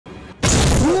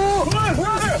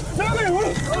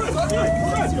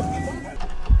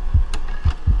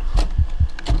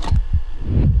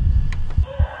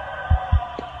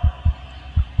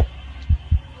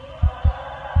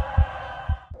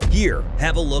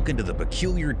Have a look into the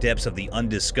peculiar depths of the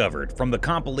undiscovered from the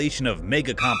compilation of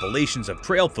mega compilations of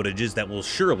trail footages that will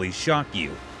surely shock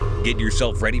you. Get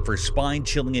yourself ready for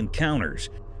spine-chilling encounters,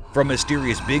 from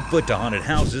mysterious Bigfoot to haunted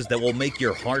houses that will make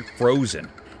your heart frozen.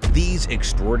 These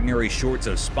extraordinary shorts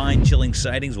of spine-chilling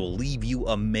sightings will leave you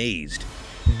amazed.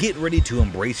 Get ready to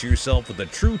embrace yourself with a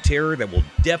true terror that will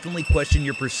definitely question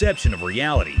your perception of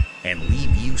reality and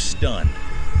leave you stunned.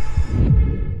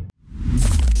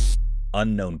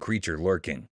 Unknown creature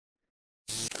lurking.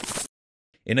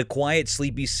 In a quiet,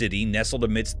 sleepy city nestled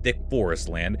amidst thick forest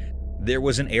land, there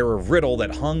was an air of riddle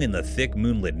that hung in the thick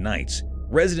moonlit nights.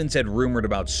 Residents had rumored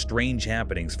about strange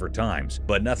happenings for times,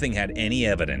 but nothing had any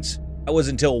evidence. It was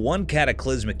until one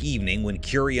cataclysmic evening when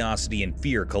curiosity and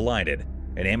fear collided.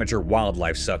 An amateur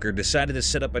wildlife sucker decided to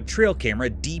set up a trail camera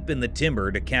deep in the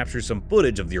timber to capture some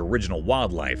footage of the original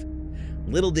wildlife.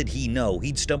 Little did he know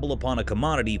he'd stumble upon a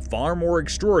commodity far more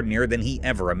extraordinary than he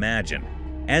ever imagined.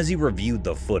 As he reviewed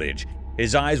the footage,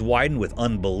 his eyes widened with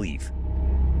unbelief.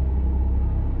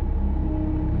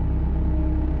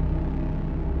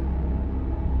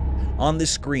 On the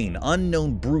screen,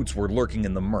 unknown brutes were lurking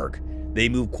in the murk. They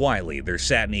moved quietly, their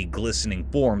satiny, glistening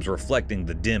forms reflecting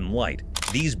the dim light.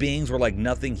 These beings were like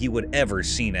nothing he would ever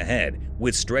seen ahead,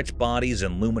 with stretched bodies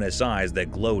and luminous eyes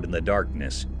that glowed in the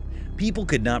darkness. People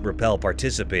could not repel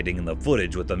participating in the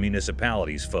footage with the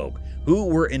municipality's folk, who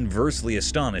were inversely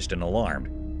astonished and alarmed.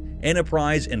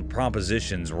 Enterprise and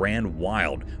propositions ran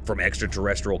wild, from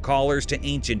extraterrestrial callers to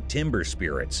ancient timber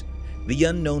spirits. The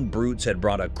unknown brutes had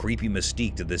brought a creepy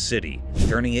mystique to the city,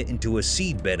 turning it into a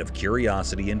seedbed of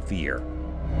curiosity and fear.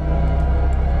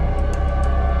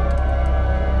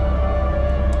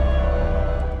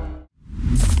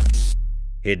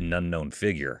 Hidden unknown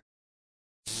figure.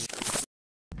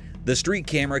 The street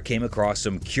camera came across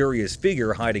some curious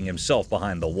figure hiding himself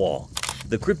behind the wall.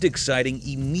 The cryptic sighting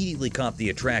immediately caught the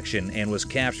attraction and was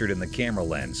captured in the camera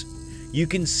lens. You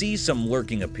can see some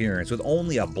lurking appearance with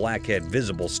only a black head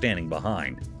visible standing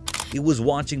behind. It was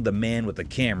watching the man with the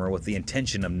camera with the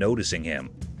intention of noticing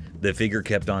him. The figure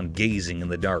kept on gazing in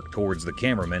the dark towards the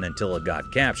cameraman until it got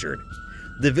captured.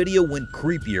 The video went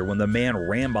creepier when the man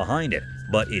ran behind it,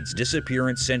 but its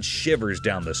disappearance sent shivers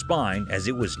down the spine as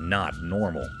it was not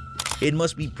normal. It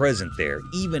must be present there,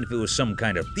 even if it was some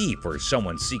kind of thief or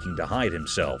someone seeking to hide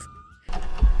himself.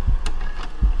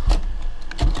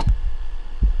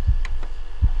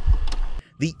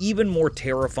 The even more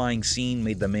terrifying scene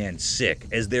made the man sick,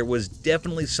 as there was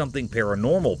definitely something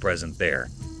paranormal present there.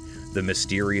 The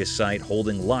mysterious sight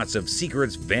holding lots of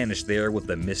secrets vanished there with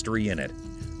the mystery in it.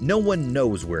 No one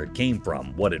knows where it came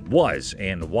from, what it was,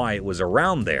 and why it was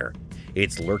around there.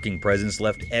 Its lurking presence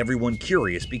left everyone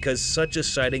curious because such a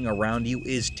sighting around you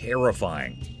is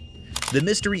terrifying. The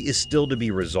mystery is still to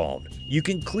be resolved. You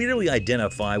can clearly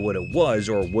identify what it was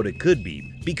or what it could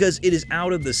be, because it is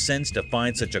out of the sense to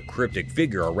find such a cryptic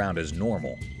figure around as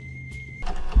normal.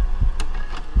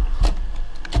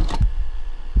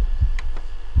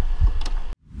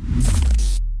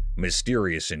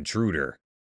 Mysterious intruder.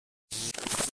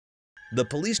 The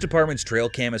police department's trail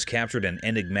cam has captured an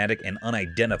enigmatic and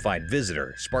unidentified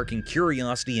visitor, sparking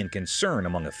curiosity and concern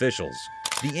among officials.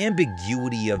 The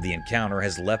ambiguity of the encounter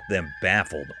has left them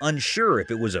baffled, unsure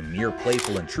if it was a mere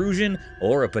playful intrusion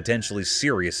or a potentially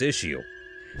serious issue.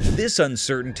 This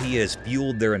uncertainty has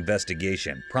fueled their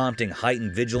investigation, prompting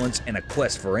heightened vigilance and a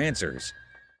quest for answers.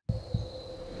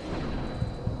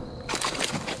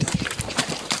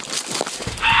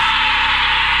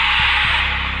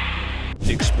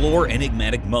 Explore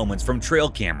enigmatic moments from trail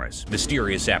cameras,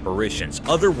 mysterious apparitions,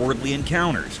 otherworldly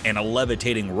encounters, and a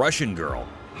levitating Russian girl.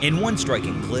 In one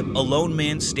striking clip, a lone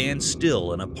man stands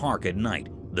still in a park at night,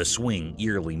 the swing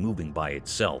eerily moving by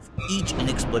itself. Each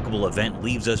inexplicable event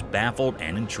leaves us baffled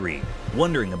and intrigued,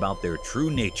 wondering about their true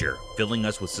nature, filling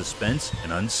us with suspense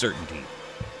and uncertainty.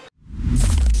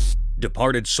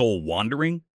 Departed soul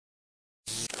wandering?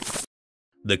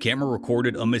 The camera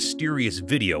recorded a mysterious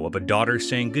video of a daughter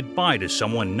saying goodbye to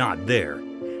someone not there.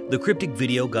 The cryptic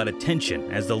video got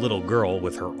attention as the little girl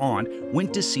with her aunt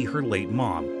went to see her late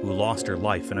mom, who lost her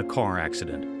life in a car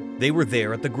accident. They were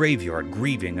there at the graveyard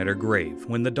grieving at her grave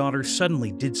when the daughter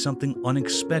suddenly did something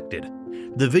unexpected.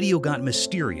 The video got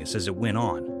mysterious as it went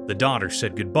on. The daughter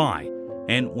said goodbye,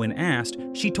 and when asked,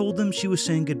 she told them she was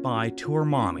saying goodbye to her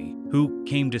mommy, who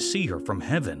came to see her from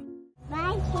heaven.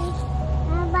 Bye, kid.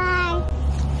 Bye-bye.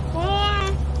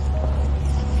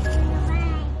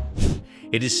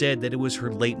 It is said that it was her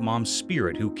late mom's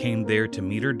spirit who came there to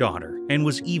meet her daughter and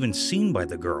was even seen by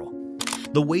the girl.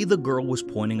 The way the girl was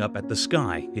pointing up at the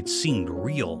sky, it seemed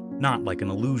real, not like an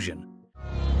illusion.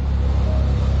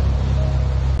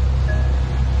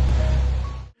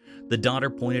 The daughter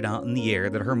pointed out in the air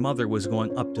that her mother was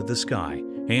going up to the sky,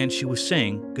 and she was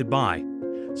saying goodbye.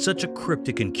 Such a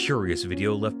cryptic and curious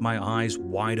video left my eyes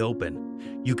wide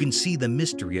open. You can see the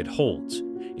mystery it holds.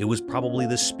 It was probably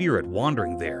the spirit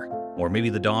wandering there, or maybe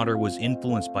the daughter was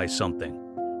influenced by something.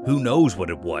 Who knows what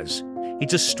it was?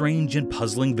 It's a strange and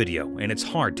puzzling video, and it's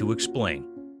hard to explain.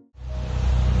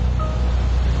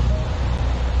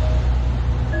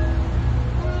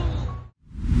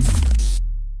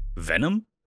 Venom?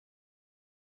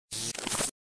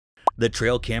 The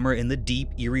trail camera in the deep,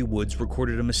 eerie woods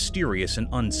recorded a mysterious and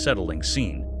unsettling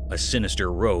scene. A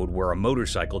sinister road where a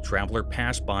motorcycle traveler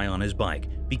passed by on his bike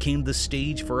became the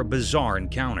stage for a bizarre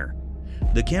encounter.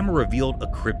 The camera revealed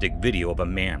a cryptic video of a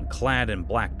man clad in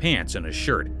black pants and a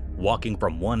shirt, walking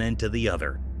from one end to the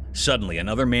other. Suddenly,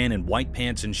 another man in white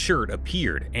pants and shirt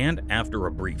appeared and, after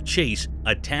a brief chase,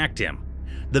 attacked him.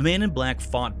 The man in black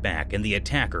fought back and the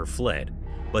attacker fled.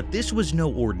 But this was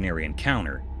no ordinary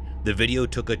encounter. The video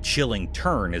took a chilling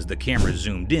turn as the camera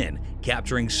zoomed in,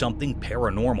 capturing something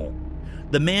paranormal.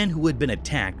 The man who had been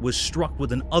attacked was struck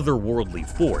with an otherworldly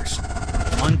force.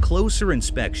 On closer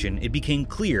inspection, it became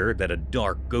clear that a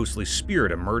dark, ghostly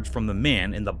spirit emerged from the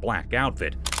man in the black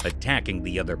outfit, attacking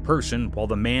the other person while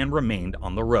the man remained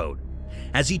on the road.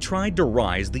 As he tried to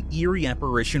rise, the eerie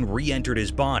apparition re-entered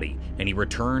his body, and he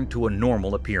returned to a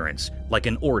normal appearance, like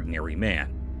an ordinary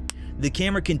man. The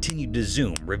camera continued to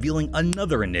zoom, revealing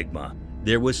another enigma.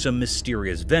 There was some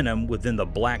mysterious venom within the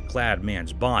black-clad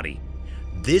man's body.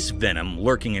 This venom,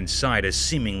 lurking inside a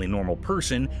seemingly normal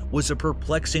person, was a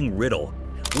perplexing riddle.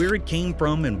 Where it came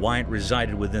from and why it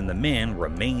resided within the man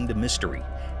remained a mystery,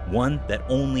 one that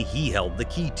only he held the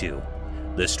key to.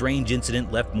 The strange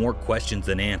incident left more questions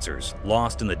than answers,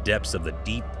 lost in the depths of the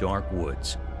deep, dark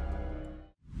woods.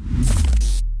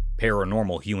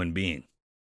 Paranormal human being.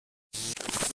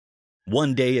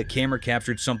 One day, a camera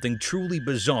captured something truly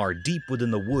bizarre deep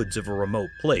within the woods of a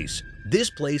remote place. This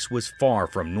place was far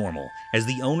from normal, as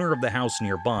the owner of the house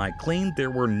nearby claimed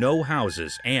there were no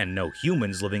houses and no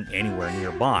humans living anywhere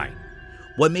nearby.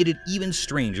 What made it even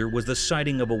stranger was the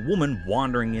sighting of a woman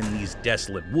wandering in these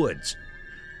desolate woods.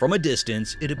 From a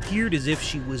distance, it appeared as if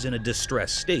she was in a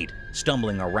distressed state,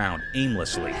 stumbling around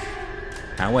aimlessly.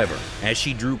 However, as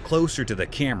she drew closer to the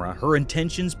camera, her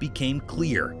intentions became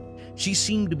clear. She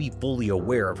seemed to be fully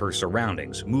aware of her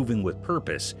surroundings, moving with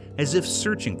purpose, as if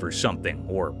searching for something,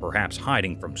 or perhaps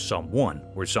hiding from someone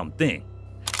or something.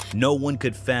 No one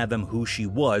could fathom who she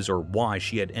was or why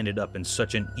she had ended up in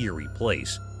such an eerie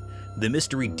place. The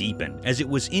mystery deepened, as it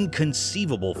was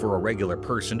inconceivable for a regular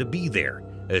person to be there,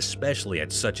 especially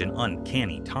at such an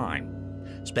uncanny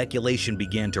time. Speculation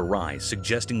began to rise,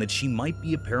 suggesting that she might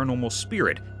be a paranormal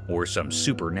spirit or some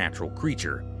supernatural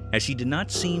creature, as she did not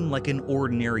seem like an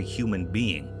ordinary human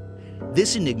being.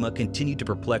 This enigma continued to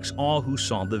perplex all who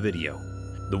saw the video.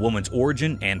 The woman's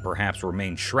origin and perhaps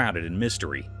remained shrouded in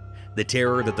mystery. The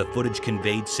terror that the footage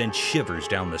conveyed sent shivers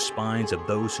down the spines of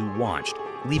those who watched,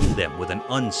 leaving them with an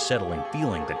unsettling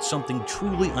feeling that something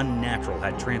truly unnatural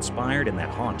had transpired in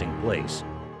that haunting place.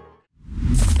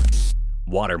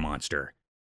 Water monster.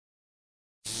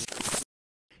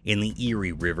 In the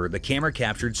Erie River, the camera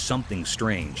captured something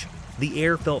strange. The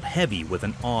air felt heavy with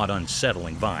an odd,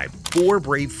 unsettling vibe. 4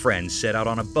 brave friends set out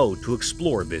on a boat to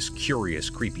explore this curious,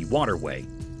 creepy waterway.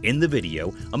 In the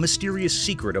video, a mysterious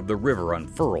secret of the river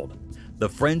unfurled. The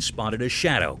friends spotted a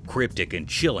shadow, cryptic and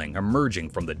chilling, emerging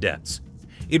from the depths.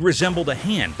 It resembled a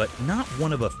hand, but not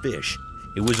one of a fish.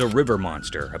 It was a river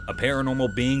monster, a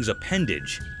paranormal being's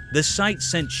appendage. The sight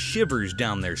sent shivers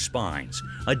down their spines.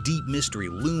 A deep mystery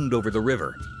loomed over the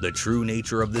river. The true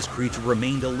nature of this creature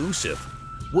remained elusive.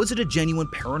 Was it a genuine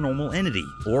paranormal entity,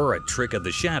 or a trick of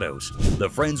the shadows? The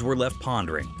friends were left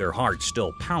pondering, their hearts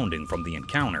still pounding from the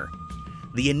encounter.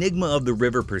 The enigma of the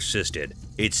river persisted,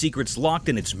 its secrets locked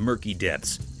in its murky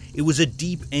depths. It was a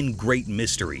deep and great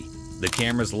mystery. The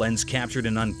camera's lens captured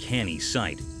an uncanny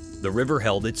sight. The river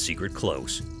held its secret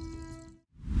close.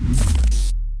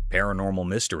 Paranormal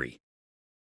mystery.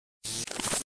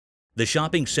 The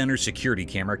shopping center security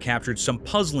camera captured some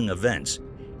puzzling events.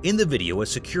 In the video, a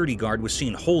security guard was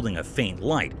seen holding a faint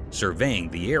light, surveying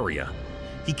the area.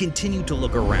 He continued to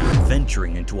look around,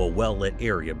 venturing into a well-lit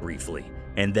area briefly,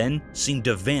 and then seemed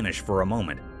to vanish for a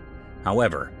moment.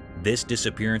 However, this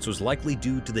disappearance was likely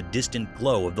due to the distant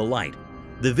glow of the light.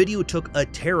 The video took a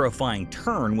terrifying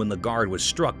turn when the guard was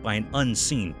struck by an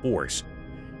unseen force.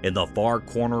 In the far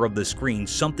corner of the screen,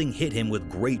 something hit him with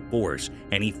great force,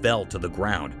 and he fell to the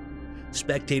ground.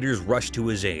 Spectators rushed to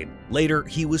his aid. Later,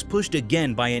 he was pushed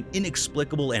again by an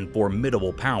inexplicable and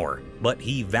formidable power, but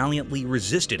he valiantly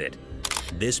resisted it.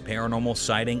 This paranormal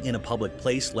sighting in a public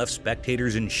place left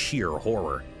spectators in sheer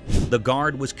horror. The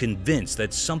guard was convinced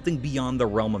that something beyond the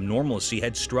realm of normalcy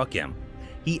had struck him.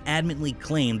 He adamantly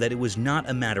claimed that it was not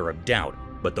a matter of doubt,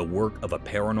 but the work of a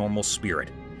paranormal spirit.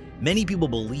 Many people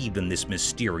believed in this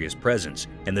mysterious presence,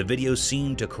 and the video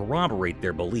seemed to corroborate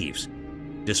their beliefs.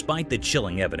 Despite the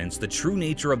chilling evidence, the true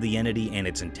nature of the entity and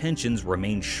its intentions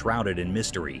remained shrouded in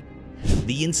mystery.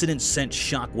 The incident sent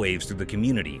shockwaves through the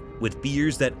community, with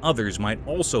fears that others might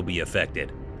also be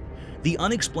affected. The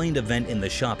unexplained event in the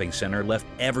shopping center left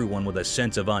everyone with a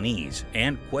sense of unease,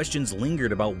 and questions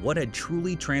lingered about what had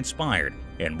truly transpired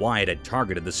and why it had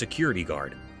targeted the security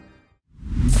guard.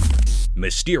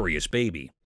 Mysterious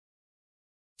baby.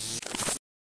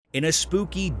 In a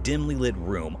spooky, dimly lit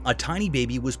room, a tiny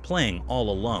baby was playing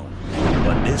all alone.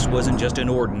 But this wasn't just an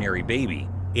ordinary baby.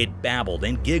 It babbled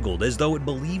and giggled as though it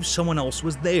believed someone else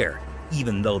was there,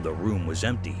 even though the room was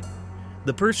empty.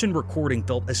 The person recording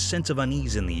felt a sense of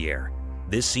unease in the air.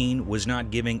 This scene was not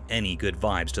giving any good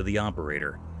vibes to the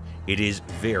operator. It is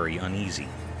very uneasy.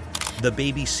 The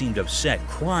baby seemed upset,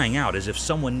 crying out as if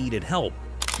someone needed help.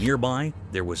 Nearby,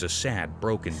 there was a sad,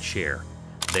 broken chair.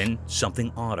 Then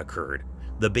something odd occurred.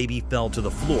 The baby fell to the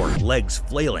floor, legs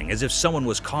flailing as if someone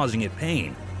was causing it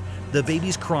pain. The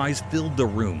baby's cries filled the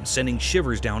room, sending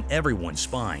shivers down everyone's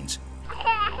spines.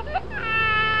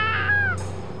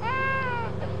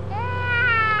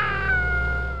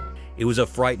 It was a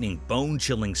frightening,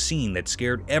 bone-chilling scene that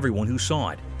scared everyone who saw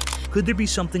it. Could there be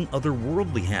something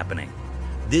otherworldly happening?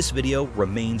 This video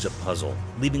remains a puzzle,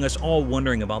 leaving us all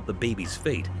wondering about the baby's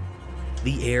fate.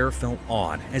 The air felt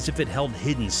odd, as if it held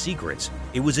hidden secrets.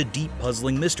 It was a deep,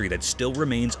 puzzling mystery that still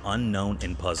remains unknown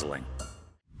and puzzling.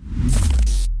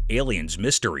 Aliens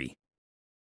mystery.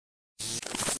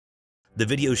 The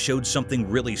video showed something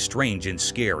really strange and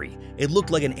scary. It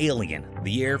looked like an alien.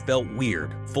 The air felt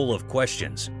weird, full of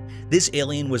questions. This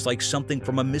alien was like something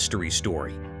from a mystery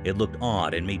story. It looked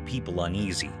odd and made people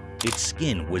uneasy. Its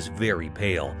skin was very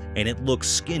pale, and it looked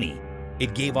skinny.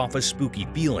 It gave off a spooky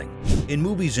feeling. In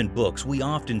movies and books, we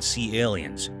often see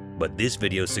aliens, but this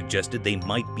video suggested they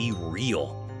might be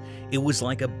real. It was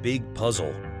like a big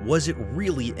puzzle. Was it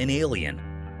really an alien?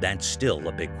 That's still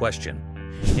a big question.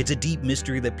 It's a deep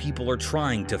mystery that people are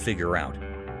trying to figure out.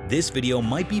 This video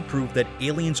might be proof that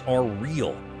aliens are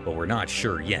real, but we're not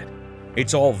sure yet.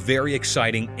 It's all very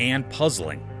exciting and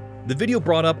puzzling. The video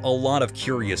brought up a lot of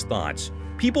curious thoughts.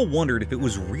 People wondered if it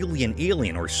was really an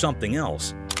alien or something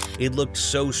else. It looked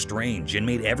so strange and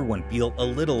made everyone feel a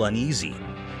little uneasy.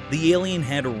 The alien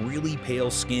had really pale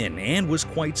skin and was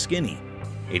quite skinny.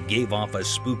 It gave off a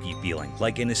spooky feeling,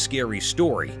 like in a scary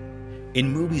story. In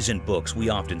movies and books, we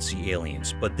often see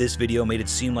aliens, but this video made it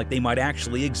seem like they might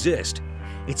actually exist.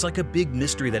 It's like a big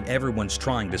mystery that everyone's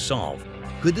trying to solve.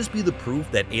 Could this be the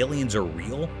proof that aliens are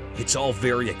real? It's all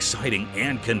very exciting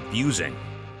and confusing.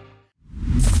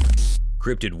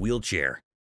 Cryptid wheelchair.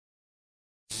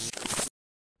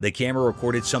 The camera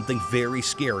recorded something very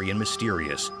scary and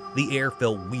mysterious. The air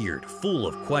felt weird, full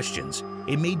of questions.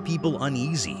 It made people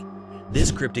uneasy.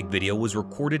 This cryptic video was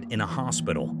recorded in a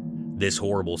hospital. This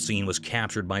horrible scene was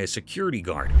captured by a security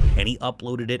guard, and he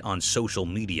uploaded it on social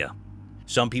media.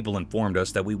 Some people informed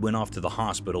us that we went off to the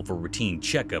hospital for routine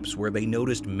checkups where they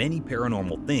noticed many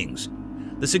paranormal things.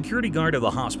 The security guard of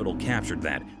the hospital captured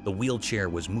that the wheelchair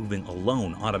was moving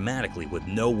alone automatically with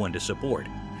no one to support.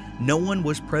 No one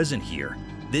was present here.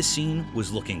 This scene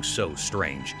was looking so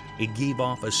strange. It gave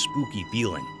off a spooky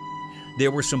feeling.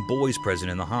 There were some boys present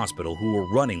in the hospital who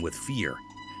were running with fear.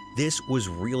 This was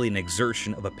really an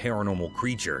exertion of a paranormal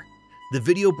creature. The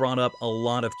video brought up a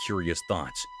lot of curious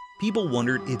thoughts. People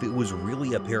wondered if it was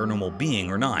really a paranormal being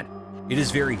or not. It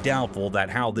is very doubtful that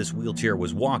how this wheelchair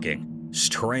was walking.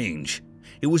 Strange.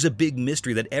 It was a big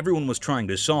mystery that everyone was trying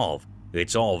to solve.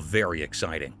 It's all very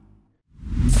exciting.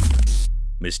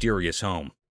 Mysterious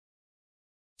home.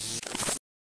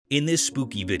 In this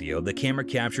spooky video, the camera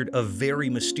captured a very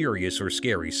mysterious or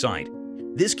scary sight.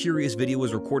 This curious video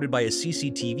was recorded by a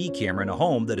CCTV camera in a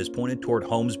home that is pointed toward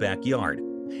home's backyard.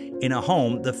 In a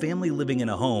home, the family living in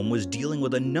a home was dealing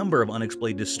with a number of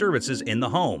unexplained disturbances in the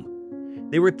home.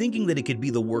 They were thinking that it could be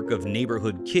the work of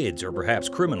neighborhood kids or perhaps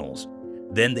criminals.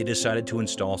 Then they decided to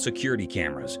install security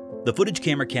cameras. The footage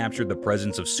camera captured the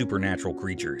presence of supernatural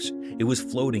creatures. It was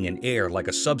floating in air like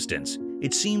a substance.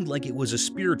 It seemed like it was a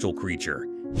spiritual creature.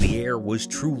 The air was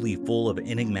truly full of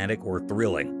enigmatic or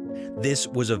thrilling. This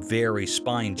was a very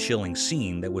spine-chilling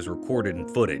scene that was recorded in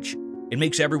footage. It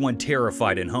makes everyone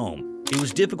terrified in home. It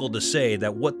was difficult to say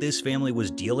that what this family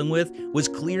was dealing with was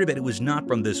clear that it was not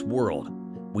from this world.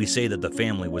 We say that the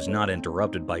family was not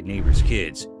interrupted by neighbors'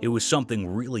 kids. It was something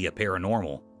really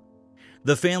paranormal.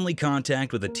 The family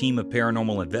contact with a team of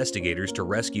paranormal investigators to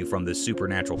rescue from this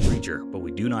supernatural creature, but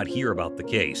we do not hear about the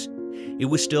case. It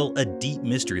was still a deep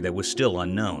mystery that was still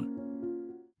unknown.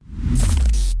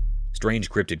 Strange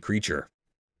cryptid creature.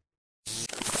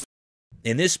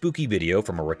 In this spooky video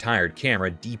from a retired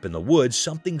camera deep in the woods,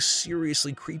 something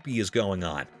seriously creepy is going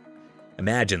on.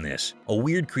 Imagine this. A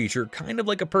weird creature, kind of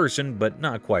like a person, but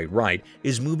not quite right,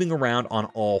 is moving around on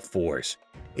all fours.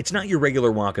 It's not your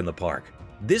regular walk in the park.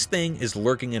 This thing is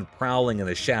lurking and prowling in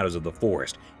the shadows of the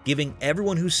forest, giving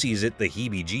everyone who sees it the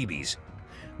heebie-jeebies.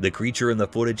 The creature in the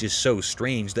footage is so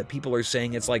strange that people are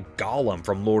saying it's like Gollum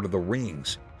from Lord of the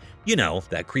Rings. You know,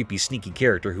 that creepy, sneaky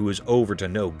character who is over to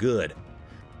no good.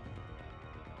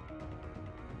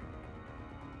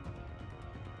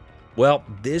 Well,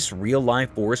 this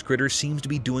real-life forest critter seems to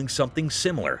be doing something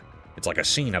similar. It's like a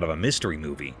scene out of a mystery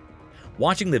movie.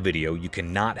 Watching the video, you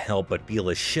cannot help but feel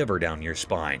a shiver down your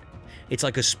spine. It's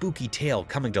like a spooky tale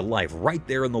coming to life right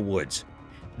there in the woods.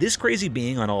 This crazy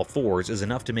being on all fours is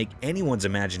enough to make anyone's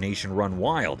imagination run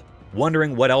wild,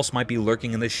 wondering what else might be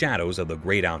lurking in the shadows of the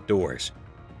great outdoors.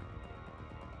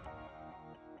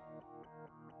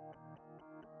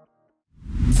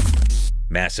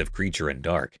 Massive creature in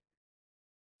dark.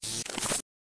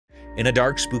 In a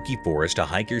dark, spooky forest, a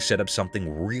hiker set up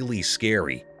something really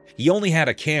scary. He only had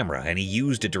a camera, and he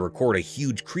used it to record a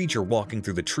huge creature walking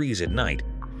through the trees at night.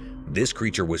 This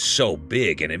creature was so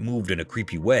big, and it moved in a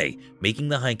creepy way, making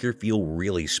the hiker feel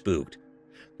really spooked.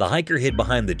 The hiker hid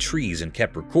behind the trees and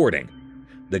kept recording.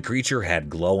 The creature had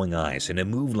glowing eyes, and it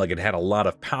moved like it had a lot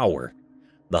of power.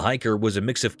 The hiker was a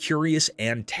mix of curious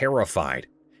and terrified.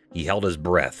 He held his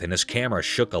breath, and his camera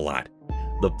shook a lot.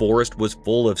 The forest was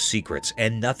full of secrets,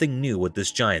 and nothing knew what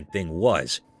this giant thing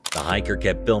was. The hiker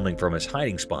kept filming from his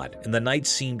hiding spot, and the night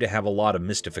seemed to have a lot of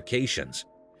mystifications.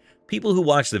 People who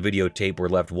watched the videotape were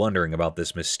left wondering about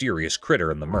this mysterious critter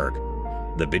in the murk.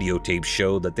 The videotape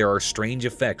showed that there are strange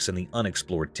effects in the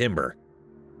unexplored timber.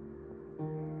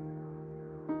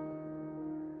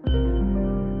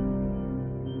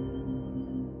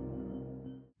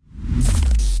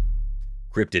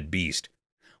 Cryptid beast.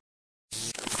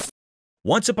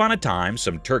 Once upon a time,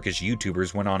 some Turkish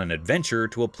YouTubers went on an adventure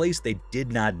to a place they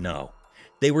did not know.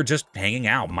 They were just hanging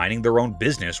out, minding their own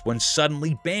business, when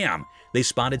suddenly, bam, they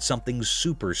spotted something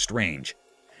super strange.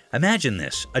 Imagine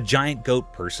this, a giant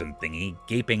goat person thingy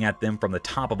gaping at them from the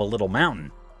top of a little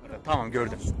mountain. Tamam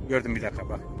gördüm. Gördüm bir dakika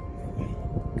bak.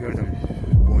 Gördüm.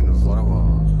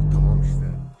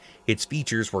 Its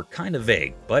features were kind of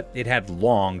vague, but it had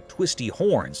long, twisty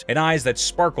horns and eyes that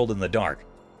sparkled in the dark.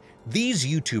 These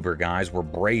YouTuber guys were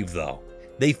brave though.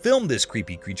 They filmed this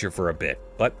creepy creature for a bit,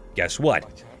 but guess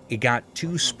what? It got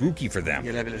too spooky for them.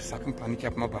 Gelebilir, sakın panik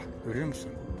yapma bak. Görüyor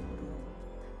musun?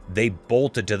 They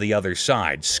bolted to the other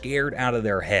side, scared out of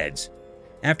their heads.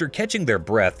 After catching their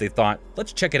breath, they thought,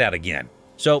 let's check it out again.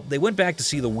 So they went back to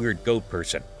see the weird goat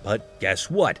person, but guess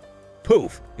what?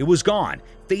 Poof, it was gone,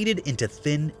 faded into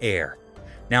thin air.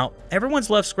 Now, everyone's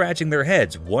left scratching their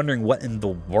heads, wondering what in the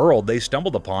world they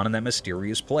stumbled upon in that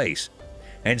mysterious place.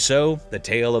 And so, the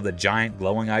tale of the giant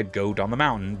glowing-eyed goat on the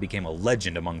mountain became a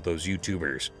legend among those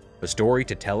YouTubers, a story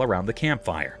to tell around the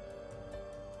campfire.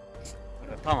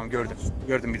 Tamam gördüm.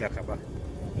 Gördüm bir dakika bak.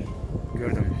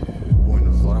 Gördüm.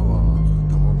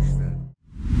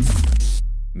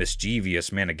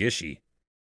 Mischievous Managishi.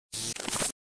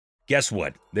 Guess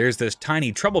what? There's this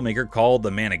tiny troublemaker called the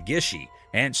Managishi,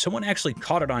 and someone actually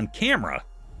caught it on camera.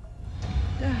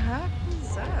 The heck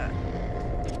is that?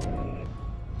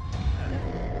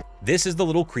 This is the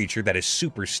little creature that is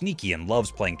super sneaky and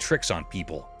loves playing tricks on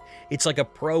people. It's like a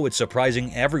pro at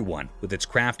surprising everyone, with its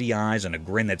crafty eyes and a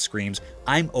grin that screams,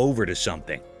 I'm over to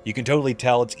something. You can totally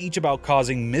tell it's each about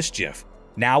causing mischief.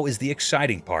 Now is the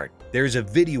exciting part. There's a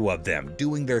video of them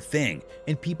doing their thing,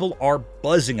 and people are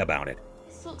buzzing about it.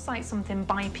 This looks like something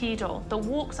bipedal that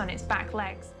walks on its back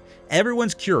legs.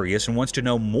 Everyone's curious and wants to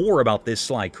know more about this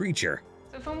sly creature.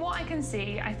 So from what I can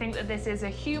see, I think that this is a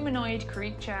humanoid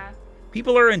creature.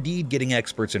 People are indeed getting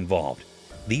experts involved.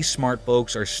 These smart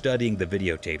folks are studying the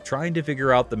videotape, trying to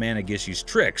figure out the Managishi's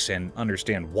tricks and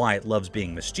understand why it loves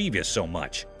being mischievous so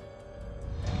much.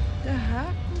 The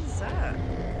heck is that?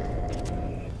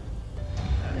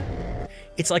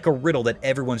 It's like a riddle that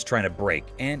everyone's trying to break,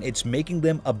 and it's making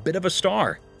them a bit of a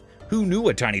star. Who knew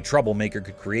a tiny troublemaker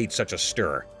could create such a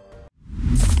stir?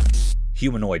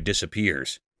 Humanoid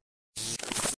disappears.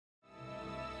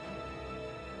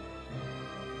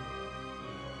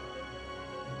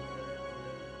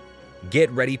 Get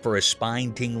ready for a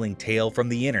spine-tingling tale from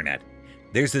the internet.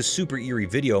 There's this super eerie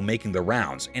video making the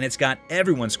rounds, and it's got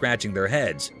everyone scratching their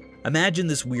heads. Imagine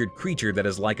this weird creature that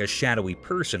is like a shadowy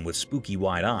person with spooky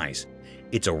wide eyes.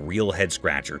 It's a real head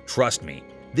scratcher, trust me.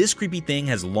 This creepy thing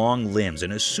has long limbs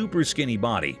and a super skinny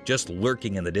body, just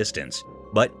lurking in the distance.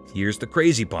 But here's the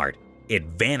crazy part. It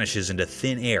vanishes into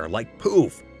thin air like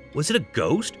poof. Was it a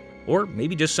ghost? Or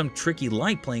maybe just some tricky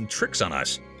light playing tricks on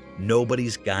us?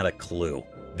 Nobody's got a clue.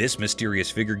 This mysterious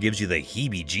figure gives you the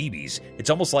heebie-jeebies. It's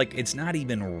almost like it's not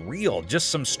even real, just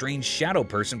some strange shadow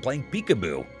person playing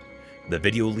peekaboo. The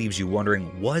video leaves you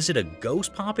wondering, was it a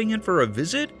ghost popping in for a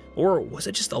visit? Or was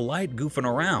it just a light goofing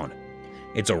around?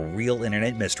 It's a real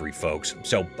internet mystery, folks,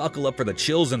 so buckle up for the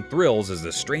chills and thrills as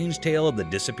the strange tale of the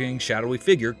disappearing shadowy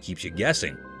figure keeps you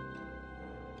guessing.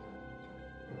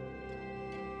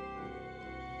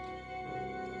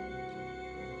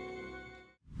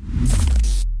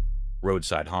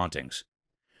 Roadside hauntings.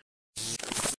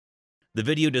 The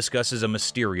video discusses a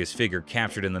mysterious figure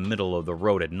captured in the middle of the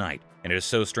road at night, and it is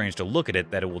so strange to look at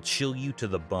it that it will chill you to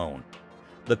the bone.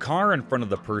 The car in front of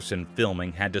the person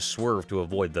filming had to swerve to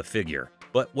avoid the figure.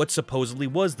 But what supposedly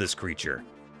was this creature?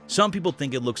 Some people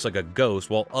think it looks like a ghost,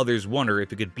 while others wonder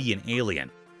if it could be an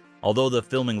alien. Although the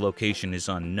filming location is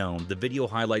unknown, the video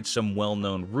highlights some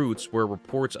well-known routes where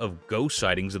reports of ghost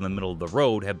sightings in the middle of the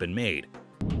road have been made.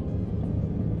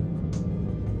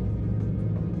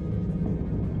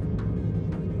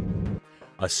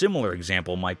 A similar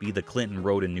example might be the Clinton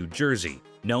Road in New Jersey,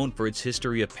 known for its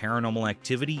history of paranormal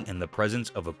activity and the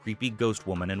presence of a creepy ghost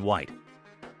woman in white.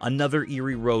 Another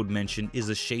eerie road mentioned is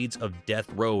the Shades of Death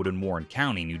Road in Warren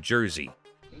County, New Jersey.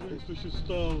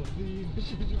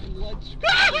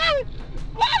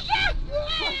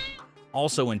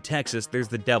 Also in Texas, there's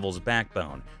the Devil's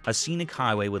Backbone, a scenic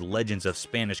highway with legends of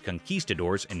Spanish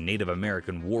conquistadors and Native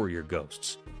American warrior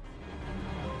ghosts.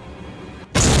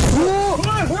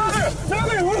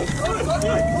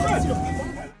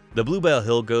 The Bluebell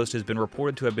Hill ghost has been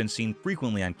reported to have been seen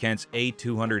frequently on Kent's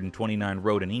A229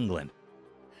 road in England.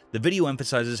 The video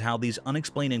emphasizes how these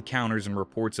unexplained encounters and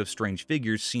reports of strange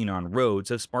figures seen on roads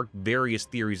have sparked various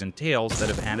theories and tales that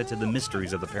have added to the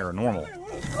mysteries of the paranormal.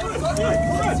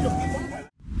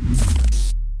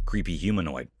 Creepy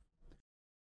humanoid.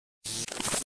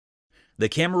 The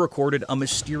camera recorded a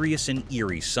mysterious and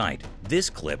eerie sight. This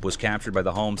clip was captured by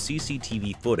the home's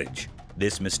CCTV footage.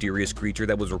 This mysterious creature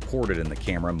that was recorded in the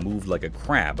camera moved like a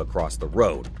crab across the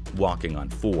road, walking on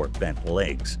 4 bent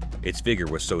legs. Its figure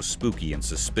was so spooky and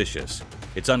suspicious.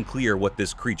 It's unclear what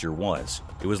this creature was.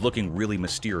 It was looking really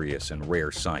mysterious and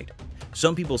rare sight.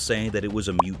 Some people say that it was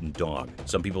a mutant dog.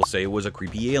 Some people say it was a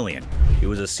creepy alien. It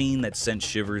was a scene that sent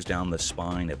shivers down the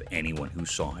spine of anyone who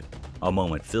saw it. A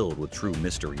moment filled with true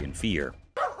mystery and fear.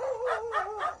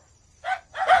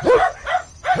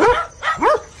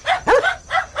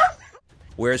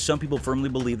 Whereas some people firmly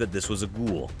believe that this was a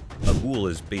ghoul. A ghoul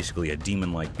is basically a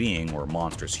demon-like being or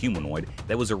monstrous humanoid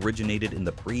that was originated in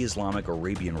the pre-Islamic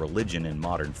Arabian religion and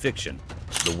modern fiction.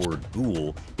 The word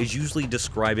ghoul is usually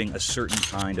describing a certain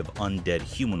kind of undead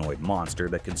humanoid monster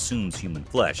that consumes human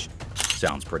flesh.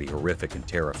 Sounds pretty horrific and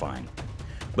terrifying.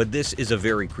 But this is a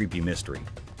very creepy mystery.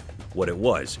 What it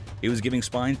was giving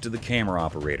spines to the camera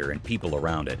operator and people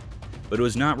around it. But it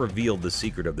was not revealed the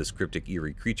secret of this cryptic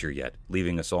eerie creature yet,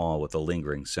 leaving us all with a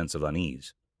lingering sense of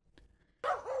unease.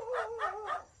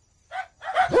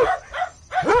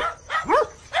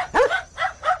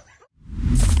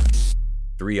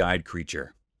 Three-eyed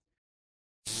creature.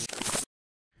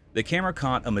 The camera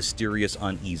caught a mysterious,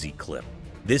 uneasy clip.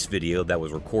 This video that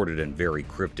was recorded in very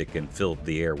cryptic and filled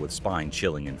the air with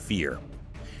spine-chilling and fear.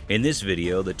 In this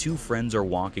video, the two friends are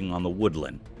walking on the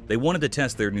woodland. They wanted to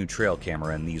test their new trail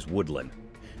camera in these woodland.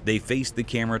 They faced the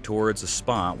camera towards a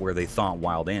spot where they thought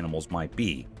wild animals might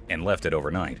be, and left it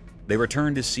overnight. They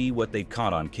returned to see what they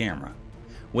caught on camera.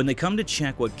 When they come to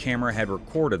check what camera had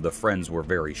recorded, the friends were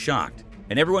very shocked,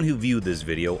 and everyone who viewed this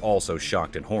video also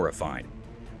shocked and horrified.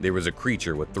 There was a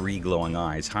creature with 3 glowing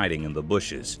eyes hiding in the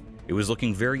bushes. It was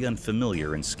looking very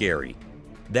unfamiliar and scary.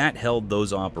 That held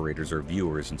those operators or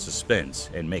viewers in suspense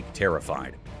and make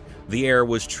terrified. The air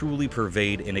was truly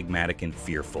pervade, enigmatic, and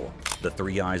fearful. The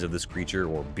 3 eyes of this creature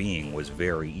or being was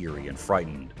very eerie and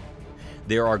frightened.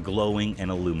 They are glowing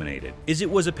and illuminated. Is it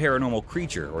was a paranormal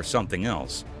creature or something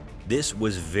else? This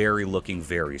was looking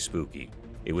very spooky.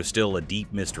 It was still a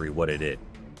deep mystery what it is.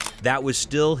 That was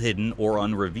still hidden or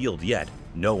unrevealed yet.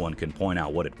 No one can point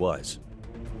out what it was.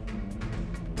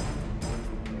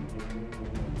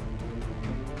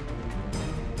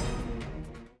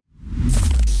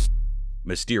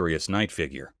 Mysterious night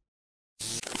figure.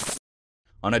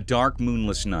 On a dark,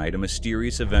 moonless night, a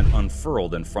mysterious event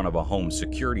unfurled in front of a home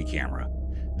security camera.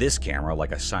 This camera,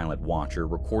 like a silent watcher,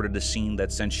 recorded a scene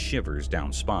that sent shivers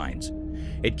down spines.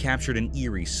 It captured an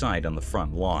eerie sight on the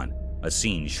front lawn, a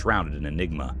scene shrouded in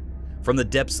enigma. From the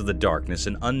depths of the darkness,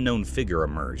 an unknown figure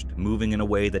emerged, moving in a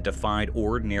way that defied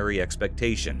ordinary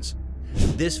expectations.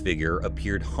 This figure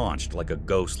appeared haunched like a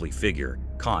ghostly figure,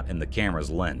 caught in the camera's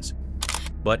lens.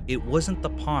 But it wasn't the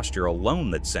posture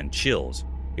alone that sent chills.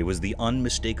 It was the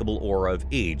unmistakable aura of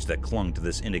age that clung to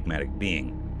this enigmatic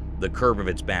being. The curve of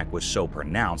its back was so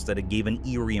pronounced that it gave an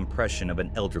eerie impression of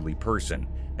an elderly person,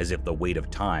 as if the weight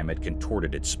of time had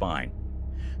contorted its spine.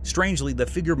 Strangely, the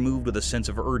figure moved with a sense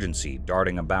of urgency,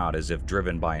 darting about as if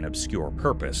driven by an obscure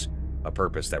purpose, a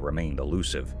purpose that remained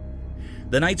elusive.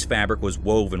 The night's fabric was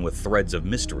woven with threads of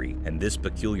mystery, and this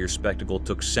peculiar spectacle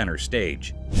took center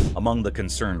stage. Among the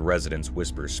concerned residents,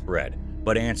 whispers spread,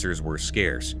 but answers were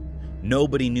scarce.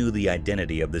 Nobody knew the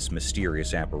identity of this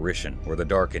mysterious apparition or the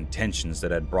dark intentions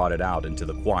that had brought it out into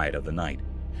the quiet of the night.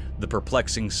 The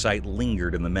perplexing sight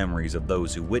lingered in the memories of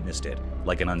those who witnessed it,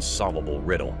 like an unsolvable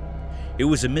riddle. It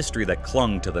was a mystery that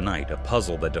clung to the night, a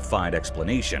puzzle that defied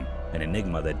explanation, an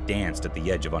enigma that danced at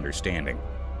the edge of understanding.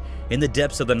 In the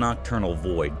depths of the nocturnal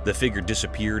void, the figure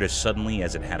disappeared as suddenly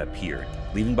as it had appeared,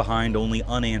 leaving behind only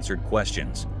unanswered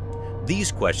questions.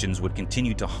 These questions would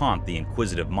continue to haunt the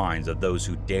inquisitive minds of those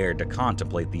who dared to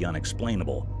contemplate the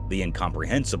unexplainable, the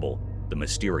incomprehensible, the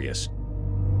mysterious.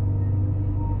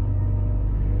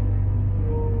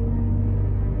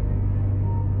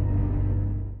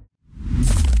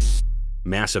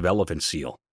 Massive elephant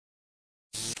seal.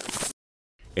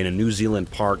 In a New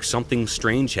Zealand park, something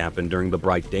strange happened during the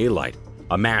bright daylight.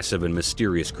 A massive and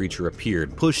mysterious creature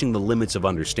appeared, pushing the limits of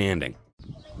understanding.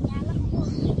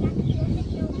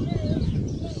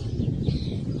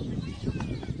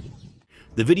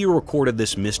 The video recorded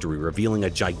this mystery, revealing a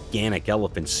gigantic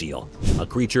elephant seal, a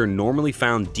creature normally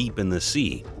found deep in the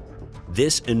sea.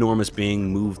 This enormous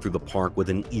being moved through the park with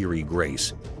an eerie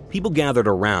grace. People gathered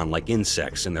around like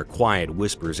insects, and their quiet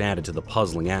whispers added to the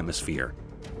puzzling atmosphere.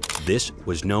 This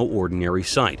was no ordinary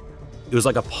sight. It was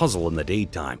like a puzzle in the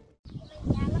daytime.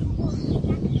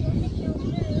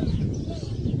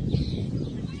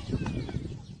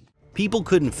 People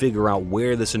couldn't figure out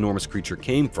where this enormous creature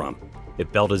came from.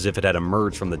 It felt as if it had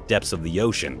emerged from the depths of the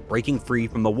ocean, breaking free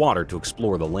from the water to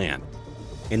explore the land.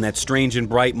 In that strange and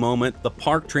bright moment, the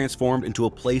park transformed into a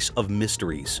place of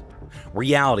mysteries.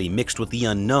 Reality mixed with the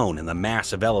unknown, and the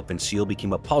massive elephant seal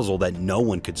became a puzzle that no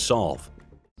one could solve.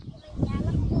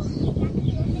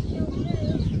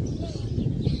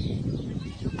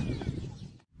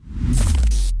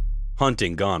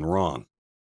 Hunting gone wrong.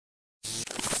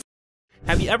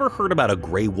 Have you ever heard about a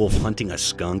gray wolf hunting a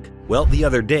skunk? Well, the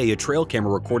other day, a trail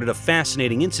camera recorded a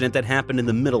fascinating incident that happened in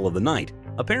the middle of the night.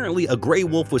 Apparently, a gray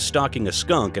wolf was stalking a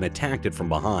skunk and attacked it from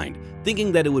behind,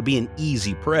 thinking that it would be an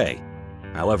easy prey.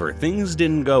 However, things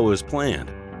didn't go as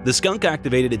planned. The skunk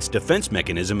activated its defense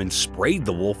mechanism and sprayed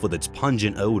the wolf with its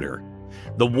pungent odor.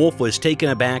 The wolf was taken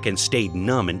aback and stayed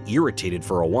numb and irritated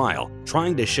for a while,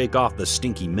 trying to shake off the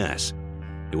stinky mess.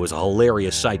 It was a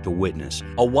hilarious sight to witness,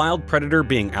 a wild predator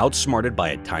being outsmarted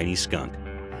by a tiny skunk.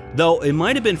 Though it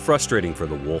might have been frustrating for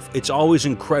the wolf, it's always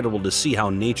incredible to see how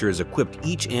nature has equipped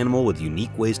each animal with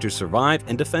unique ways to survive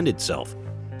and defend itself.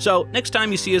 So next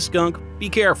time you see a skunk, be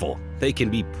careful. They can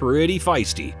be pretty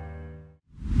feisty.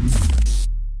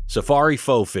 Safari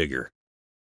faux figure.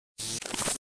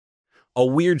 A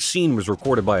weird scene was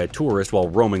recorded by a tourist while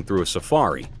roaming through a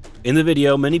safari. In the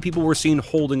video, many people were seen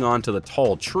holding on to the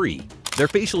tall tree. Their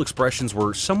facial expressions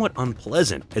were somewhat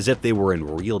unpleasant, as if they were in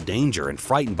real danger and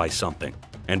frightened by something.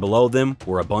 And below them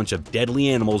were a bunch of deadly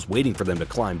animals waiting for them to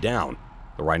climb down.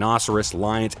 The rhinoceros,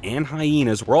 lions, and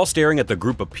hyenas were all staring at the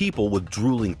group of people with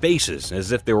drooling faces,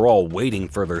 as if they were all waiting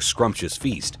for their scrumptious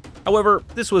feast. However,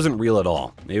 this wasn't real at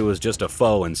all. It was just a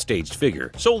faux and staged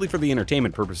figure, solely for the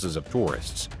entertainment purposes of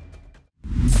tourists.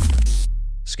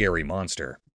 Scary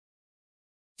monster.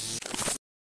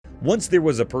 Once there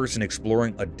was a person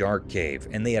exploring a dark cave,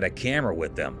 and they had a camera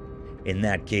with them. In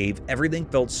that cave, everything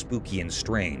felt spooky and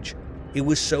strange. It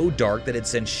was so dark that it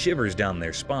sent shivers down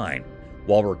their spine.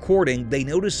 While recording, they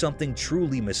noticed something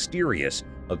truly mysterious,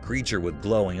 a creature with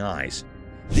glowing eyes.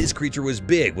 This creature was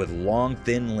big with long,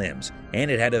 thin limbs, and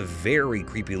it had a very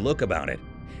creepy look about it.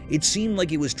 It seemed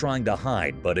like it was trying to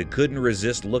hide, but it couldn't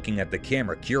resist looking at the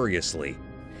camera curiously.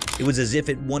 It was as if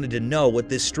it wanted to know what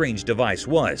this strange device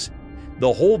was.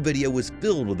 The whole video was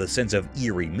filled with a sense of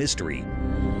eerie mystery.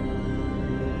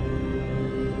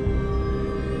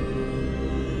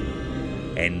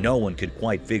 And no one could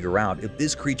quite figure out if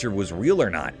this creature was real or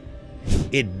not.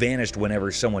 It vanished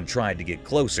whenever someone tried to get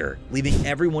closer, leaving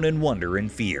everyone in wonder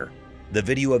and fear. The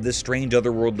video of this strange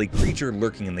otherworldly creature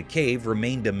lurking in the cave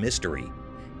remained a mystery.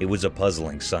 It was a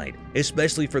puzzling sight,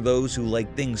 especially for those who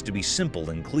like things to be simple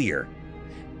and clear.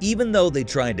 Even though they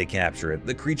tried to capture it,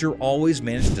 the creature always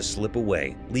managed to slip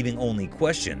away, leaving only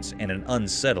questions and an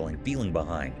unsettling feeling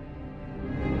behind.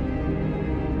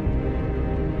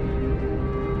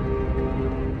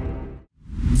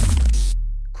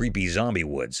 Creepy zombie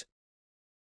woods.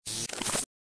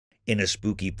 In a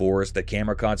spooky forest, the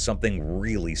camera caught something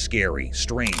really scary,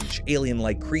 strange,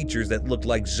 alien-like creatures that looked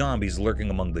like zombies lurking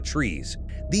among the trees.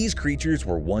 These creatures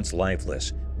were once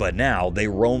lifeless, but now they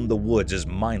roamed the woods as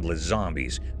mindless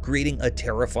zombies, creating a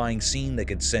terrifying scene that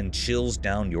could send chills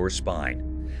down your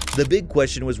spine. The big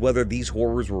question was whether these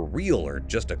horrors were real or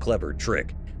just a clever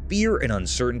trick. Fear and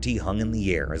uncertainty hung in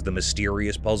the air as the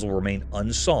mysterious puzzle remained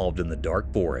unsolved in the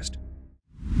dark forest.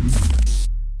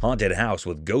 Haunted house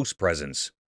with ghost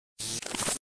presence.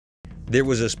 There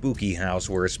was a spooky house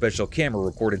where a special camera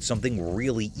recorded something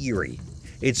really eerie.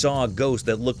 It saw a ghost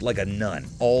that looked like a nun,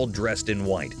 all dressed in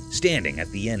white, standing at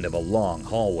the end of a long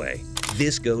hallway.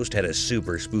 This ghost had a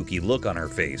super spooky look on her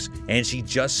face, and she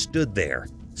just stood there,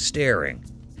 staring.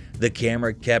 The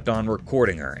camera kept on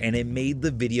recording her, and it made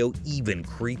the video even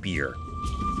creepier.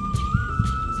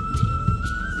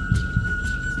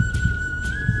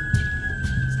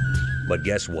 But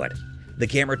guess what? The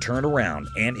camera turned around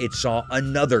and it saw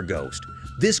another ghost.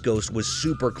 This ghost was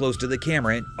super close to the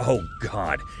camera and oh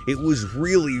god, it was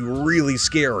really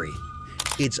scary.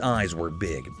 Its eyes were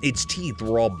big, its teeth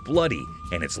were all bloody,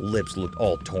 and its lips looked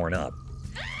all torn up.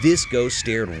 This ghost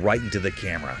stared right into the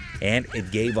camera, and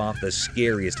it gave off the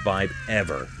scariest vibe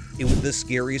ever. It was the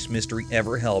scariest mystery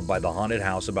ever held by the haunted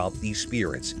house about these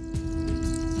spirits.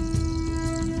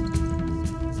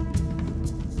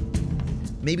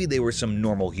 Maybe they were some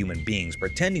normal human beings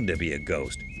pretending to be a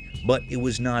ghost, but it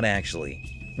was not actually.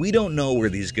 We don't know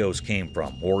where these ghosts came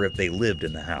from or if they lived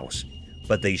in the house,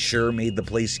 but they sure made the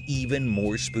place even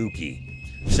more spooky.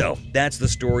 So that's the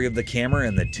story of the camera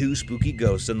and the two spooky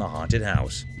ghosts in the haunted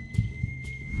house.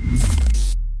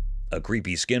 A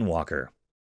creepy skinwalker.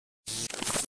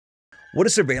 What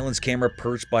a surveillance camera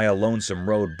perched by a lonesome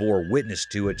road bore witness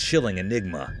to a chilling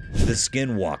enigma, the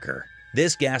skinwalker.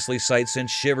 This ghastly sight sent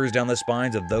shivers down the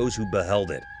spines of those who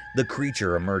beheld it. The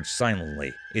creature emerged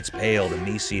silently, its pale,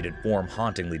 emaciated form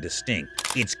hauntingly distinct.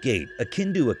 Its gait,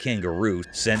 akin to a kangaroo,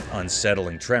 sent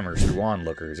unsettling tremors through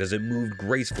onlookers as it moved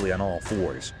gracefully on all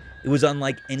fours. It was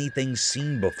unlike anything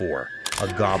seen before,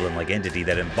 a goblin-like entity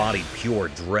that embodied pure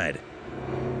dread.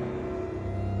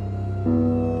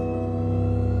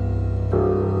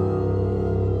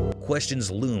 Questions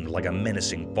loomed like a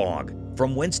menacing fog.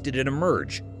 From whence did it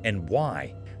emerge, and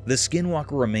why? The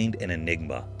skinwalker remained an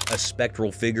enigma, a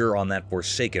spectral figure on that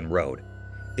forsaken road.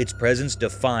 Its presence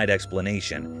defied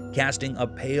explanation, casting a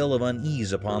pall of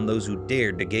unease upon those who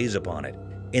dared to gaze upon it.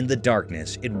 In the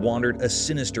darkness, it wandered a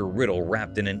sinister riddle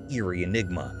wrapped in an eerie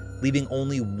enigma, leaving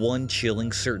only one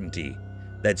chilling certainty: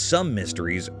 that some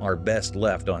mysteries are best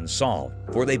left unsolved,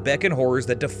 for they beckon horrors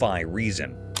that defy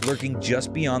reason, lurking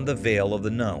just beyond the veil of the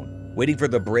known, waiting for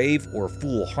the brave or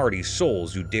foolhardy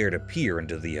souls who dare to peer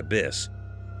into the abyss.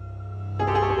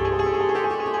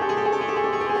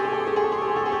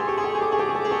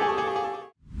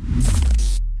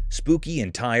 Spooky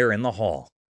entire in the hall.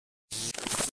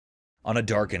 On a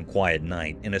dark and quiet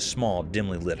night, in a small,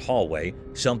 dimly lit hallway,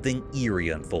 something eerie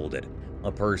unfolded.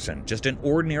 A person, just an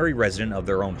ordinary resident of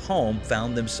their own home,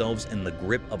 found themselves in the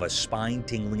grip of a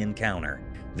spine-tingling encounter.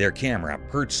 Their camera,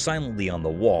 perched silently on the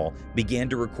wall, began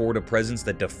to record a presence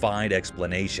that defied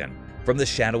explanation. From the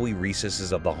shadowy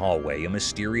recesses of the hallway, a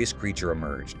mysterious creature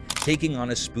emerged, taking on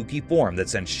a spooky form that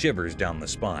sent shivers down the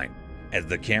spine. As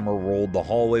the camera rolled, the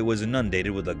hallway was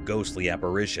inundated with a ghostly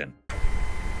apparition.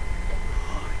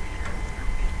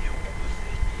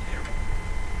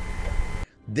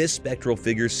 This spectral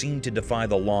figure seemed to defy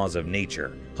the laws of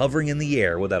nature, hovering in the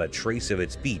air without a trace of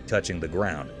its feet touching the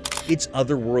ground. Its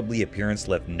otherworldly appearance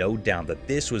left no doubt that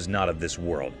this was not of this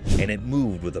world, and it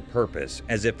moved with a purpose,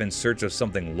 as if in search of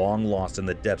something long lost in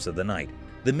the depths of the night.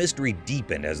 The mystery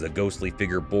deepened as the ghostly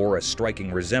figure bore a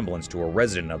striking resemblance to a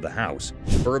resident of the house,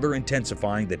 further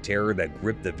intensifying the terror that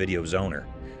gripped the video's owner.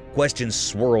 Questions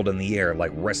swirled in the air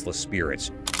like restless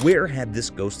spirits. Where had this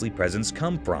ghostly presence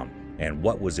come from, and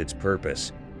what was its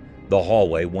purpose? The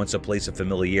hallway, once a place of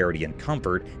familiarity and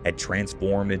comfort, had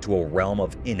transformed into a realm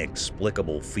of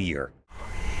inexplicable fear.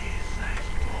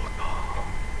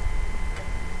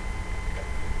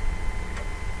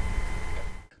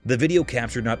 The video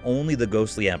captured not only the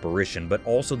ghostly apparition, but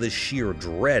also the sheer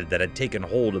dread that had taken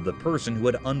hold of the person who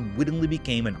had unwittingly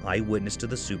become an eyewitness to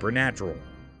the supernatural.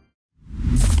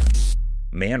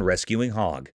 Man rescuing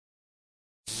hog.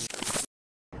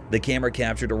 The camera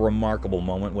captured a remarkable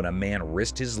moment when a man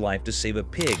risked his life to save a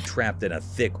pig trapped in a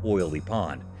thick, oily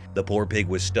pond. The poor pig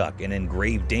was stuck and in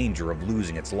grave danger of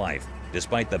losing its life.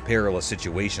 Despite the perilous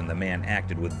situation, the man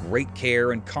acted with great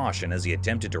care and caution as he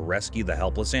attempted to rescue the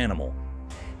helpless animal.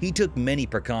 He took many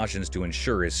precautions to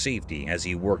ensure his safety as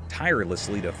he worked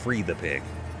tirelessly to free the pig.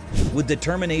 With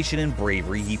determination and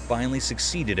bravery, he finally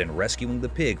succeeded in rescuing the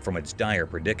pig from its dire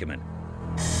predicament.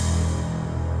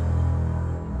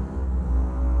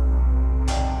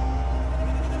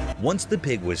 Once the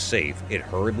pig was safe, it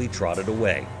hurriedly trotted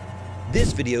away.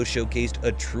 This video showcased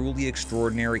a truly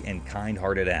extraordinary and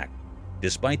kind-hearted act.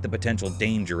 Despite the potential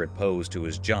danger it posed to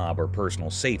his job or personal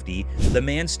safety, the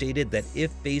man stated that if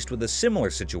faced with a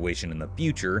similar situation in the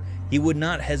future, he would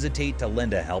not hesitate to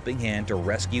lend a helping hand to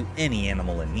rescue any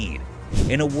animal in need.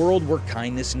 In a world where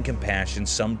kindness and compassion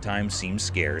sometimes seem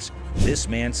scarce, this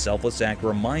man's selfless act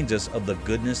reminds us of the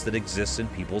goodness that exists in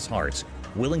people's hearts,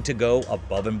 willing to go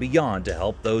above and beyond to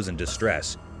help those in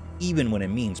distress, even when it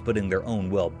means putting their own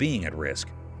well-being at risk.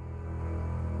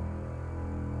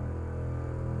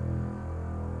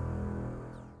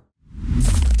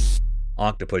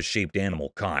 Octopus-shaped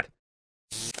animal caught.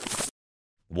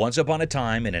 Once upon a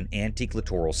time, in an antique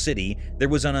littoral city, there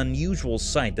was an unusual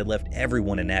sight that left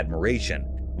everyone in admiration.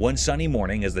 One sunny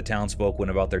morning, as the townsfolk went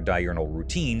about their diurnal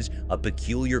routines, a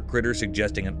peculiar critter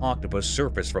suggesting an octopus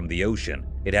surfaced from the ocean.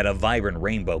 It had a vibrant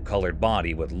rainbow-colored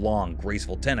body with long,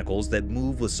 graceful tentacles that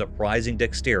moved with surprising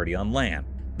dexterity on land.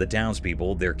 The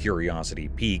townspeople, their curiosity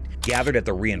piqued, gathered at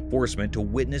the reinforcement to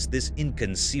witness this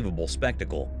inconceivable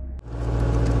spectacle.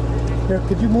 Here,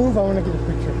 could you move? I want to get a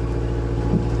picture.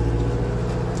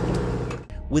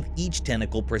 With each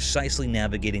tentacle precisely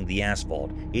navigating the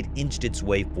asphalt, it inched its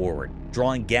way forward,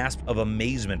 drawing gasps of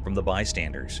amazement from the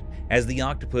bystanders. As the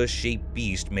octopus-shaped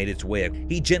beast made its way up,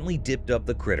 he gently dipped up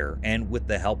the critter and, with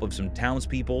the help of some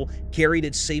townspeople, carried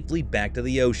it safely back to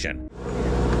the ocean.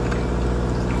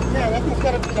 Yeah, that thing's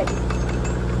gotta be like...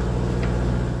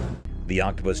 The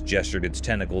octopus gestured its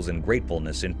tentacles in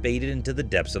gratefulness and faded into the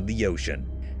depths of the ocean.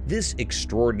 This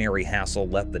extraordinary hassle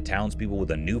left the townspeople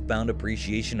with a newfound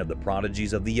appreciation of the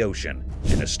prodigies of the ocean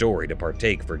and a story to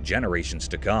partake for generations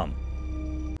to come.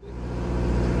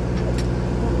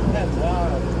 That's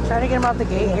wild. Try to get him off the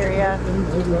gate here, yeah.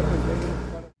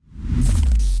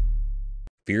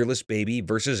 Fearless baby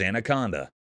versus anaconda.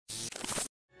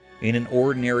 In an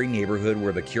ordinary neighborhood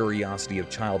where the curiosity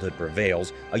of childhood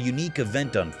prevails, a unique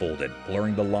event unfolded,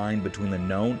 blurring the line between the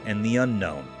known and the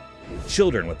unknown.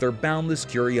 Children with their boundless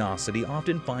curiosity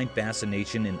often find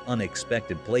fascination in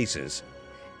unexpected places.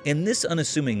 In this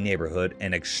unassuming neighborhood,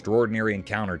 an extraordinary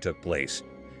encounter took place.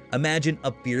 Imagine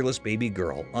a fearless baby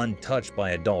girl, untouched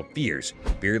by adult fears,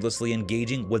 fearlessly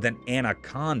engaging with an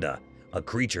anaconda, a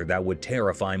creature that would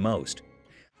terrify most.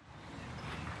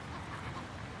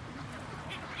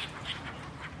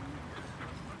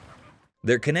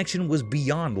 Their connection was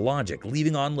beyond logic,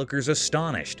 leaving onlookers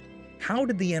astonished. How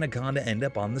did the anaconda end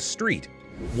up on the street?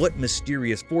 What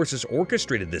mysterious forces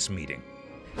orchestrated this meeting?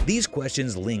 These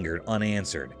questions lingered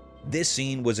unanswered. This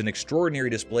scene was an extraordinary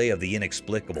display of the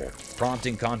inexplicable,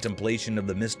 prompting contemplation of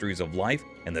the mysteries of life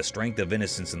and the strength of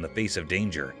innocence in the face of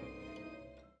danger.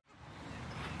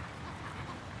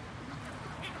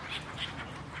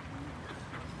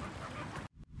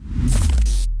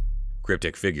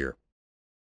 Cryptic figure.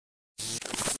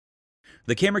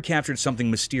 The camera captured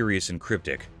something mysterious and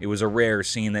cryptic. It was a rare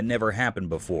scene that never happened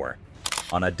before.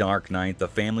 On a dark night, the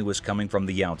family was coming from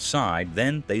the outside,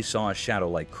 then they saw a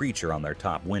shadow-like creature on their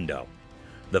top window.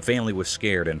 The family was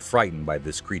scared and frightened by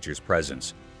this creature's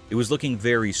presence. It was looking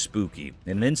very spooky.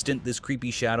 In an instant, this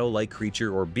creepy shadow-like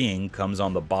creature or being comes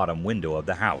on the bottom window of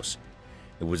the house.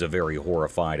 It was a very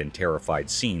horrified and terrified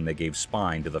scene that gave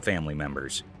spine to the family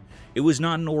members. It was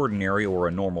not an ordinary or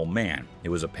a normal man. It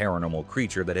was a paranormal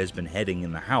creature that has been hiding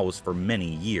in the house for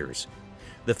many years.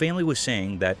 The family was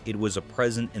saying that it was a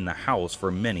present in the house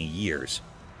for many years.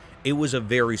 It was a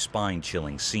very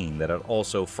spine-chilling scene that had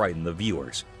also frightened the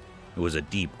viewers. It was a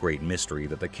deep, great mystery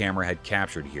that the camera had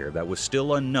captured here that was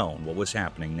still unknown what was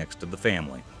happening next to the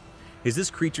family. Is this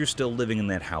creature still living in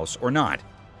that house or not?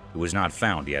 It was not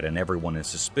found yet and everyone is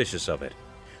suspicious of it.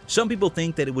 Some people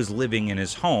think that it was living in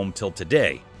his home till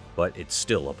today, but it's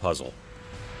still a puzzle.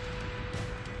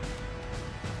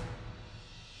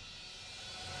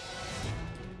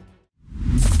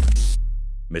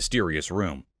 Mysterious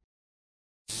room.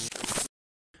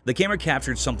 The camera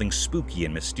captured something spooky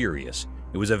and mysterious.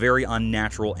 It was a very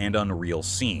unnatural and unreal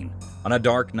scene. On a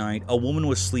dark night, a woman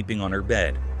was sleeping on her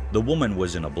bed. The woman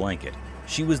was in a blanket.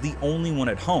 She was the only one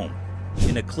at home.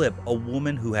 In a clip, a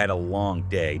woman who had a long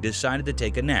day decided to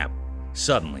take a nap.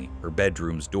 Suddenly, her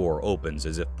bedroom's door opens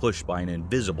as if pushed by an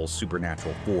invisible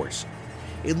supernatural force.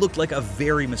 It looked like a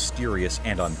very mysterious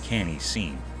and uncanny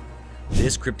scene.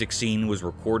 This cryptic scene was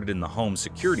recorded in the home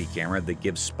security camera that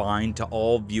gives spine to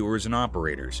all viewers and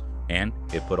operators, and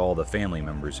it put all the family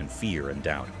members in fear and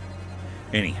doubt.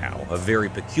 Anyhow, a very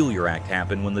peculiar act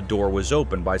happened when the door was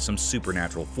opened by some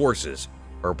supernatural forces.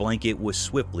 Her blanket was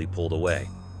swiftly pulled away.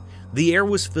 The air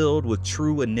was filled with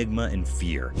true enigma and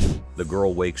fear. The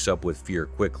girl wakes up with fear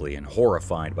quickly, and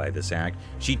horrified by this act,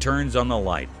 she turns on the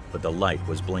light, but the light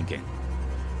was blinking.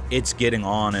 It's getting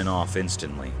on and off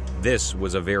instantly. This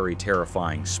was a very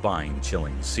terrifying,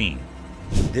 spine-chilling scene.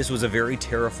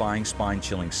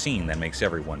 That makes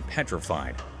everyone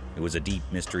petrified. It was a deep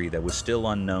mystery that was still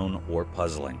unknown or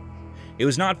puzzling. It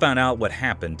was not found out what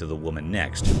happened to the woman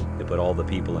next. It put all the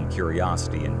people in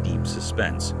curiosity and deep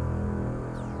suspense.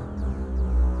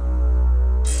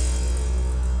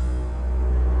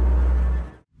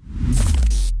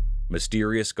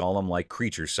 Mysterious golem-like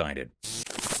creature sighted.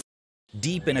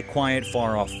 Deep in a quiet,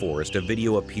 far-off forest, a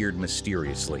video appeared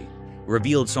mysteriously. It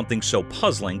revealed something so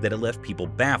puzzling that it left people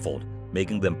baffled,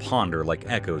 making them ponder like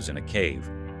echoes in a cave.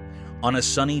 On a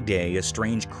sunny day, a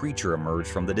strange creature emerged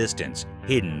from the distance,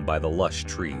 hidden by the lush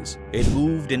trees. It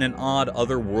moved in an odd,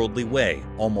 otherworldly way,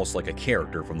 almost like a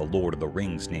character from the Lord of the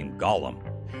Rings named Gollum.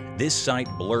 This sight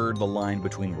blurred the line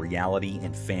between reality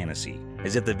and fantasy,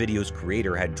 as if the video's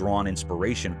creator had drawn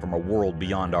inspiration from a world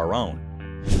beyond our own.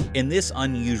 In this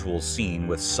unusual scene,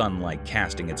 with sunlight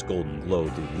casting its golden glow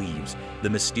through leaves, the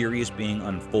mysterious being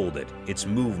unfolded. Its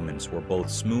movements were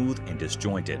both smooth and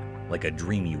disjointed, like a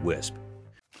dreamy wisp.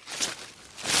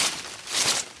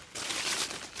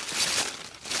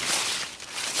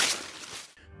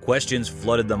 Questions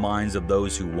flooded the minds of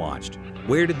those who watched.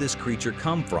 Where did this creature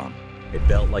come from? It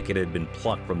felt like it had been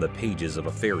plucked from the pages of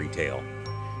a fairy tale.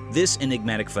 This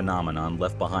enigmatic phenomenon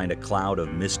left behind a cloud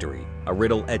of mystery, a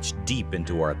riddle etched deep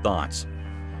into our thoughts.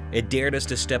 It dared us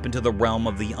to step into the realm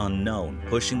of the unknown,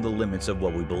 pushing the limits of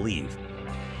what we believe.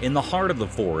 In the heart of the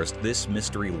forest, this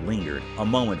mystery lingered, a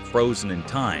moment frozen in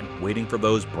time, waiting for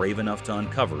those brave enough to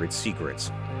uncover its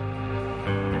secrets.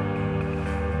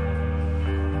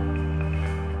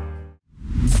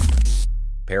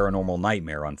 Paranormal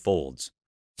nightmare unfolds.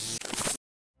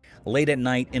 Late at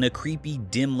night, in a creepy,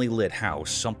 dimly lit house,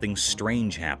 something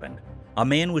strange happened. A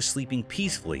man was sleeping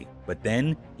peacefully, but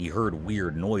then he heard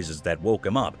weird noises that woke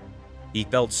him up. He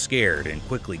felt scared and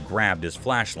quickly grabbed his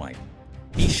flashlight.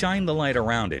 He shined the light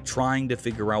around it, trying to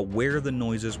figure out where the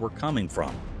noises were coming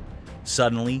from.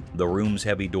 Suddenly, the room's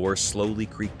heavy door slowly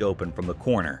creaked open from the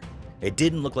corner. It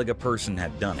didn't look like a person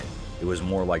had done it. It was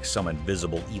more like some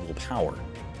invisible evil power.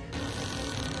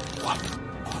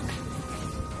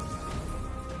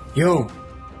 Yo!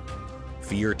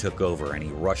 Fear took over and he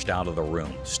rushed out of the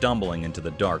room, stumbling into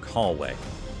the dark hallway.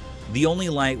 The only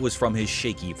light was from his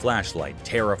shaky flashlight.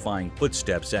 Terrifying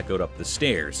footsteps echoed up the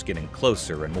stairs, getting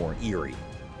closer and more eerie.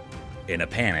 In a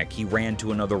panic, he ran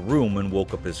to another room and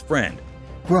woke up his friend.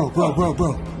 Bro.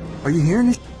 Are you hearing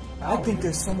this? I think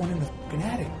there's someone in the fucking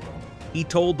attic. He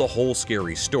told the whole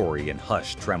scary story in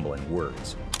hushed, trembling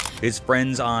words. His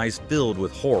friend's eyes filled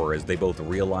with horror as they both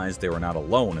realized they were not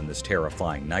alone in this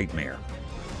terrifying nightmare.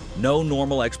 No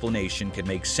normal explanation could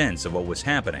make sense of what was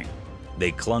happening.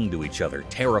 They clung to each other,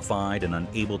 terrified and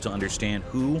unable to understand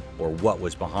who or what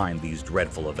was behind these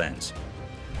dreadful events.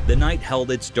 The night held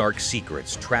its dark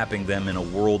secrets, trapping them in a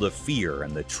world of fear,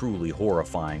 and the truly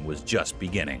horrifying was just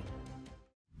beginning.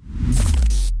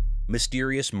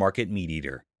 Mysterious market meat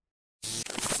eater.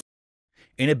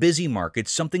 In a busy market,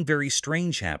 something very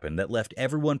strange happened that left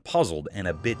everyone puzzled and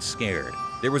a bit scared.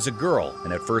 There was a girl,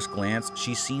 and at first glance,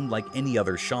 she seemed like any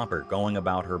other shopper going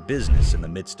about her business in the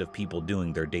midst of people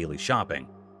doing their daily shopping.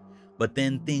 But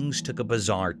then things took a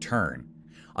bizarre turn.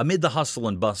 Amid the hustle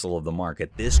and bustle of the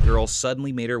market, this girl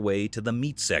suddenly made her way to the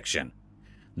meat section.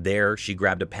 There, she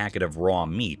grabbed a packet of raw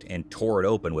meat and tore it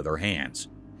open with her hands.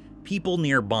 People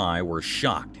nearby were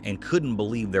shocked and couldn't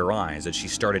believe their eyes as she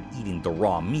started eating the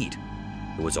raw meat.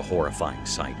 It was a horrifying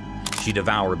sight. She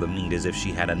devoured the meat as if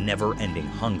she had a never-ending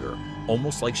hunger,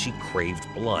 almost like she craved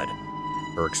blood.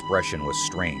 Her expression was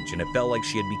strange, and it felt like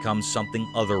she had become something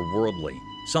otherworldly,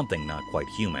 something not quite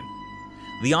human.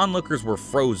 The onlookers were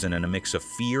frozen in a mix of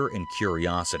fear and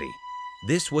curiosity.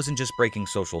 This wasn't just breaking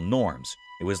social norms.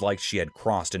 It was like she had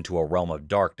crossed into a realm of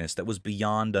darkness that was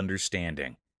beyond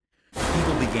understanding.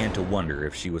 People began to wonder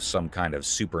if she was some kind of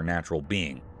supernatural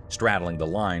being, straddling the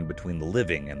line between the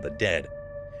living and the dead.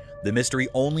 The mystery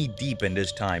only deepened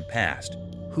as time passed.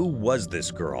 Who was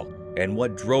this girl, and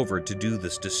what drove her to do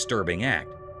this disturbing act?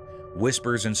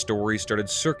 Whispers and stories started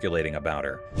circulating about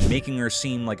her, making her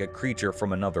seem like a creature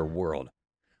from another world.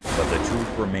 But the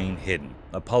truth remained hidden,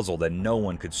 a puzzle that no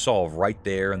one could solve right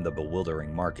there in the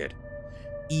bewildering market.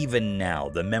 Even now,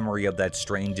 the memory of that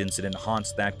strange incident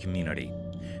haunts that community.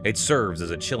 It serves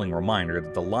as a chilling reminder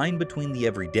that the line between the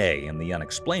everyday and the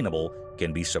unexplainable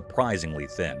can be surprisingly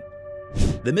thin.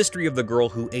 The mystery of the girl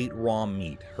who ate raw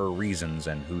meat, her reasons,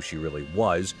 and who she really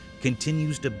was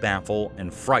continues to baffle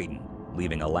and frighten,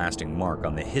 leaving a lasting mark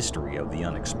on the history of the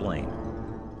unexplained.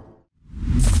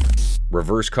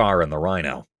 Reverse car and the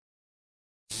rhino.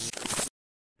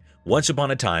 Once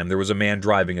upon a time, there was a man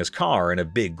driving his car in a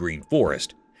big green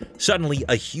forest. Suddenly,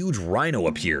 a huge rhino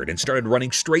appeared and started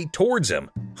running straight towards him.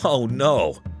 Oh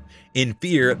no! In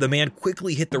fear, the man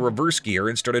quickly hit the reverse gear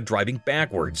and started driving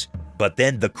backwards. But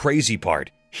then the crazy part,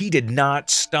 he did not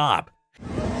stop.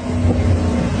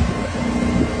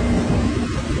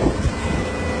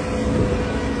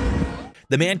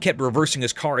 The man kept reversing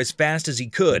his car as fast as he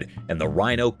could, and the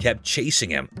rhino kept chasing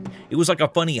him. It was like a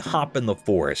funny hop in the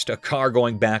forest, a car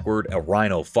going backward, a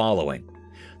rhino following.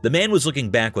 The man was looking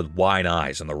back with wide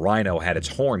eyes, and the rhino had its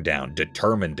horn down,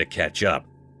 determined to catch up.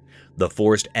 The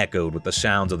forest echoed with the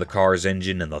sounds of the car's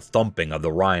engine and the thumping of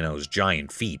the rhino's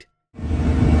giant feet.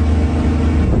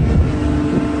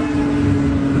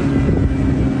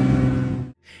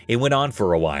 It went on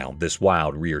for a while, this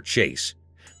wild rear chase.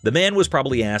 The man was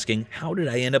probably asking, how did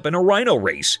I end up in a rhino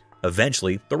race?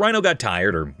 Eventually, the rhino got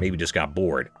tired, or maybe just got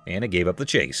bored, and it gave up the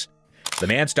chase. The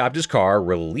man stopped his car,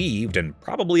 relieved and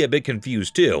probably a bit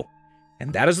confused too.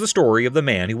 And that is the story of the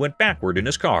man who went backward in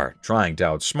his car, trying to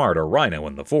outsmart a rhino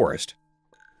in the forest.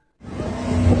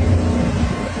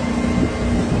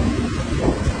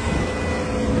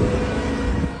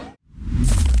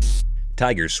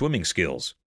 Tiger's swimming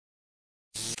skills.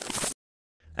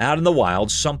 Out in the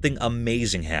wild, something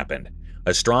amazing happened.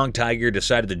 A strong tiger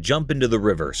decided to jump into the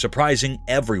river, surprising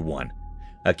everyone.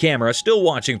 A camera, still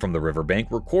watching from the riverbank,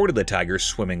 recorded the tiger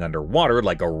swimming underwater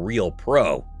like a real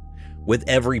pro. With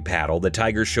every paddle, the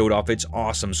tiger showed off its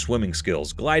awesome swimming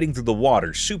skills, gliding through the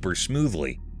water super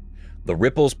smoothly. The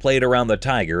ripples played around the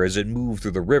tiger as it moved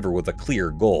through the river with a clear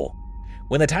goal.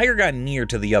 When the tiger got near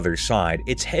to the other side,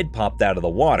 its head popped out of the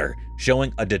water,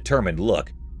 showing a determined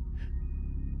look.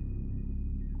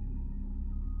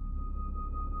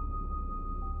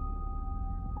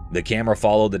 The camera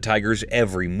followed the tiger's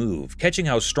every move, catching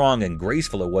how strong and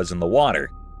graceful it was in the water.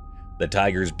 The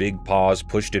tiger's big paws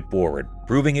pushed it forward,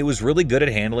 proving it was really good at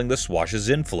handling the swash's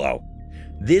inflow.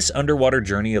 This underwater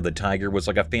journey of the tiger was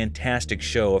like a fantastic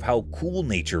show of how cool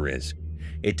nature is.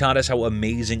 It taught us how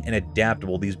amazing and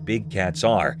adaptable these big cats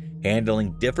are,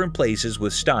 handling different places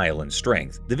with style and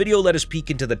strength. The video let us peek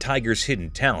into the tiger's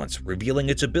hidden talents, revealing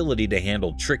its ability to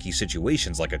handle tricky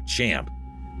situations like a champ.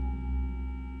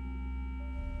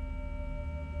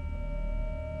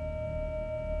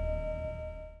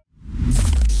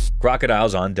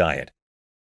 Crocodiles on diet.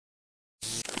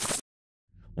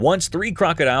 Once 3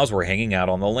 crocodiles were hanging out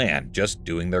on the land, just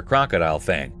doing their crocodile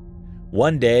thing.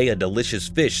 One day, a delicious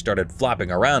fish started flopping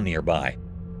around nearby.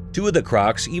 2 of the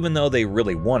crocs, even though they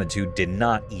really wanted to, did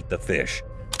not eat the fish.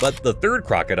 But the 3rd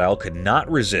crocodile could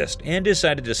not resist and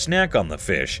decided to snack on the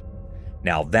fish.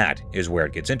 Now that is where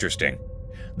it gets interesting.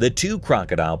 The 2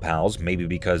 crocodile pals, maybe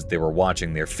because they were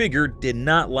watching their figure, did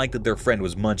not like that their friend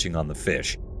was munching on the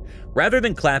fish. Rather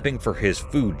than clapping for his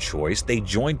food choice, they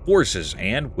joined forces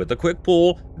and, with a quick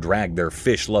pull, dragged their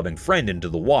fish-loving friend into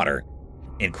the water.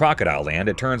 In Crocodile Land,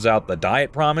 it turns out the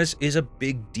diet promise is a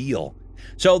big deal.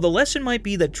 So the lesson might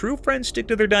be that true friends stick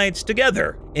to their diets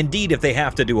together, indeed if they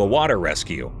have to do a water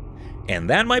rescue. And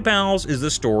that, my pals, is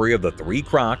the story of the 3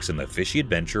 crocs and the fishy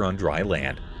adventure on dry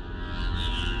land.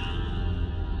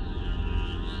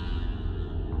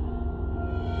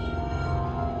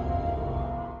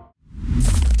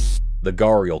 The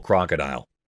gharial crocodile.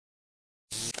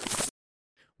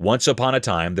 Once upon a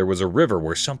time, there was a river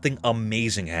where something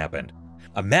amazing happened.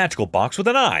 A magical box with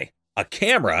an eye. A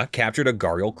camera captured a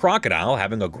gharial crocodile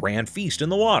having a grand feast in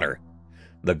the water.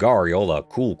 The gharial, a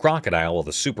cool crocodile with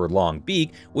a super long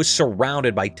beak, was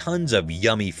surrounded by tons of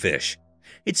yummy fish.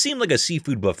 It seemed like a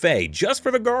seafood buffet just for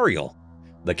the gharial.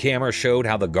 The camera showed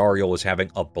how the gharial was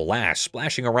having a blast,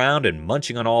 splashing around and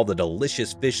munching on all the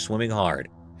delicious fish swimming hard.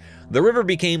 The river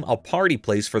became a party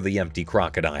place for the empty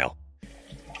crocodile.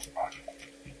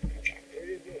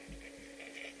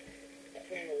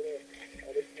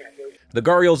 The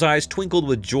gharial's eyes twinkled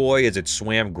with joy as it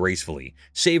swam gracefully,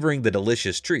 savoring the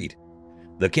delicious treat.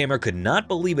 The camera could not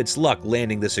believe its luck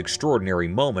landing this extraordinary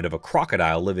moment of a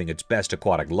crocodile living its best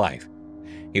aquatic life.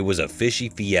 It was a fishy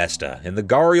fiesta, and the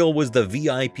gharial was the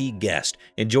VIP guest,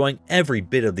 enjoying every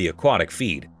bit of the aquatic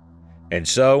feed. And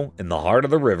so, in the heart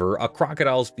of the river, a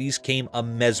crocodile's feast came a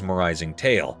mesmerizing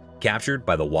tale, captured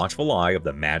by the watchful eye of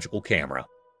the magical camera.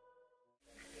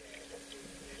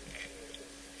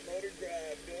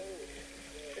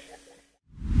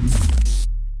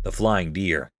 The flying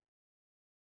deer.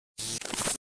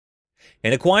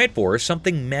 In a quiet forest,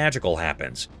 something magical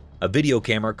happens. A video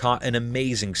camera caught an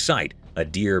amazing sight, a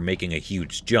deer making a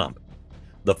huge jump.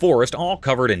 The forest, all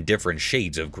covered in different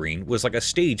shades of green, was like a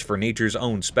stage for nature's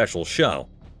own special show.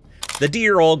 The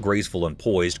deer, all graceful and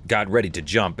poised, got ready to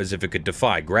jump as if it could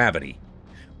defy gravity.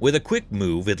 With a quick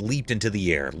move, it leaped into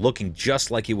the air, looking just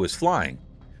like it was flying.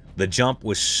 The jump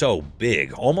was so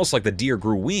big, almost like the deer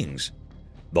grew wings.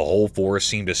 The whole forest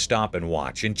seemed to stop and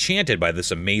watch, enchanted by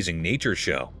this amazing nature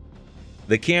show.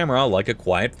 The camera, like a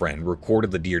quiet friend,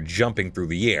 recorded the deer jumping through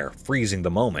the air, freezing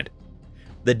the moment.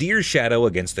 The deer's shadow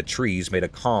against the trees made a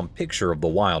calm picture of the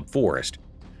wild forest.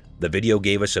 The video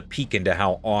gave us a peek into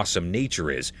how awesome nature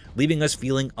is, leaving us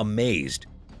feeling amazed.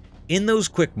 In those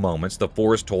quick moments, the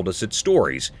forest told us its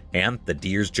stories, and the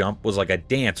deer's jump was like a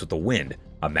dance with the wind,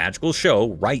 a magical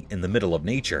show right in the middle of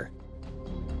nature.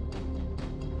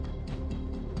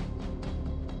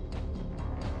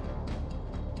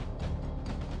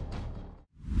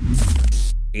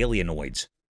 Alienoids.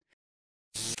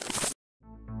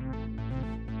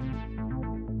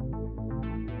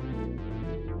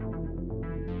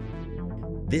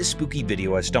 This spooky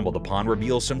video I stumbled upon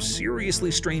reveals some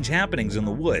seriously strange happenings in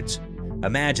the woods.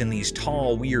 Imagine these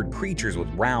tall, weird creatures with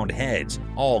round heads,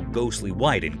 all ghostly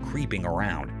white and creeping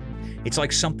around. It's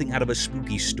like something out of a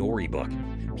spooky storybook.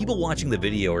 People watching the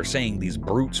video are saying these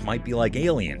brutes might be like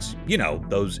aliens, you know,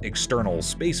 those external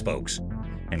space folks.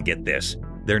 And get this,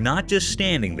 they're not just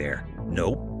standing there.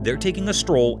 Nope, they're taking a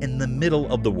stroll in the middle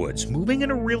of the woods, moving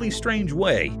in a really strange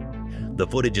way. The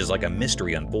footage is like a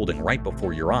mystery unfolding right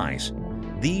before your eyes.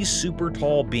 These super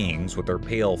tall beings with their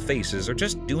pale faces are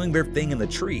just doing their thing in the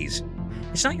trees.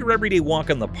 It's not your everyday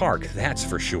walk in the park, that's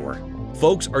for sure.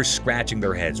 Folks are scratching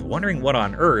their heads, wondering what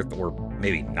on earth, or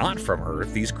maybe not from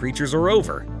Earth, these creatures are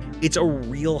over. It's a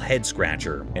real head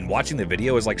scratcher, and watching the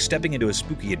video is like stepping into a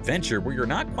spooky adventure where you're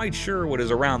not quite sure what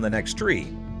is around the next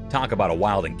tree. Talk about a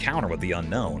wild encounter with the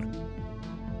unknown.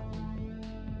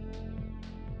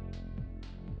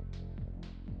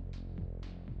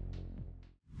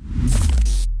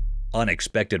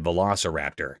 Unexpected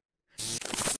velociraptor.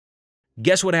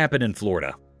 Guess what happened in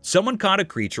Florida? Someone caught a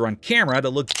creature on camera that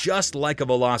looked just like a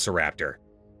velociraptor.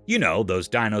 You know, those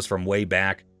dinos from way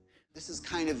back. This is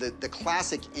kind of the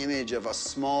classic image of a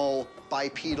small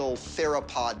bipedal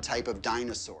theropod type of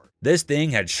dinosaur. This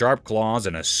thing had sharp claws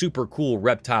and a super cool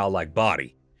reptile-like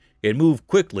body. It moved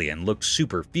quickly and looked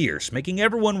super fierce, making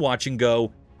everyone watching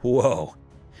go, whoa.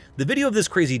 The video of this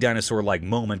crazy dinosaur-like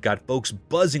moment got folks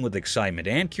buzzing with excitement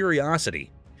and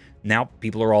curiosity. Now,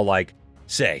 people are all like,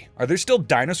 say, are there still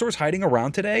dinosaurs hiding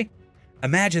around today?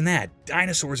 Imagine that,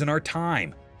 dinosaurs in our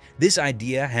time. This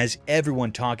idea has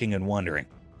everyone talking and wondering.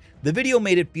 The video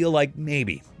made it feel like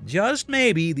maybe, just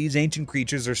maybe, these ancient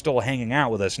creatures are still hanging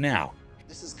out with us now.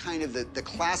 This is kind of the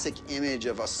classic image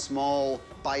of a small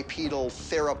bipedal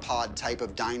theropod type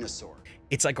of dinosaur.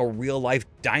 It's like a real-life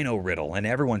dino riddle, and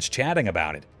everyone's chatting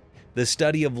about it. The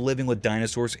study of living with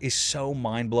dinosaurs is so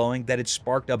mind-blowing that it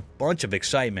sparked a bunch of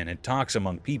excitement and talks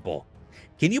among people.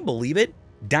 Can you believe it?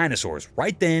 Dinosaurs,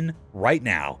 right then, right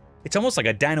now. It's almost like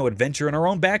a dino adventure in our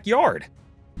own backyard.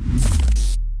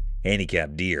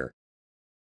 Handicapped deer.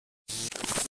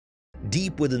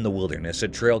 Deep within the wilderness, a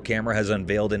trail camera has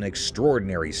unveiled an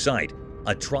extraordinary sight,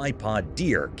 a tripod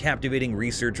deer captivating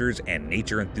researchers and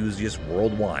nature enthusiasts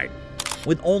worldwide.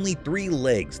 With only 3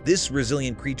 legs, this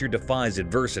resilient creature defies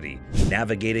adversity,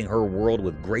 navigating her world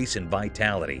with grace and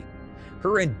vitality.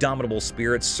 Her indomitable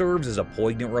spirit serves as a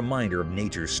poignant reminder of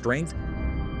nature's strength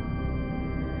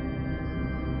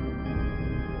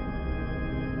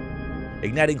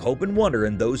igniting hope and wonder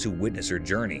in those who witness her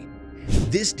journey.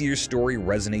 This deer's story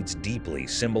resonates deeply,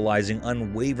 symbolizing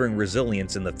unwavering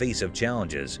resilience in the face of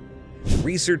challenges.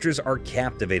 Researchers are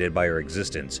captivated by her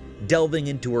existence, delving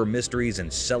into her mysteries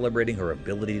and celebrating her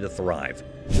ability to thrive.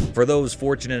 For those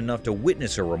fortunate enough to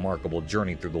witness her remarkable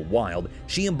journey through the wild,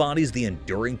 she embodies the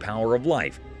enduring power of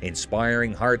life,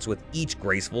 inspiring hearts with each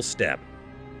graceful step.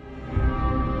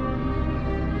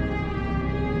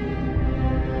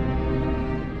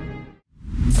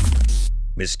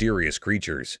 Mysterious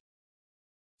creatures.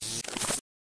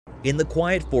 In the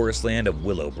quiet forest land of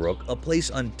Willowbrook, a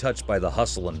place untouched by the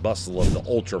hustle and bustle of the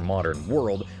ultra-modern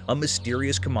world, a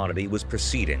mysterious commodity was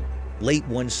proceeding. Late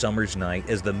one summer's night,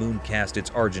 as the moon cast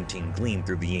its argentine gleam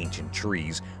through the ancient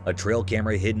trees, a trail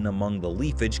camera hidden among the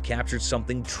leafage captured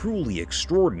something truly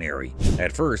extraordinary.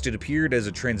 At first, it appeared as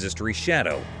a transitory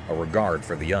shadow, a regard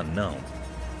for the unknown.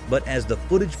 But as the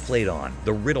footage played on,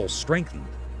 the riddle strengthened.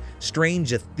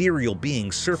 Strange ethereal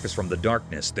beings surfaced from the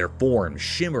darkness, their forms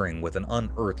shimmering with an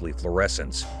unearthly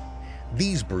fluorescence.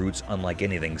 These brutes, unlike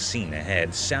anything seen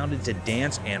ahead, sounded to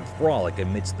dance and frolic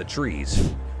amidst the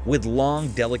trees. With long,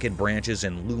 delicate branches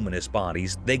and luminous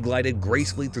bodies, they glided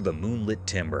gracefully through the moonlit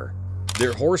timber.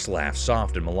 Their horse laugh,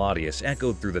 soft and melodious,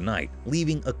 echoed through the night,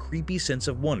 leaving a creepy sense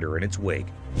of wonder in its wake.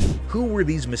 Who were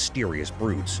these mysterious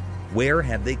brutes? Where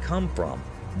had they come from?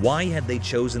 Why had they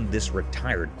chosen this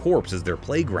retired corpse as their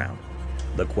playground?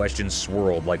 The questions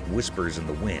swirled like whispers in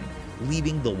the wind,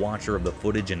 leaving the watcher of the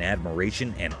footage in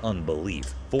admiration and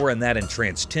unbelief. For in that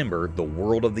entranced timber, the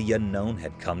world of the unknown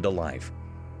had come to life.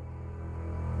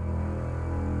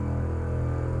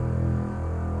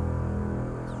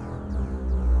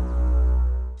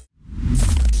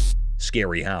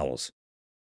 Scary howls.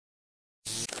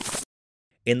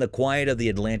 In the quiet of the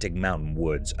Atlantic mountain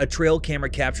woods, a trail camera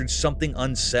captured something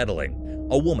unsettling.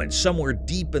 A woman somewhere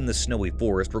deep in the snowy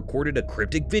forest recorded a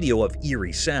cryptic video of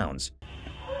eerie sounds.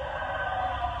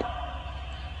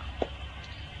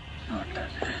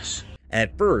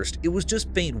 At first, it was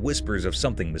just faint whispers of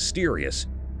something mysterious.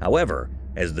 However,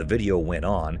 as the video went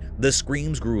on, the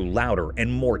screams grew louder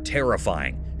and more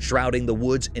terrifying, shrouding the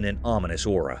woods in an ominous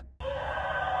aura.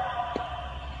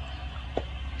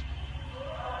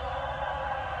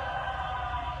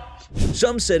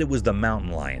 Some said it was the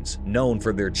mountain lions, known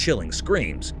for their chilling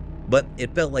screams, but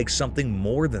it felt like something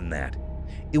more than that.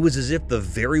 It was as if the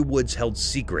very woods held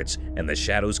secrets and the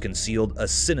shadows concealed a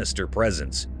sinister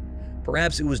presence.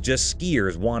 Perhaps it was just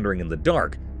skiers wandering in the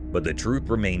dark, but the truth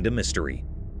remained a mystery.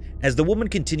 As the woman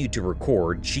continued to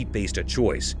record, she faced a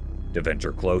choice: to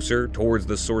venture closer towards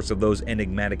the source of those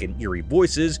enigmatic and eerie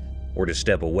voices, or to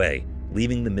step away,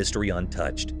 leaving the mystery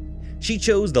untouched. She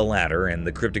chose the latter, and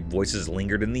the cryptic voices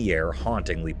lingered in the air,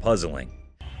 hauntingly puzzling.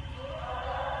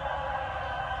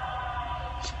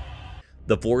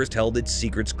 The forest held its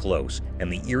secrets close,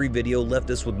 and the eerie video left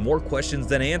us with more questions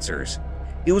than answers.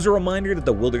 It was a reminder that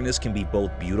the wilderness can be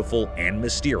both beautiful and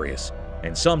mysterious,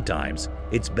 and sometimes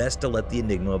it's best to let the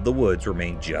enigma of the woods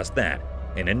remain just that,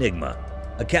 an enigma.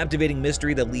 A captivating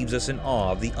mystery that leaves us in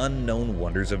awe of the unknown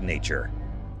wonders of nature.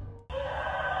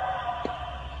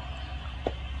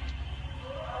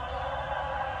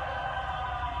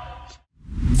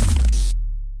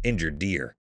 Injured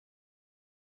deer.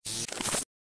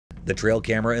 The trail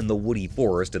camera in the woody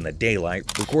forest in the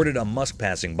daylight recorded a musk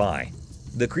passing by.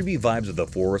 The creepy vibes of the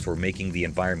forest were making the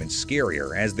environment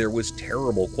scarier, as there was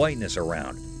terrible quietness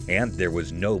around, and there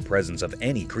was no presence of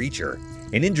any creature.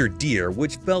 An injured deer,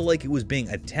 which felt like it was being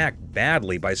attacked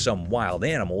badly by some wild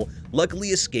animal, luckily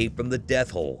escaped from the death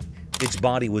hole. Its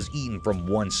body was eaten from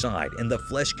one side, and the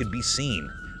flesh could be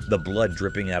seen. The blood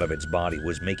dripping out of its body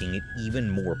was making it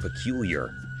even more peculiar.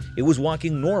 It was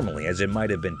walking normally, as it might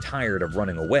have been tired of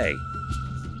running away.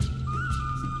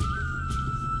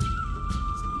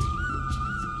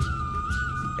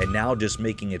 And now just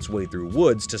making its way through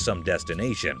woods to some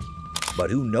destination.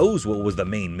 But who knows what was the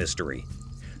main mystery?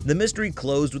 The mystery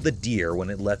closed with the deer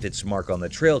when it left its mark on the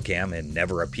trail cam and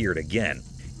never appeared again.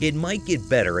 It might get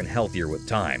better and healthier with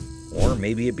time, or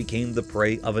maybe it became the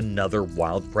prey of another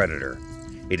wild predator.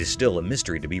 It is still a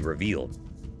mystery to be revealed.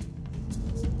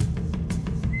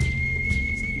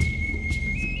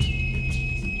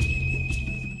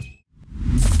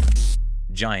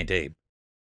 Giant ape.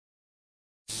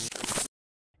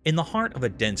 In the heart of a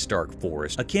dense dark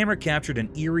forest, a camera captured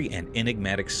an eerie and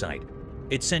enigmatic sight.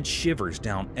 It sent shivers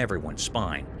down everyone's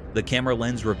spine. The camera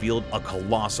lens revealed a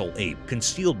colossal ape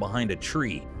concealed behind a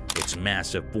tree, its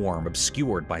massive form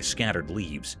obscured by scattered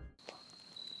leaves.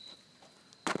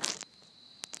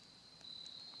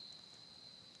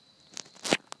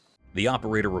 The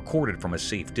operator recorded from a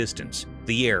safe distance,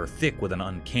 the air thick with an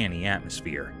uncanny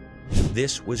atmosphere.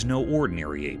 This was no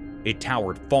ordinary ape. It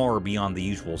towered far beyond the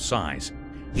usual size.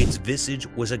 Its visage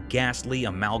was a ghastly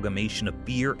amalgamation of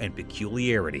fear and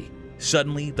peculiarity.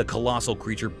 Suddenly, the colossal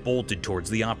creature bolted towards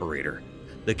the operator.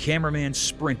 The cameraman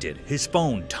sprinted, his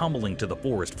phone tumbling to the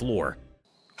forest floor.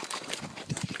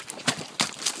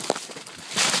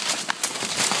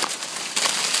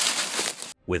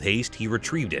 With haste, he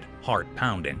retrieved it, heart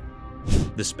pounding.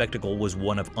 The spectacle was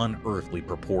one of unearthly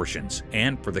proportions,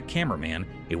 and for the cameraman,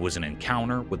 it was an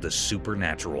encounter with the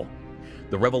supernatural.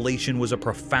 The revelation was a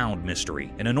profound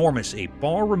mystery, an enormous ape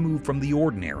far removed from the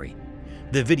ordinary.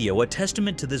 The video, a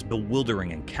testament to this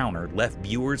bewildering encounter, left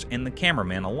viewers and the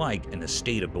cameraman alike in a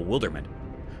state of bewilderment.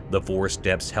 The forest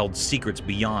depths held secrets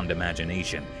beyond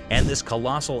imagination, and this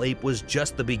colossal ape was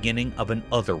just the beginning of an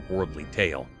otherworldly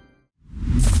tale.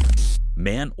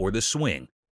 Man or the Swing.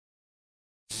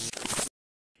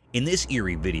 In this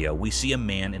eerie video, we see a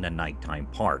man in a nighttime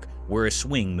park where a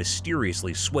swing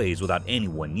mysteriously sways without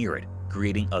anyone near it,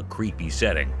 creating a creepy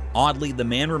setting. Oddly, the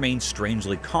man remains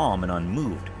strangely calm and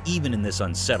unmoved, even in this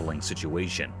unsettling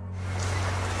situation.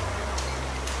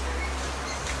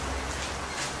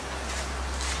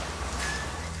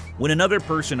 When another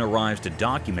person arrives to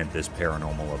document this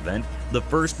paranormal event, the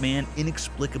first man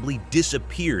inexplicably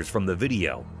disappears from the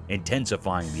video,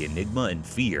 intensifying the enigma and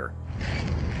fear.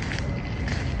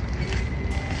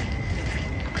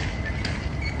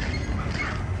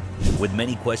 With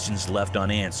many questions left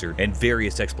unanswered and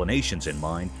various explanations in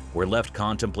mind, we're left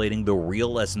contemplating the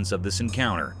real essence of this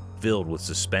encounter, filled with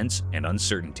suspense and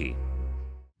uncertainty.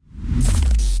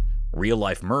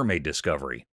 Real-life mermaid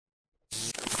discovery.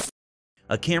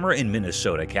 A camera in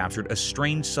Minnesota captured a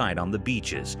strange sight on the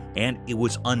beaches, and it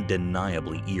was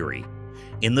undeniably eerie.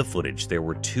 In the footage, there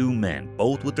were two men,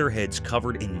 both with their heads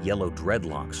covered in yellow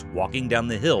dreadlocks, walking down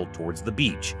the hill towards the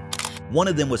beach. One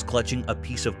of them was clutching a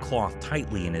piece of cloth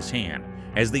tightly in his hand.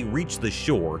 As they reached the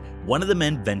shore, one of the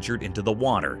men ventured into the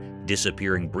water,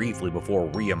 disappearing briefly before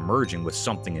re-emerging with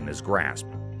something in his grasp.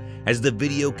 As the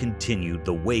video continued,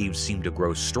 the waves seemed to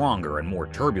grow stronger and more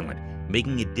turbulent,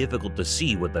 making it difficult to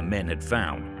see what the men had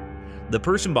found. The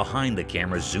person behind the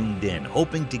camera zoomed in,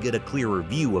 hoping to get a clearer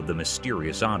view of the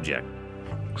mysterious object.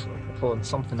 Looks like they're pulling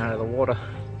something out of the water.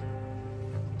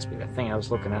 Must be that thing I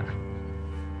was looking at.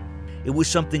 It was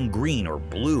something green or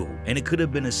blue, and it could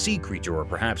have been a sea creature or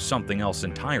perhaps something else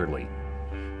entirely.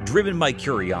 Driven by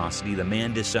curiosity, the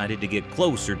man decided to get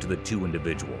closer to the two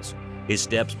individuals. His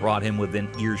steps brought him within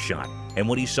earshot, and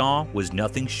what he saw was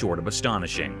nothing short of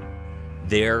astonishing.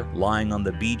 There, lying on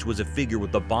the beach, was a figure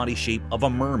with the body shape of a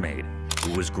mermaid.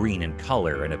 It was green in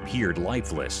color and appeared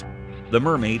lifeless. The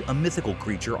mermaid, a mythical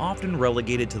creature often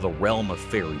relegated to the realm of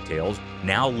fairy tales,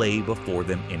 now lay before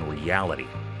them in reality.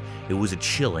 It was a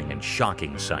chilling and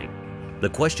shocking sight. The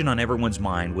question on everyone's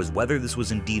mind was whether this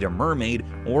was indeed a mermaid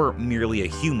or merely a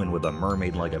human with a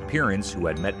mermaid-like appearance who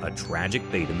had met a tragic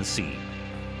fate in the sea.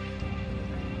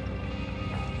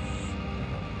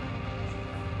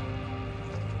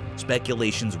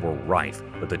 Speculations were rife,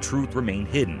 but the truth remained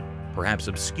hidden, perhaps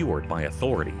obscured by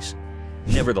authorities.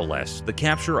 Nevertheless, the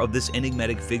capture of this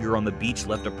enigmatic figure on the beach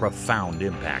left a profound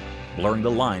impact, blurring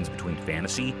the lines between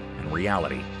fantasy and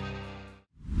reality.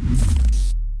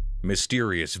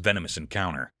 Mysterious venomous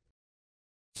encounter.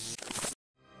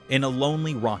 In a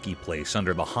lonely rocky place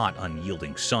under the hot,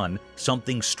 unyielding sun,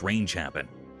 something strange happened.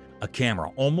 A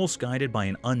camera, almost guided by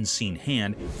an unseen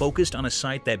hand, focused on a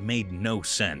sight that made no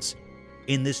sense.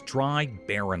 In this dry,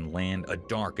 barren land, a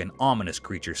dark and ominous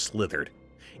creature slithered.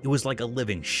 It was like a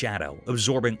living shadow,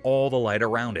 absorbing all the light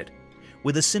around it.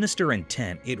 With a sinister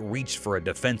intent, it reached for a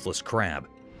defenseless crab.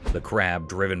 The crab,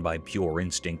 driven by pure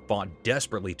instinct, fought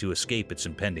desperately to escape its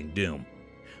impending doom.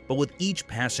 But with each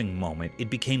passing moment,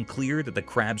 it became clear that the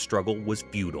crab's struggle was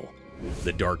futile.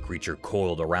 The dark creature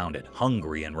coiled around it,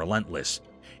 hungry and relentless.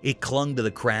 It clung to the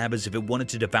crab as if it wanted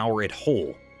to devour it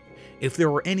whole. If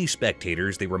there were any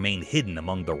spectators, they remained hidden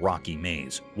among the rocky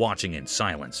maze, watching in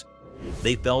silence.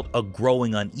 They felt a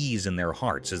growing unease in their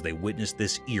hearts as they witnessed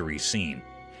this eerie scene.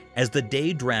 As the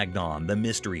day dragged on, the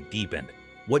mystery deepened.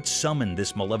 What summoned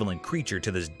this malevolent creature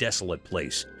to this desolate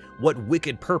place? What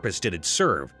wicked purpose did it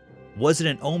serve? Was it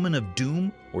an omen of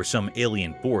doom or some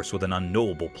alien force with an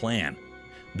unknowable plan?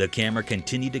 The camera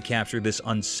continued to capture this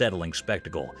unsettling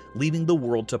spectacle, leaving the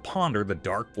world to ponder the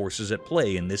dark forces at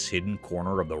play in this hidden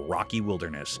corner of the rocky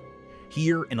wilderness.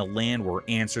 Here, in a land where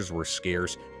answers were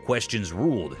scarce, questions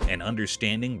ruled, and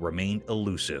understanding remained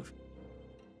elusive.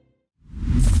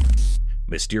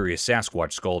 Mysterious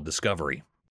Sasquatch skull discovery.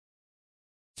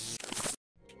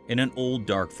 In an old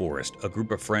dark forest, a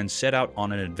group of friends set out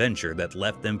on an adventure that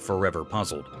left them forever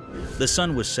puzzled. The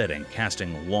sun was setting,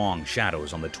 casting long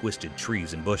shadows on the twisted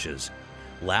trees and bushes.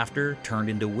 Laughter turned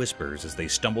into whispers as they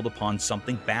stumbled upon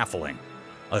something baffling.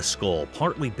 A skull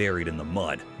partly buried in the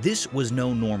mud. This was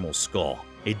no normal skull.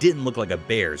 It didn't look like a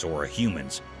bear's or a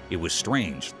human's. It was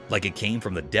strange, like it came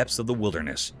from the depths of the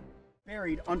wilderness.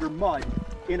 Buried under mud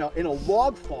in a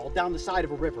log fall down the side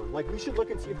of a river. Like, we should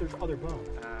look and see if there's other bones.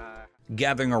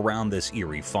 Gathering around this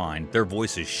eerie find, their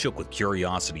voices shook with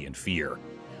curiosity and fear.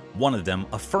 One of them,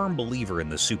 a firm believer in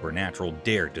the supernatural,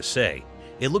 dared to say,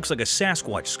 "It looks like a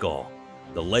Sasquatch skull."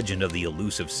 The legend of the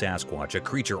elusive Sasquatch, a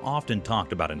creature often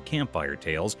talked about in campfire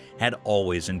tales, had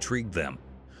always intrigued them.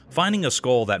 Finding a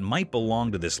skull that might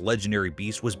belong to this legendary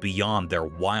beast was beyond their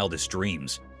wildest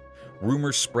dreams.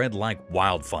 Rumors spread like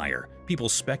wildfire, people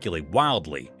speculate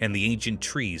wildly, and the ancient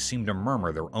trees seem to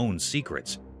murmur their own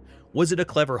secrets. Was it a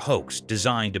clever hoax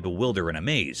designed to bewilder and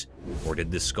amaze? Or did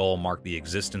this skull mark the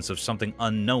existence of something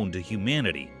unknown to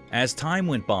humanity? As time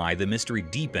went by, the mystery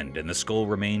deepened and the skull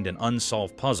remained an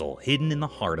unsolved puzzle hidden in the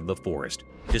heart of the forest.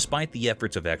 Despite the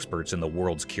efforts of experts and the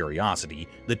world's curiosity,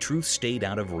 the truth stayed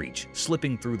out of reach,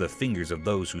 slipping through the fingers of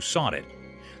those who sought it.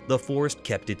 The forest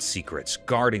kept its secrets,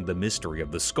 guarding the mystery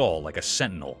of the skull like a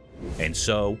sentinel. And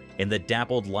so, in the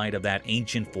dappled light of that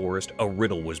ancient forest, a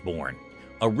riddle was born.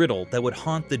 A riddle that would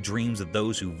haunt the dreams of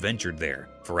those who ventured there,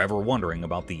 forever wondering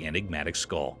about the enigmatic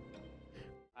skull.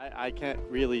 I can't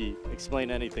really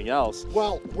explain anything else.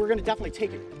 Well, we're gonna definitely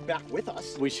take it back with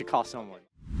us. We should call someone.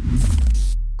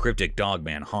 Cryptic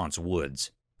dogman haunts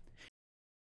woods.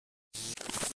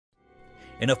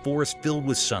 In a forest filled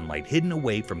with sunlight, hidden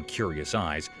away from curious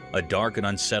eyes, a dark and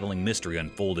unsettling mystery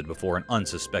unfolded before an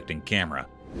unsuspecting camera.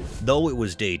 Though it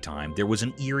was daytime, there was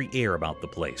an eerie air about the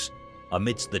place.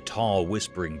 Amidst the tall,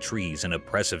 whispering trees, an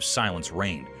oppressive silence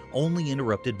reigned, only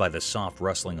interrupted by the soft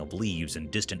rustling of leaves and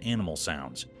distant animal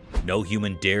sounds. No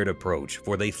human dared approach,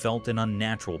 for they felt an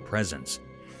unnatural presence.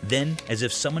 Then, as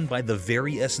if summoned by the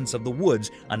very essence of the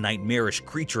woods, a nightmarish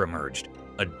creature emerged.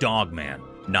 A dogman,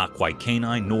 not quite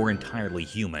canine nor entirely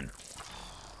human.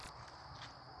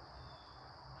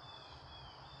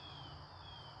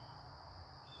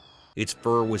 Its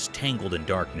fur was tangled in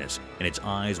darkness, and its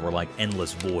eyes were like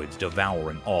endless voids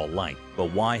devouring all light.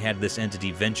 But why had this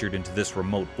entity ventured into this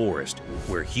remote forest,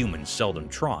 where humans seldom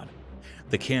trod?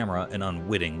 The camera, an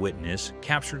unwitting witness,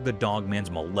 captured the dogman's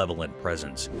malevolent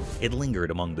presence. It lingered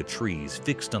among the trees,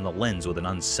 fixed on the lens with an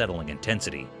unsettling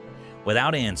intensity.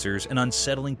 Without answers, an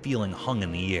unsettling feeling hung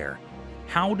in the air.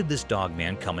 How did this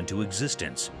dogman come into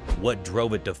existence? What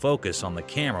drove it to focus on the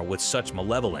camera with such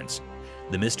malevolence?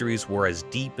 The mysteries were as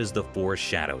deep as the forest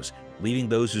shadows, leaving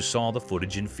those who saw the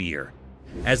footage in fear.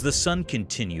 As the sun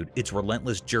continued its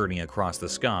relentless journey across the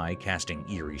sky, casting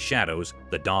eerie shadows,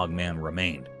 the dogman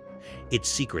remained, its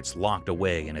secrets locked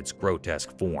away in its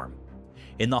grotesque form.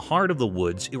 In the heart of the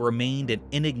woods, it remained an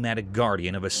enigmatic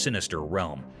guardian of a sinister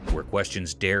realm, where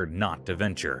questions dared not to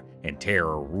venture, and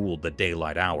terror ruled the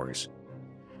daylight hours.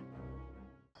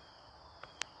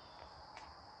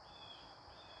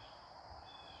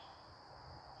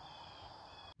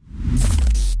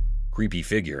 Creepy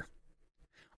figure.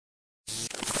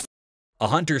 A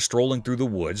hunter strolling through the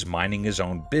woods, minding his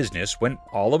own business, when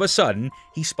all of a sudden,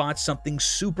 he spots something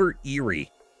super eerie.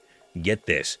 Get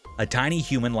this, a tiny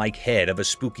human-like head of a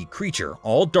spooky creature,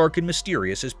 all dark and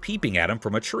mysterious, is peeping at him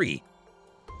from a tree.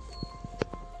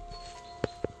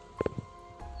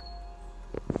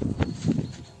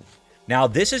 Now,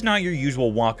 this is not your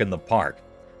usual walk in the park.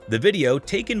 The video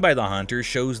taken by the hunter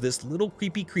shows this little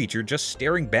creepy creature just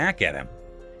staring back at him.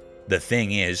 The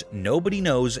thing is, nobody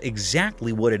knows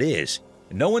exactly what it is.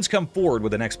 No one's come forward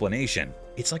with an explanation.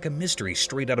 It's like a mystery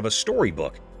straight out of a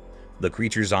storybook. The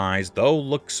creature's eyes, though,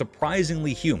 look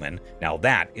surprisingly human. Now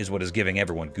that is what is giving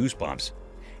everyone goosebumps.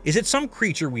 Is it some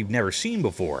creature we've never seen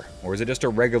before, or is it just a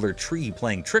regular tree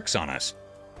playing tricks on us?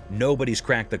 Nobody's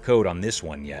cracked the code on this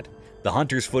one yet. The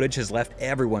hunter's footage has left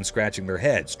everyone scratching their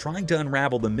heads, trying to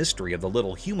unravel the mystery of the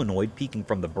little humanoid peeking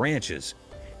from the branches.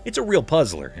 It's a real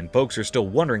puzzler, and folks are still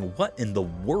wondering what in the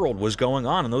world was going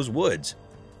on in those woods.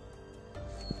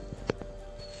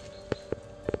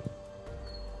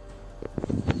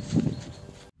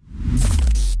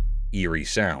 Eerie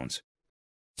sounds.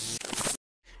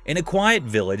 In a quiet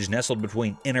village nestled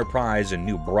between Enterprise and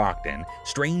New Brockton,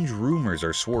 strange rumors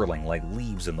are swirling like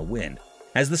leaves in the wind.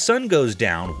 As the sun goes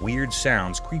down, weird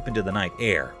sounds creep into the night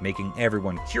air, making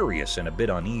everyone curious and a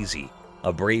bit uneasy.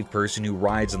 A brave person who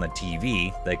rides on the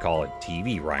TV, they call it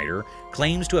TV Rider,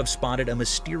 claims to have spotted a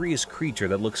mysterious creature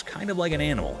that looks kind of like an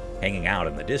animal, hanging out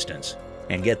in the distance.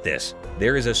 And get this,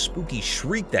 there is a spooky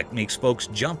shriek that makes folks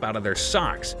jump out of their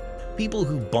socks. People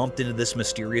who bumped into this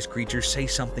mysterious creature say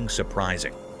something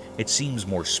surprising. It seems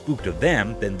more spooked of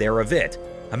them than they're of it.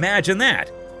 Imagine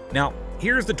that! Now,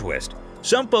 here's the twist.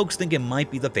 Some folks think it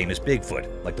might be the famous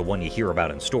Bigfoot, like the one you hear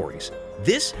about in stories.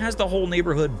 This has the whole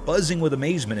neighborhood buzzing with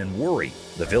amazement and worry.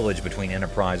 The village between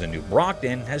Enterprise and New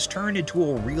Brockton has turned into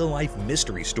a real-life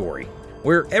mystery story,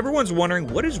 where everyone's wondering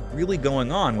what is really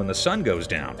going on when the sun goes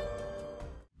down.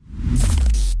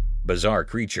 Bizarre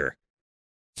creature.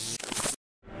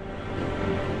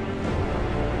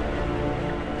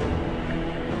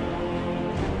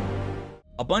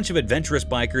 a bunch of adventurous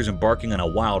bikers embarking on a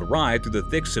wild ride through the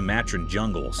thick Sumatran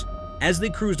jungles. As they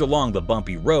cruised along the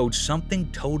bumpy road,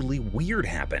 something totally weird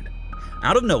happened.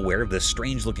 Out of nowhere, this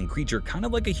strange-looking creature, kind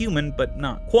of like a human but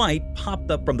not quite, popped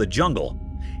up from the jungle.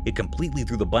 It completely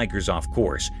threw the bikers off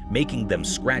course, making them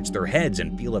scratch their heads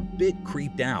and feel a bit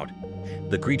creeped out.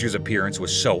 The creature's appearance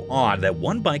was so odd that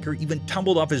one biker even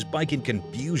tumbled off his bike in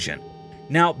confusion.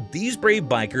 Now, these brave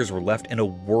bikers were left in a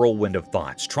whirlwind of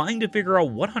thoughts, trying to figure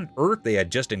out what on earth they had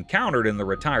just encountered in the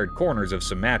retired corners of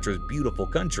Sumatra's beautiful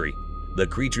country. The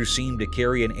creature seemed to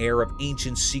carry an air of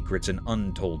ancient secrets and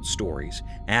untold stories,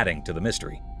 adding to the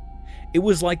mystery. It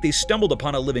was like they stumbled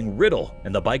upon a living riddle,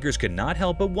 and the bikers could not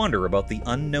help but wonder about the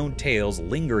unknown tales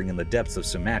lingering in the depths of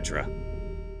Sumatra.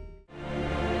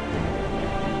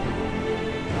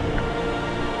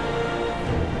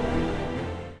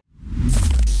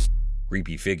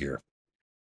 Creepy figure.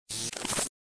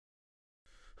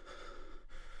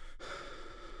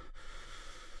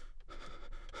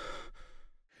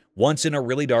 Once in a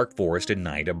really dark forest at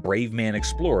night, a brave man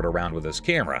explored around with his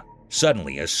camera.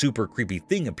 Suddenly, a super creepy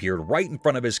thing appeared right in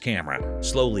front of his camera,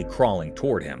 slowly crawling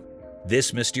toward him.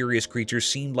 This mysterious creature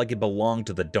seemed like it belonged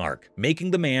to the dark,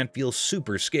 making the man feel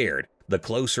super scared. The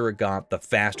closer it got, the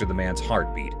faster the man's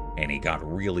heart beat, and he got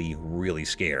really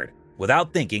scared.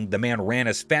 Without thinking, the man ran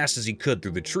as fast as he could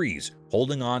through the trees,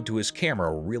 holding on to his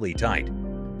camera really tight.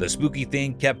 The spooky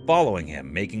thing kept following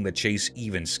him, making the chase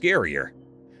even scarier.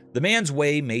 The man's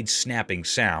way made snapping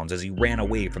sounds as he ran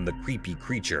away from the creepy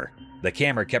creature. The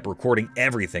camera kept recording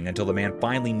everything until the man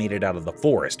finally made it out of the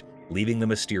forest, leaving the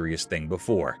mysterious thing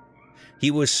before.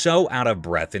 He was so out of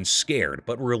breath and scared,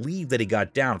 but relieved that he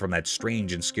got down from that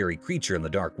strange and scary creature in the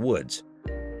dark woods.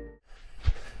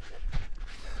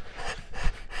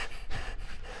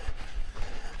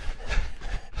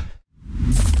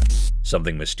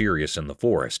 Something mysterious in the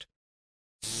forest.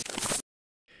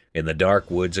 In the dark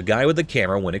woods, a guy with a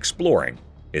camera went exploring.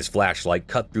 His flashlight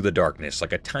cut through the darkness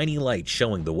like a tiny light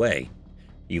showing the way.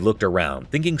 He looked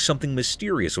around, thinking something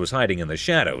mysterious was hiding in the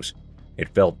shadows.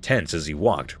 It felt tense as he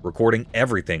walked, recording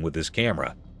everything with his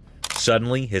camera.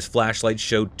 Suddenly, his flashlight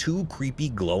showed two creepy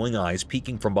glowing eyes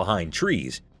peeking from behind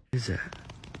trees. What is that?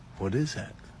 What is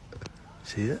that?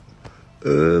 See it?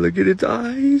 Look at its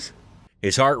eyes.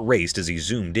 His heart raced as he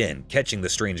zoomed in, catching the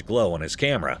strange glow on his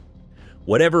camera.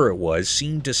 Whatever it was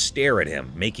seemed to stare at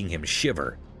him, making him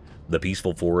shiver. The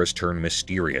peaceful forest turned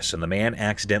mysterious, and the man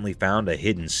accidentally found a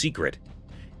hidden secret.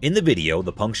 In the video,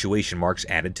 the punctuation marks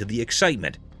added to the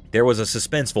excitement. There was a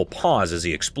suspenseful pause as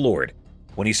he explored.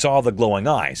 When he saw the glowing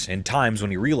eyes, and times when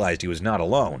he realized he was not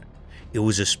alone, it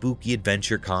was a spooky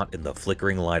adventure caught in the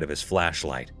flickering light of his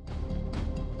flashlight.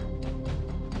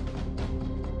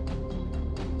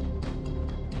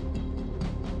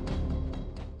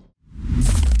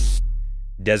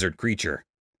 Desert creature.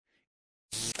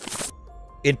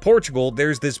 In Portugal,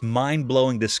 there's this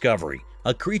mind-blowing discovery,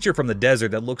 a creature from the desert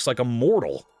that looks like a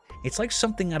mortal. It's like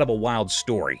something out of a wild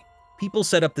story. People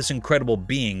set up this incredible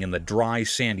being in the dry,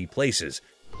 sandy places.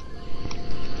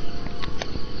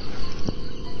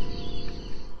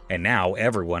 And now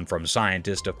everyone from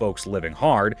scientists to folks living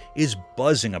hard is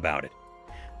buzzing about it.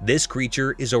 This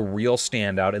creature is a real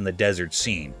standout in the desert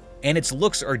scene, and its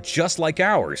looks are just like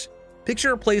ours.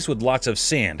 Picture a place with lots of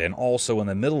sand, and also in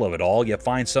the middle of it all, you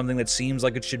find something that seems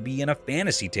like it should be in a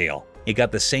fantasy tale. It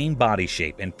got the same body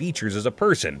shape and features as a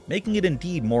person, making it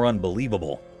indeed more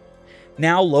unbelievable.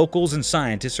 Now, locals and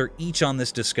scientists are each on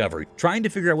this discovery, trying to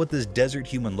figure out what this desert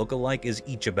human look-alike is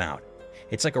each about.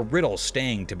 It's like a riddle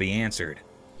staying to be answered.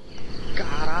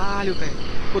 Caralho,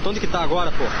 velho. Puta, onde que tá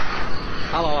agora, pô?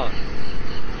 Olha lá, olha lá.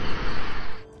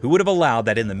 Who would have allowed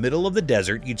that in the middle of the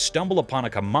desert you'd stumble upon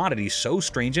a commodity so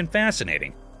strange and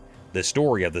fascinating? The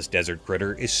story of this desert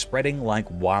critter is spreading like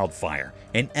wildfire,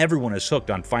 and everyone is hooked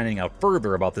on finding out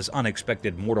further about this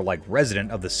unexpected mortal-like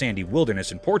resident of the sandy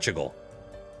wilderness in Portugal.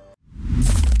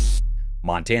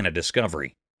 Montana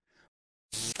discovery.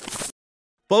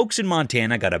 Folks in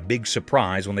Montana got a big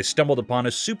surprise when they stumbled upon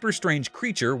a super strange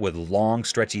creature with long,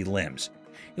 stretchy limbs.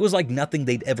 It was like nothing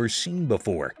they'd ever seen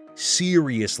before.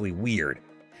 Seriously weird.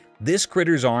 This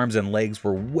critter's arms and legs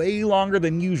were way longer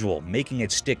than usual, making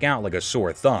it stick out like a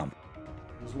sore thumb.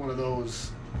 It was one of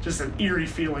those, just an eerie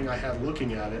feeling I had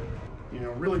looking at it. You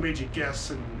know, really made you guess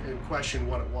and question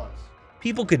what it was.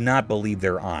 People could not believe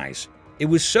their eyes. It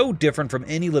was so different from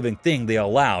any living thing they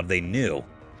allowed they knew.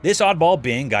 This oddball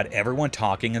being got everyone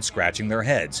talking and scratching their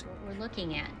heads. What we're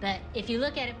looking at, but if you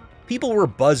look at it... People were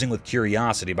buzzing with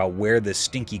curiosity about where this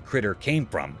stinky critter came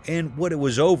from and what it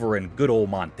was over in good old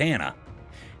Montana.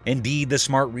 Indeed, the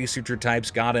smart researcher types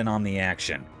got in on the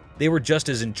action. They were just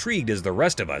as intrigued as the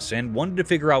rest of us and wanted to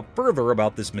figure out further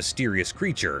about this mysterious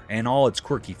creature and all its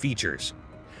quirky features.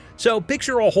 So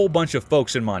picture a whole bunch of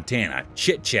folks in Montana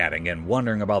chit-chatting and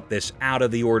wondering about this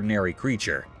out-of-the-ordinary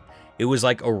creature. It was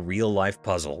like a real-life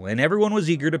puzzle, and everyone was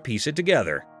eager to piece it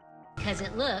together. Because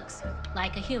it looks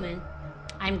like a human,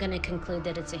 I'm going to conclude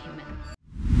that it's a human.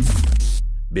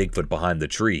 Bigfoot behind the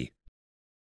tree.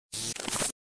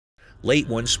 Late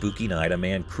one spooky night, a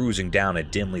man cruising down a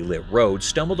dimly lit road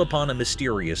stumbled upon a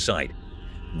mysterious sight.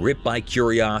 Gripped by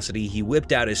curiosity, he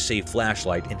whipped out his safe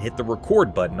flashlight and hit the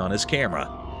record button on his camera.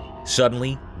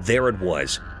 Suddenly, there it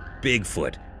was.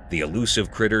 Bigfoot, the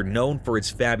elusive critter known for its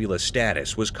fabulous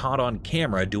status, was caught on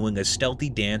camera doing a stealthy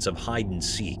dance of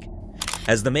hide-and-seek.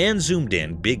 As the man zoomed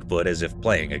in, Bigfoot, as if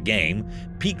playing a game,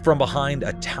 peeked from behind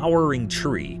a towering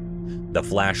tree. The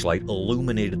flashlight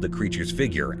illuminated the creature's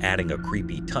figure, adding a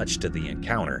creepy touch to the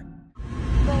encounter.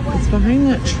 What's behind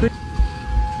that tree?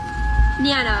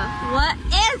 Nana, what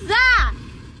is that?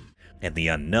 And the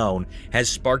unknown has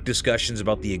sparked discussions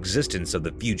about the existence of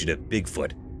the fugitive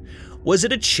Bigfoot. Was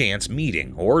it a chance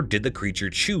meeting, or did the creature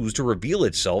choose to reveal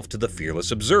itself to the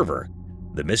fearless observer?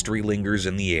 The mystery lingers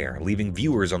in the air, leaving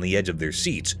viewers on the edge of their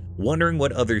seats, wondering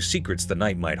what other secrets the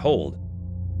night might hold.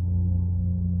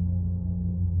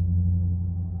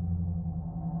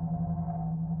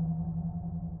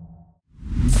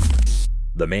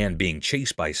 The man being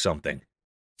chased by something.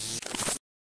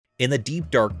 In the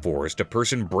deep dark forest, a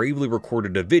person bravely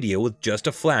recorded a video with just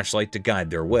a flashlight to guide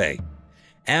their way.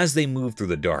 As they moved through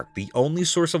the dark, the only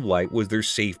source of light was their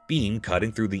safe beam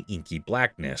cutting through the inky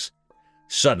blackness.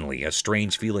 Suddenly, a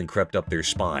strange feeling crept up their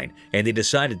spine, and they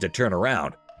decided to turn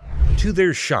around. To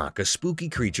their shock, a spooky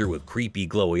creature with creepy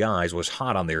glowy eyes was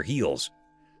hot on their heels.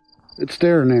 It's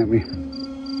staring at me.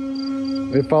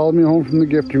 They followed me home from the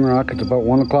gifting rock. It's about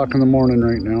 1 o'clock in the morning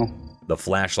right now. The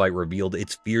flashlight revealed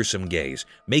its fearsome gaze,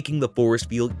 making the forest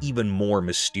feel even more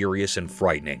mysterious and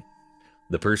frightening.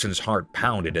 The person's heart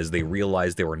pounded as they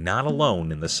realized they were not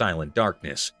alone in the silent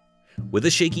darkness. With a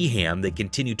shaky hand, they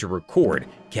continued to record,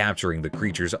 capturing the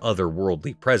creature's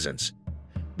otherworldly presence.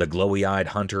 The glowy-eyed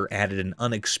hunter added an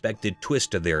unexpected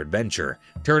twist to their adventure,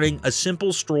 turning a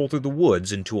simple stroll through the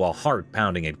woods into a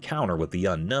heart-pounding encounter with the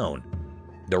unknown.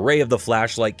 The ray of the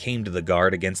flashlight came to the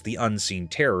guard against the unseen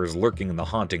terrors lurking in the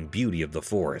haunting beauty of the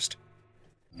forest.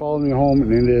 Followed me home,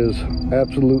 and it is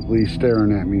absolutely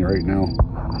staring at me right now.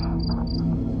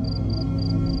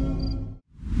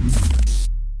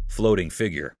 Floating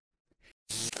figure.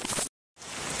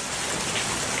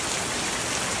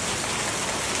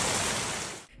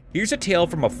 Here's a tale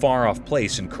from a far-off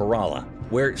place in Kerala,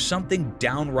 where something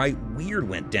downright weird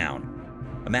went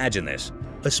down. Imagine this.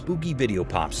 A spooky video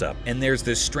pops up, and there's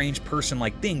this strange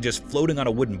person-like thing just floating on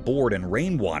a wooden board in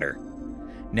rainwater.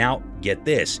 Now, get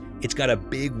this, it's got a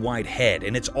big white head,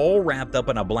 and it's all wrapped up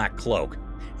in a black cloak.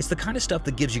 It's the kind of stuff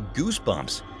that gives you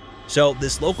goosebumps. So,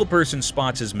 this local person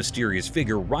spots his mysterious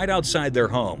figure right outside their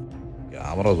home.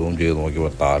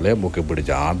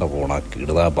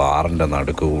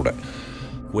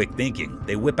 Quick thinking,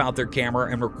 they whip out their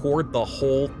camera and record the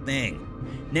whole thing.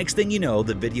 Next thing you know,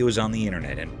 the video is on the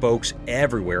internet, and folks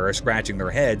everywhere are scratching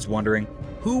their heads wondering,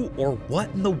 who or what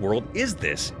in the world is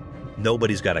this?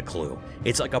 Nobody's got a clue.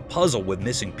 It's like a puzzle with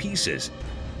missing pieces.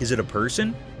 Is it a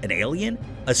person? An alien?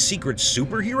 A secret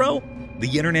superhero?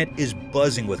 The internet is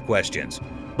buzzing with questions,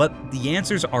 but the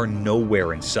answers are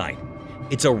nowhere in sight.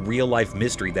 It's a real-life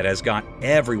mystery that has got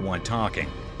everyone talking,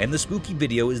 and the spooky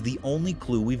video is the only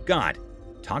clue we've got.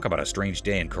 Talk about a strange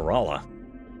day in Kerala.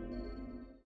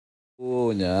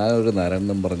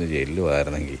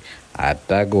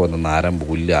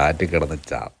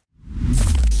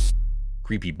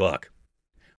 Creepy buck.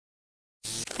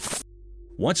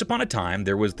 Once upon a time,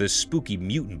 there was this spooky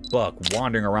mutant buck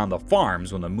wandering around the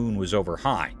farms when the moon was over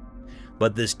high.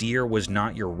 But this deer was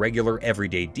not your regular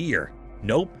everyday deer.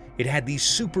 Nope, it had these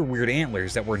super weird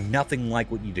antlers that were nothing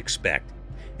like what you'd expect.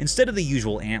 Instead of the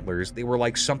usual antlers, they were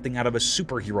like something out of a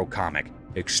superhero comic,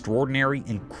 extraordinary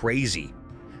and crazy.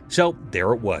 So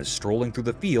there it was, strolling through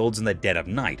the fields in the dead of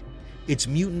night, its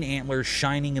mutant antlers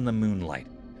shining in the moonlight.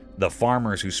 The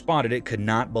farmers who spotted it could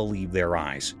not believe their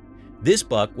eyes. This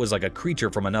buck was like a creature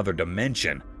from another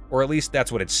dimension, or at least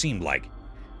that's what it seemed like.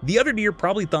 The other deer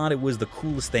probably thought it was the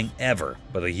coolest thing ever,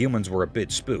 but the humans were a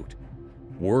bit spooked.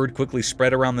 Word quickly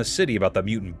spread around the city about the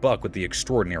mutant buck with the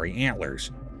extraordinary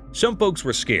antlers. Some folks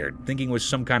were scared, thinking it was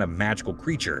some kind of magical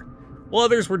creature, while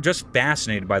others were just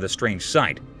fascinated by the strange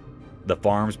sight. The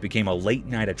farms became a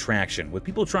late-night attraction, with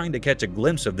people trying to catch a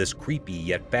glimpse of this creepy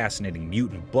yet fascinating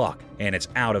mutant buck and its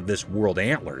out-of-this-world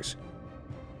antlers.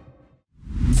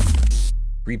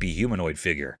 Creepy humanoid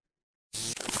figure.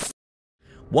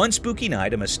 One spooky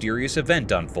night, a mysterious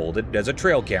event unfolded as a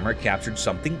trail camera captured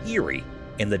something eerie.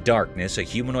 In the darkness, a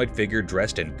humanoid figure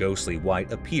dressed in ghostly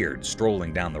white appeared,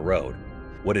 strolling down the road.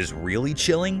 What is really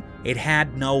chilling? It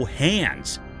had no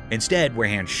hands. Instead, where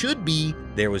hands should be,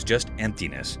 there was just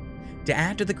emptiness. To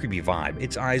add to the creepy vibe,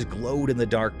 its eyes glowed in the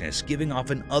darkness, giving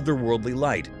off an otherworldly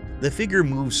light. The figure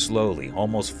moved slowly,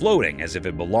 almost floating as if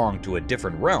it belonged to a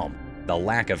different realm. The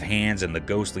lack of hands and the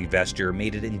ghostly vesture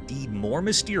made it indeed more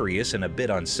mysterious and a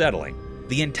bit unsettling.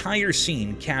 The entire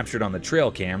scene captured on the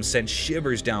trail cam sent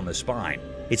shivers down the spine.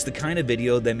 It's the kind of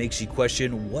video that makes you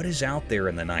question what is out there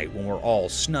in the night when we're all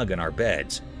snug in our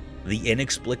beds. The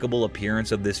inexplicable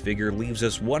appearance of this figure leaves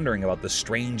us wondering about the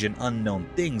strange and unknown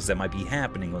things that might be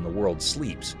happening when the world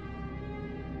sleeps.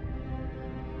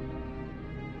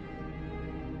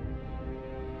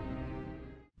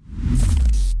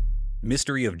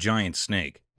 Mystery of giant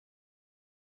snake.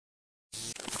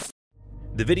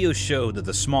 The video showed that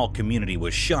the small community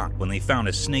was shocked when they found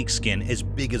a snake skin as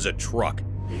big as a truck.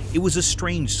 It was a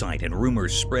strange sight, and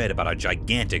rumors spread about a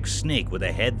gigantic snake with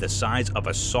a head the size of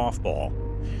a softball.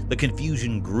 The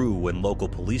confusion grew when local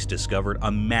police discovered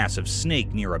a massive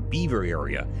snake near a beaver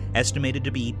area, estimated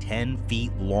to be 10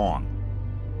 feet long.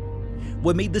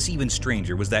 What made this even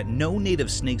stranger was that no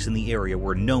native snakes in the area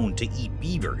were known to eat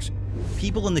beavers.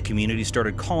 People in the community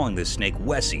started calling this snake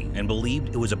Wessie and believed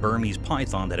it was a Burmese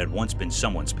python that had once been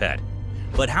someone's pet.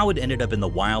 But how it ended up in the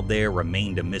wild there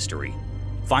remained a mystery.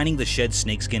 Finding the shed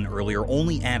snakeskin earlier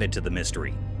only added to the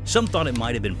mystery. Some thought it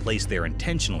might have been placed there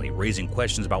intentionally, raising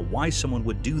questions about why someone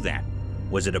would do that.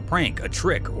 Was it a prank, a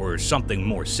trick, or something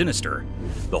more sinister?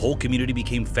 The whole community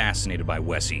became fascinated by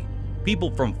Wessie.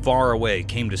 People from far away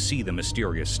came to see the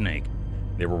mysterious snake.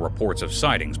 There were reports of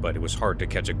sightings, but it was hard to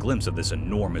catch a glimpse of this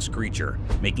enormous creature,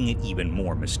 making it even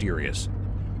more mysterious.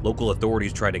 Local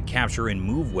authorities tried to capture and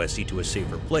move Wessie to a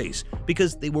safer place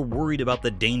because they were worried about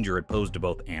the danger it posed to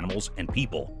both animals and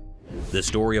people. The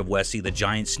story of Wessie, the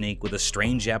giant snake with a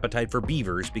strange appetite for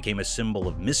beavers, became a symbol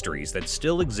of mysteries that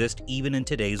still exist even in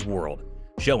today's world,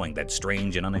 showing that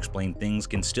strange and unexplained things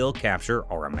can still capture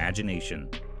our imagination.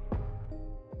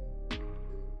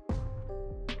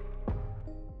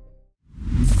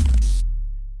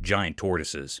 Giant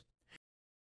tortoises.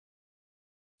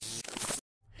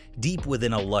 Deep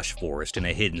within a lush forest in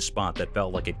a hidden spot that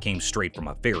felt like it came straight from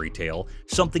a fairy tale,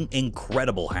 something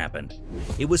incredible happened.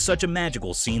 It was such a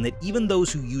magical scene that even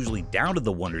those who usually doubted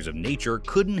the wonders of nature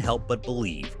couldn't help but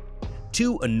believe.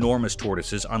 Two enormous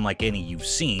tortoises, unlike any you've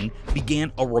seen,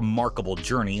 began a remarkable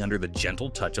journey under the gentle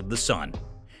touch of the sun.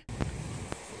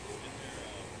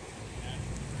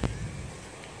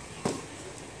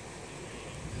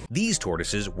 These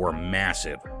tortoises were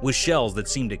massive, with shells that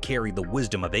seemed to carry the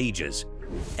wisdom of ages.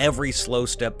 Every slow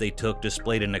step they took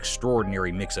displayed an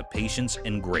extraordinary mix of patience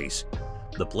and grace.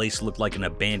 The place looked like an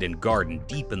abandoned garden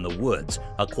deep in the woods,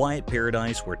 a quiet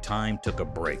paradise where time took a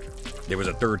break. There was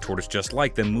a third tortoise just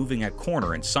like them, moving at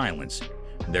corner in silence.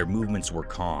 Their movements were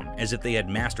calm, as if they had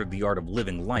mastered the art of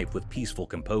living life with peaceful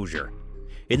composure.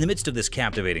 In the midst of this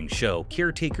captivating show,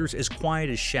 caretakers as quiet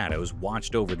as shadows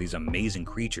watched over these amazing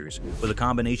creatures with a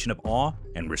combination of awe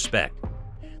and respect.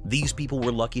 These people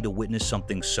were lucky to witness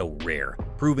something so rare,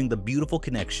 proving the beautiful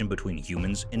connection between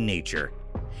humans and nature.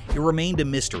 It remained a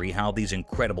mystery how these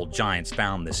incredible giants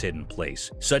found this hidden place.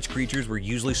 Such creatures were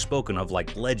usually spoken of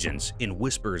like legends in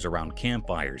whispers around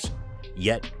campfires.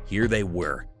 Yet, here they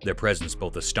were, their presence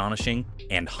both astonishing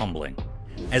and humbling.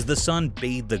 As the sun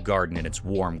bathed the garden in its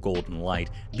warm golden light,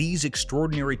 these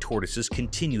extraordinary tortoises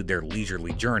continued their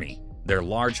leisurely journey, their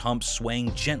large humps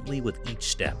swaying gently with each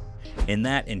step. In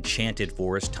that enchanted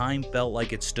forest, time felt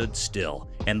like it stood still,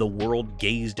 and the world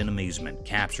gazed in amazement,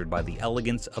 captured by the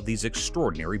elegance of these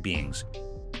extraordinary beings.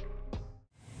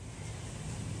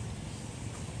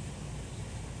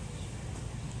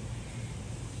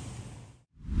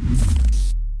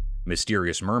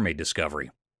 Mysterious mermaid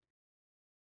discovery.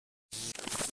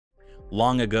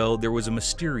 Long ago, there was a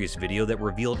mysterious video that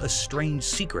revealed a strange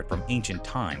secret from ancient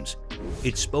times.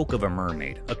 It spoke of a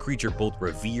mermaid, a creature both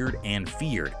revered and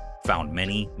feared, found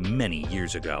many, many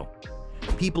years ago.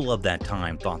 People of that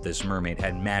time thought this mermaid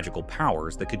had magical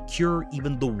powers that could cure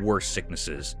even the worst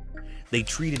sicknesses. They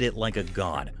treated it like a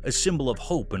god, a symbol of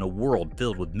hope in a world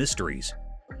filled with mysteries.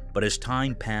 But as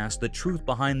time passed, the truth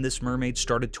behind this mermaid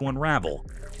started to unravel.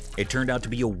 It turned out to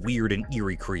be a weird and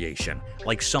eerie creation,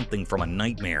 like something from a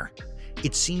nightmare.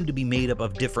 It seemed to be made up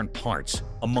of different parts,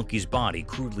 a monkey's body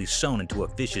crudely sewn into a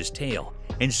fish's tail,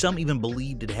 and some even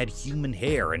believed it had human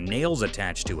hair and nails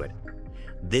attached to it.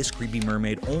 This creepy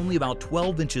mermaid, only about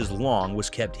 12 inches long, was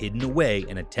kept hidden away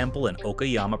in a temple in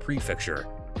Okayama Prefecture.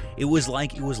 It was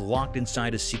like it was locked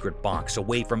inside a secret box,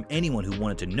 away from anyone who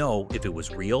wanted to know if it was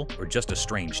real or just a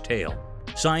strange tale.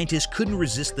 Scientists couldn't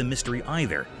resist the mystery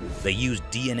either. They used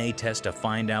DNA tests to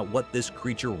find out what this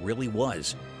creature really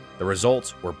was. The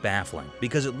results were baffling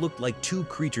because it looked like two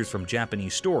creatures from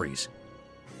Japanese stories.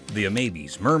 The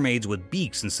amebis, mermaids with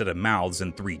beaks instead of mouths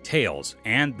and 3 tails,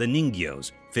 and the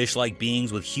ningyos, fish-like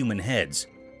beings with human heads.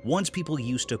 Once people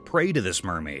used to pray to this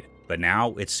mermaid, but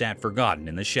now it sat forgotten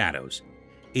in the shadows.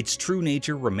 Its true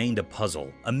nature remained a puzzle,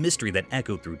 a mystery that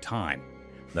echoed through time.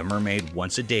 The mermaid,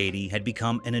 once a deity, had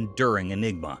become an enduring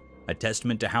enigma, a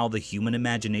testament to how the human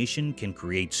imagination can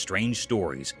create strange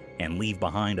stories and leave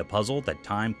behind a puzzle that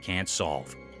time can't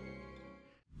solve.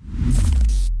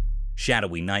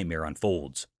 Shadowy nightmare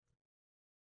unfolds.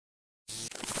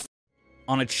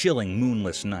 On a chilling,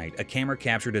 moonless night, a camera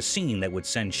captured a scene that would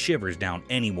send shivers down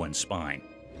anyone's spine.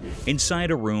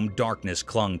 Inside a room, darkness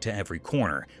clung to every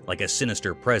corner, like a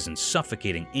sinister presence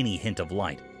suffocating any hint of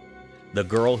light. The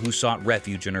girl who sought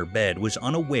refuge in her bed was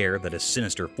unaware that a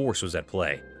sinister force was at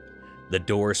play. The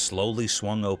door slowly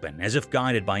swung open, as if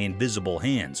guided by invisible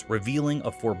hands, revealing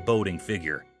a foreboding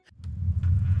figure.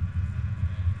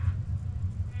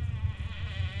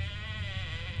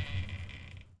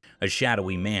 A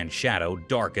shadowy man's shadow,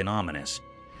 dark and ominous.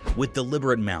 With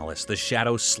deliberate malice, the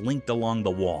shadow slinked along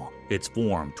the wall, its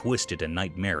form twisted and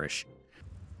nightmarish.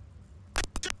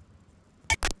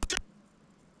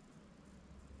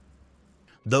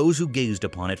 Those who gazed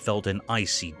upon it felt an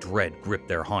icy dread grip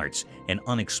their hearts, an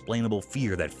unexplainable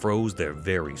fear that froze their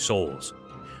very souls.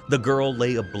 The girl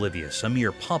lay oblivious, a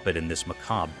mere puppet in this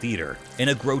macabre theater. In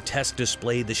a grotesque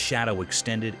display, the shadow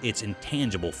extended its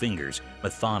intangible fingers,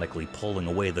 methodically pulling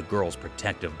away the girl's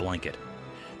protective blanket.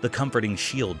 The comforting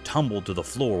shield tumbled to the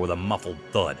floor with a muffled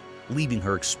thud, leaving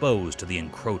her exposed to the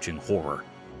encroaching horror.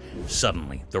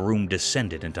 Suddenly, the room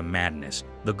descended into madness.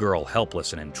 The girl,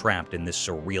 helpless and entrapped in this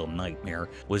surreal nightmare,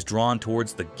 was drawn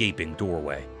towards the gaping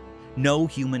doorway. No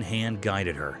human hand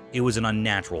guided her. It was an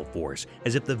unnatural force,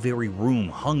 as if the very room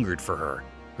hungered for her.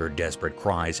 Her desperate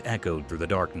cries echoed through the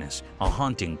darkness, a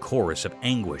haunting chorus of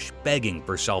anguish begging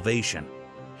for salvation.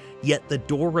 Yet the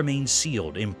door remained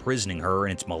sealed, imprisoning her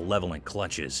in its malevolent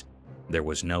clutches. There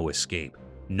was no escape,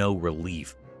 no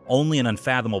relief, only an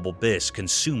unfathomable abyss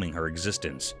consuming her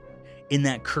existence. In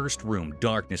that cursed room,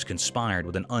 darkness conspired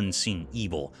with an unseen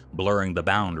evil, blurring the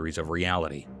boundaries of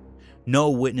reality. No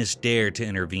witness dared to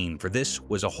intervene, for this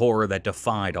was a horror that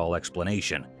defied all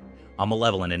explanation, a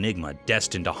malevolent enigma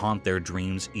destined to haunt their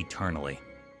dreams eternally.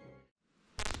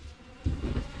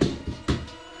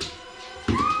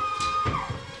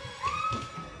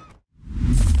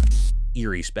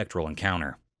 Eerie spectral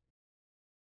encounter.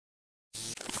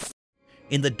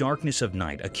 In the darkness of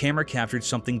night, a camera captured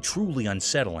something truly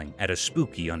unsettling at a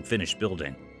spooky, unfinished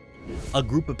building. A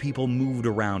group of people moved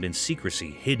around in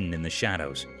secrecy, hidden in the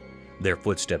shadows. Their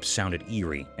footsteps sounded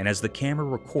eerie, and as the camera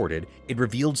recorded, it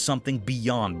revealed something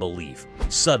beyond belief.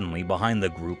 Suddenly, behind the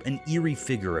group, an eerie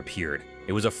figure appeared.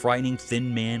 It was a frightening,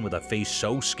 thin man with a face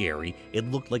so scary,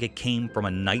 it looked like it came from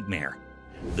a nightmare.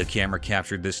 The camera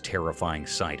captured this terrifying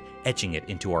sight, etching it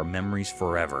into our memories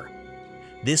forever.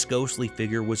 This ghostly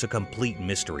figure was a complete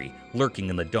mystery, lurking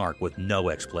in the dark with no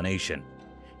explanation.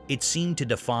 It seemed to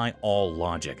defy all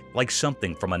logic, like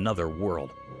something from another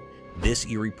world. This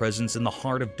eerie presence in the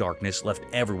heart of darkness left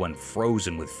everyone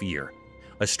frozen with fear,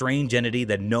 a strange entity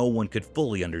that no one could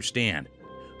fully understand.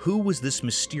 Who was this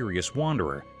mysterious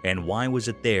wanderer, and why was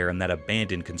it there in that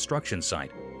abandoned construction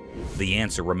site? The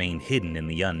answer remained hidden in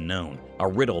the unknown, a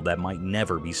riddle that might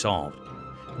never be solved.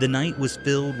 The night was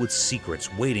filled with secrets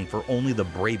waiting for only the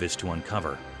bravest to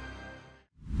uncover.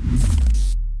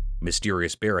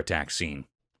 Mysterious bear attack scene.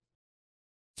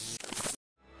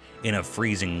 In a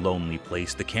freezing, lonely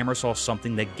place, the camera saw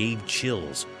something that gave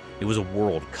chills. It was a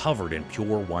world covered in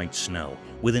pure white snow,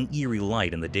 with an eerie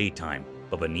light in the daytime,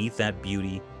 but beneath that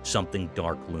beauty, something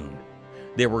dark loomed.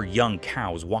 There were young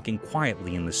cows walking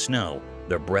quietly in the snow,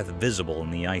 their breath visible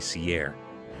in the icy air.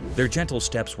 Their gentle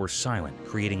steps were silent,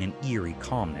 creating an eerie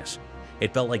calmness.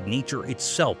 It felt like nature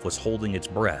itself was holding its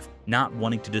breath, not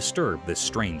wanting to disturb this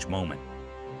strange moment.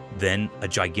 Then, a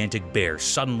gigantic bear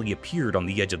suddenly appeared on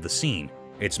the edge of the scene.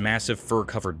 Its massive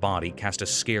fur-covered body cast a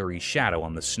scary shadow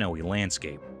on the snowy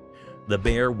landscape. The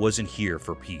bear wasn't here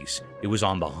for peace. It was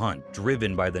on the hunt,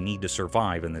 driven by the need to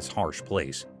survive in this harsh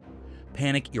place.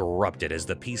 Panic erupted as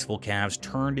the peaceful calves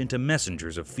turned into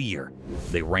messengers of fear.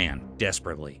 They ran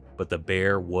desperately, but the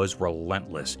bear was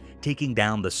relentless, taking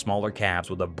down the smaller calves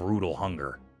with a brutal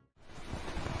hunger.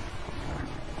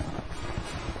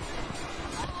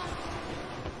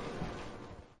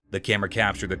 The camera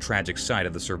captured the tragic sight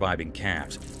of the surviving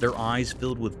calves, their eyes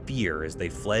filled with fear as they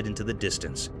fled into the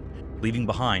distance, leaving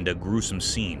behind a gruesome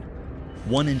scene.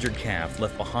 One injured calf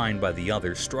left behind by the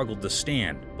other struggled to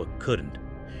stand, but couldn't.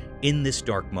 In this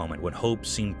dark moment, when hope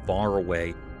seemed far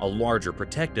away, a larger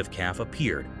protective calf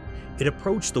appeared. It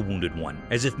approached the wounded one,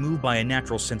 as if moved by a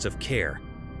natural sense of care.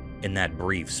 In that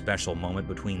brief, special moment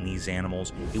between these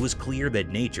animals, it was clear that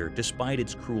nature, despite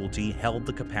its cruelty, held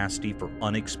the capacity for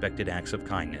unexpected acts of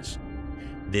kindness.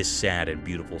 This sad and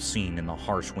beautiful scene in the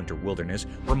harsh winter wilderness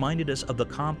reminded us of the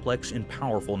complex and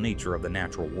powerful nature of the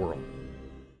natural world.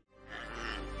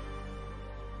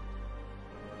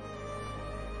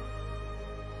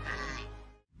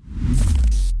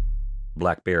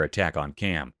 Black bear attack on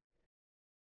cam.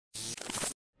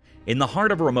 In the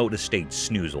heart of a remote estate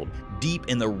snoozled, deep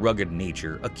in the rugged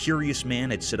nature, a curious man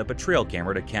had set up a trail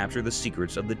camera to capture the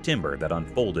secrets of the timber that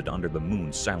unfolded under the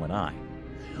moon's silent eye.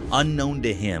 Unknown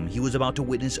to him, he was about to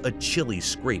witness a chilly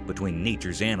scrape between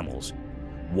nature's animals.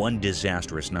 One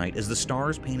disastrous night, as the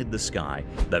stars painted the sky,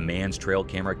 the man's trail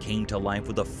camera came to life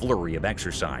with a flurry of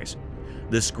exercise.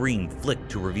 The screen flicked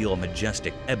to reveal a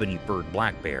majestic ebony-furred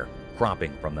black bear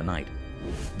cropping from the night.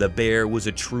 The bear was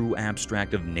a true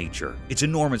abstract of nature, its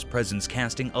enormous presence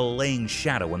casting a laying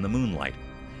shadow in the moonlight.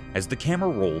 As the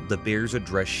camera rolled, the bear's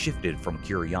address shifted from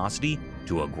curiosity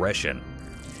to aggression.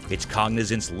 Its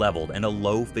cognizance leveled and a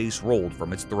low face rolled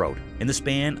from its throat. In the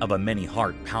span of a many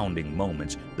heart-pounding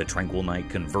moments, the tranquil night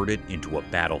converted into a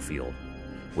battlefield.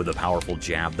 With a powerful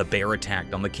jab, the bear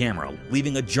attacked on the camera,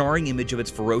 leaving a jarring image of its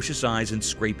ferocious eyes and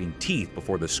scraping teeth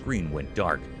before the screen went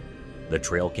dark. The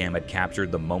trail cam had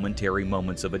captured the momentary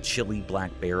moments of a chilly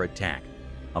black bear attack,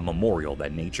 a memorial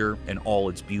that nature, in all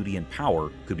its beauty and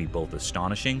power, could be both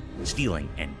astonishing, stealing,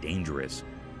 and dangerous.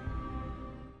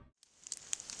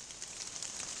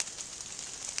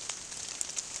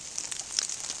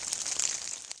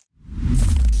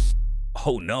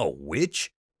 Oh no,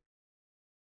 witch?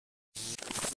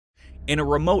 In a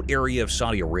remote area of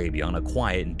Saudi Arabia on a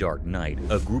quiet and dark night,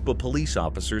 a group of police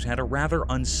officers had a rather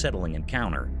unsettling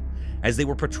encounter. As they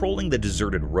were patrolling the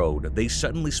deserted road, they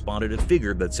suddenly spotted a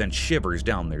figure that sent shivers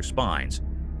down their spines.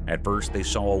 At first, they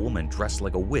saw a woman dressed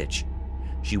like a witch.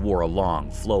 She wore a long,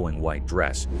 flowing white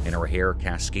dress, and her hair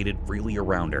cascaded freely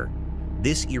around her.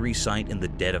 This eerie sight in the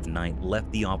dead of night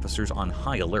left the officers on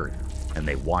high alert, and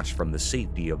they watched from the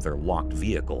safety of their locked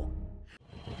vehicle.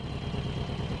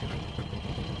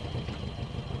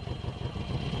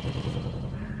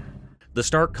 The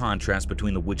stark contrast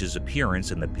between the witch's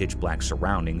appearance and the pitch-black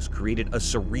surroundings created a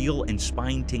surreal and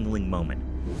spine-tingling moment.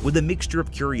 With a mixture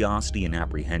of curiosity and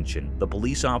apprehension, the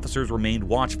police officers remained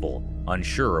watchful,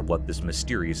 unsure of what this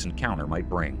mysterious encounter might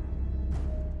bring.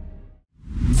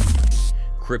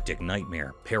 Cryptic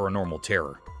nightmare, paranormal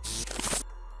terror.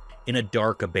 In a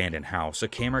dark, abandoned house, a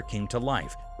camera came to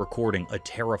life, recording a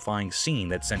terrifying scene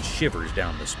that sent shivers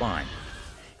down the spine.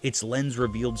 Its lens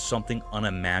revealed something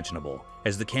unimaginable.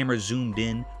 As the camera zoomed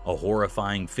in, a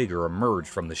horrifying figure emerged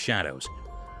from the shadows.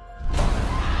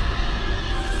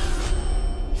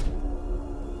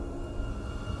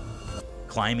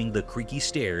 Climbing the creaky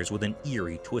stairs with an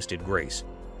eerie, twisted grace.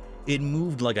 It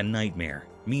moved like a nightmare.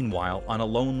 Meanwhile, on a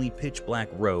lonely, pitch-black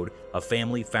road, a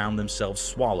family found themselves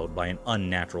swallowed by an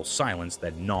unnatural silence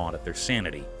that gnawed at their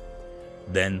sanity.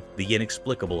 Then, the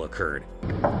inexplicable occurred.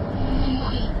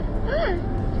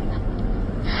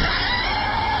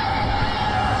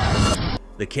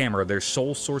 The camera, their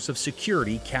sole source of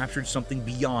security, captured something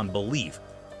beyond belief,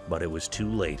 but it was too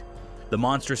late. The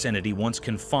monstrous entity, once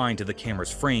confined to the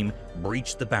camera's frame,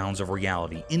 breached the bounds of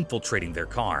reality, infiltrating their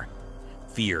car.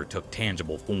 Fear took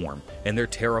tangible form, and their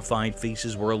terrified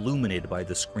faces were illuminated by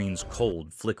the screen's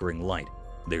cold, flickering light,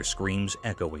 their screams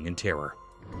echoing in terror.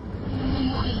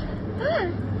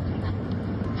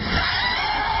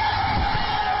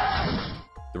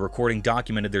 The recording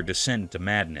documented their descent into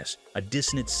madness, a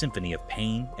dissonant symphony of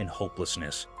pain and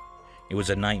hopelessness. It was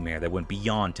a nightmare that went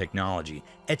beyond technology,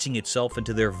 etching itself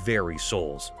into their very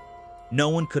souls. No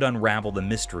one could unravel the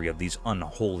mystery of these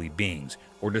unholy beings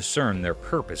or discern their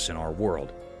purpose in our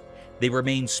world. They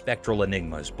remained spectral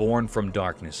enigmas born from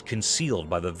darkness, concealed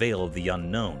by the veil of the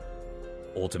unknown.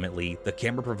 Ultimately, the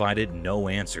camera provided no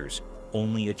answers,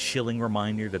 only a chilling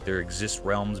reminder that there exist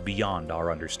realms beyond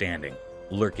our understanding,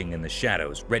 lurking in the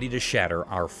shadows, ready to shatter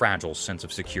our fragile sense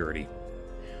of security.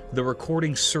 The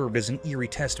recording served as an eerie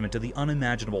testament to the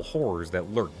unimaginable horrors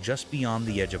that lurk just beyond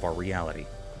the edge of our reality.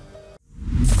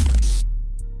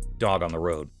 Dog on the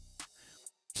road.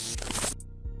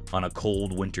 On a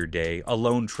cold winter day, a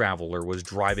lone traveler was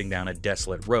driving down a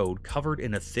desolate road covered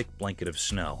in a thick blanket of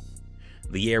snow.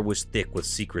 The air was thick with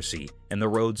secrecy, and the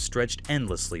roads stretched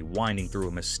endlessly, winding through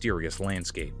a mysterious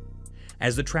landscape.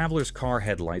 As the traveler's car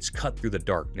headlights cut through the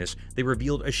darkness, they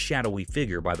revealed a shadowy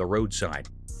figure by the roadside.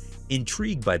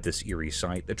 Intrigued by this eerie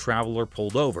sight, the traveler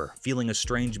pulled over, feeling a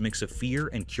strange mix of fear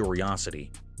and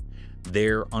curiosity.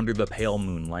 There, under the pale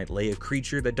moonlight, lay a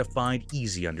creature that defied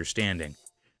easy understanding.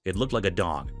 It looked like a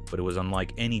dog, but it was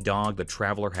unlike any dog the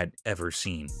traveler had ever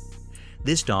seen.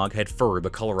 This dog had fur the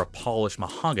color of polished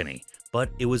mahogany, but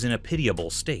it was in a pitiable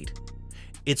state.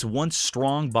 Its once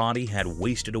strong body had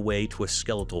wasted away to a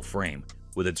skeletal frame,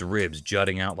 with its ribs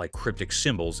jutting out like cryptic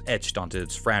symbols etched onto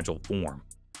its fragile form.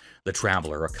 The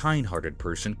traveler, a kind-hearted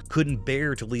person, couldn't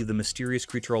bear to leave the mysterious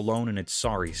creature alone in its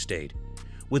sorry state.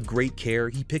 With great care,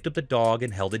 he picked up the dog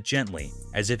and held it gently,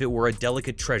 as if it were a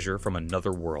delicate treasure from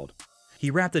another world.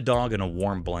 He wrapped the dog in a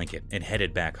warm blanket and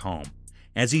headed back home.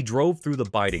 As he drove through the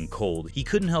biting cold, he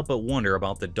couldn't help but wonder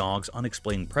about the dog's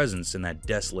unexplained presence in that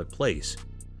desolate place.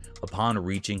 Upon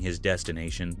reaching his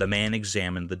destination, the man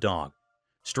examined the dog.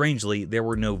 Strangely, there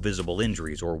were no visible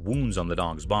injuries or wounds on the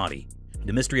dog's body.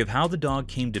 The mystery of how the dog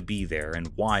came to be there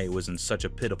and why it was in such a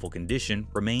pitiful condition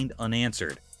remained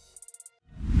unanswered.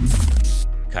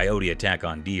 Coyote attack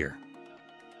on deer.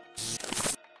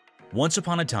 Once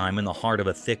upon a time, in the heart of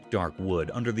a thick, dark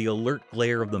wood, under the alert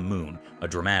glare of the moon, a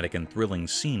dramatic and thrilling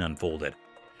scene unfolded.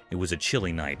 It was a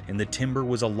chilly night, and the timber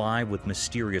was alive with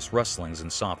mysterious rustlings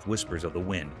and soft whispers of the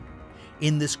wind.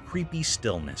 In this creepy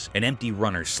stillness, an empty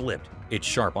runner slipped, its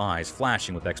sharp eyes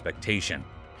flashing with expectation.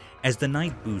 As the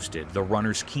night boosted, the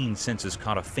runner's keen senses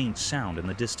caught a faint sound in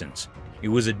the distance. It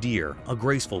was a deer, a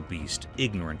graceful beast,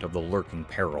 ignorant of the lurking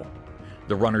peril.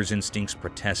 The runner's instincts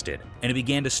protested, and it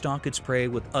began to stalk its prey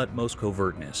with utmost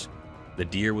covertness. The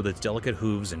deer, with its delicate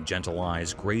hooves and gentle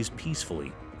eyes, grazed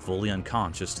peacefully, fully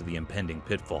unconscious to the impending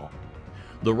pitfall.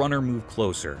 The runner moved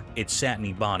closer, its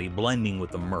satiny body blending with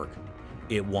the murk.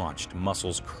 It watched,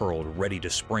 muscles curled, ready to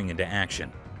spring into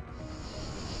action.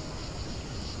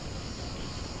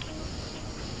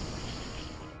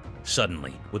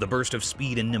 Suddenly, with a burst of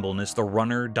speed and nimbleness, the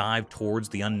runner dived towards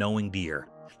the unknowing deer.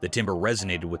 The timber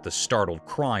resonated with the startled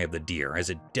cry of the deer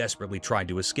as it desperately tried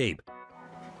to escape.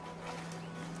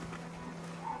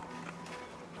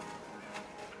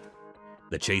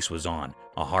 The chase was on,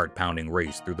 a heart-pounding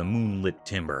race through the moonlit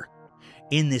timber.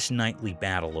 In this nightly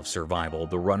battle of survival,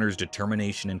 the runner's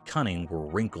determination and cunning were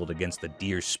wrinkled against the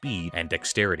deer's speed and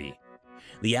dexterity.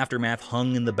 The aftermath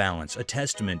hung in the balance, a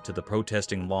testament to the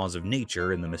protesting laws of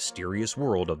nature in the mysterious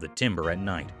world of the timber at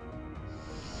night.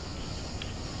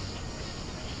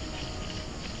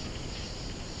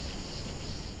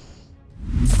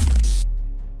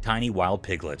 Tiny wild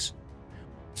piglets.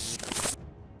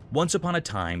 Once upon a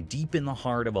time, deep in the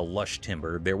heart of a lush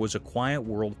timber, there was a quiet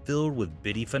world filled with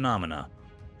bitty phenomena.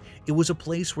 It was a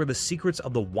place where the secrets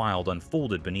of the wild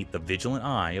unfolded beneath the vigilant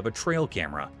eye of a trail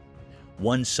camera.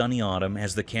 One sunny autumn,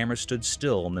 as the camera stood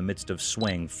still in the midst of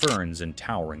swaying ferns and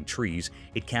towering trees,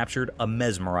 it captured a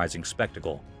mesmerizing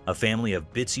spectacle. A family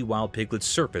of bitsy wild piglets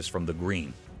surfaced from the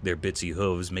green, their bitsy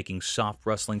hooves making soft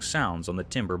rustling sounds on the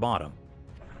timber bottom.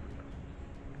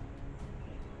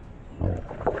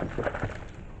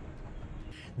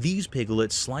 These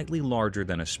piglets, slightly larger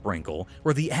than a sprinkle,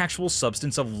 were the actual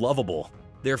substance of lovable.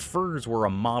 Their furs were a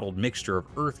mottled mixture of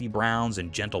earthy browns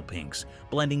and gentle pinks,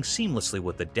 blending seamlessly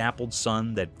with the dappled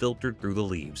sun that filtered through the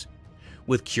leaves.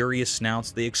 With curious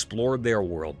snouts, they explored their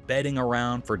world, bedding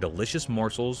around for delicious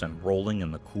morsels and rolling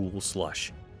in the cool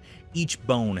slush. Each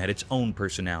bone had its own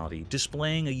personality,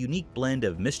 displaying a unique blend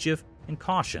of mischief and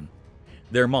caution.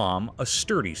 Their mom, a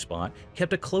sturdy spot,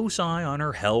 kept a close eye on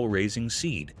her hell-raising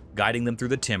seed, guiding them through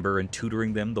the timber and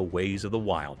tutoring them the ways of the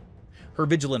wild. Her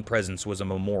vigilant presence was a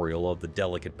memorial of the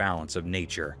delicate balance of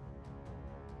nature.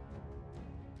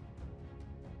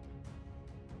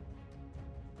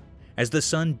 As the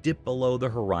sun dipped below the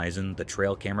horizon, the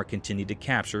trail camera continued to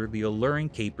capture the alluring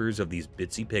capers of these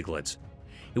bitsy piglets.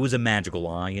 It was a magical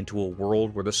eye into a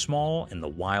world where the small and the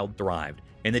wild thrived,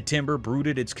 and the timber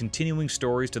brooded its continuing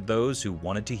stories to those who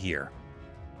wanted to hear.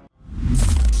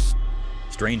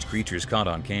 Strange creatures caught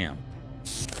on cam.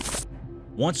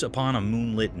 Once upon a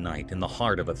moonlit night in the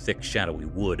heart of a thick, shadowy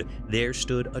wood, there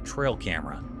stood a trail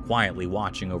camera, quietly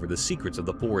watching over the secrets of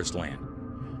the forest land.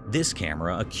 This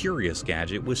camera, a curious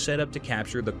gadget, was set up to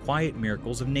capture the quiet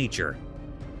miracles of nature.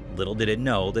 Little did it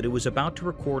know that it was about to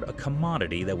record a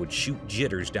commodity that would shoot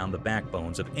jitters down the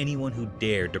backbones of anyone who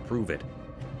dared to prove it.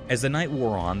 As the night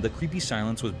wore on, the creepy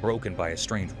silence was broken by a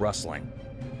strange rustling.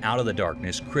 Out of the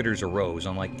darkness, critters arose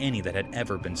unlike any that had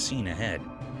ever been seen ahead.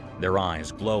 Their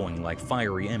eyes, glowing like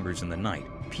fiery embers in the night,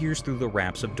 pierced through the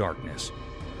wraps of darkness.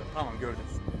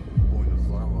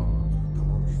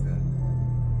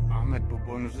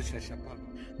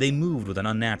 They moved with an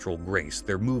unnatural grace,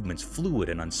 their movements fluid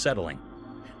and unsettling.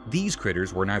 These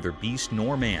critters were neither beast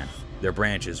nor man. Their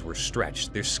branches were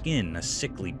stretched, their skin a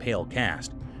sickly pale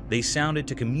cast. They sounded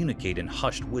to communicate in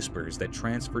hushed whispers that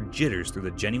transferred jitters through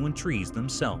the genuine trees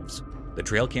themselves. The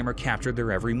trail camera captured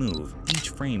their every move, each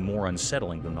frame more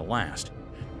unsettling than the last.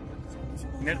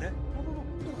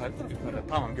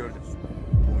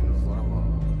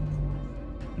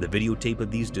 The videotape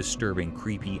of these disturbing,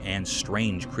 creepy, and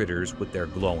strange critters with their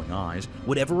glowing eyes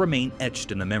would ever remain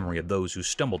etched in the memory of those who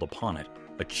stumbled upon it,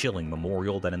 a chilling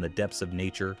memorial that in the depths of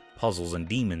nature, puzzles and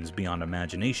demons beyond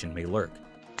imagination may lurk.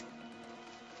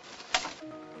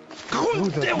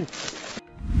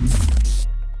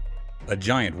 A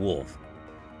giant wolf.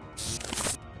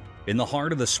 In the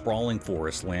heart of the sprawling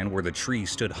forest land where the trees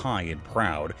stood high and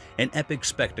proud, an epic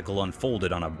spectacle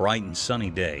unfolded on a bright and sunny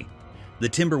day. The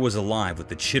timber was alive with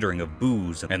the chittering of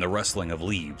booze and the rustling of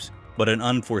leaves, but an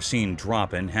unforeseen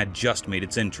drop-in had just made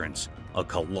its entrance, a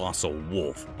colossal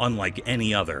wolf, unlike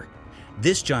any other.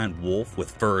 This giant wolf,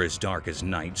 with fur as dark as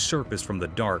night, surfaced from the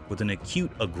dark with an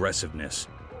acute aggressiveness.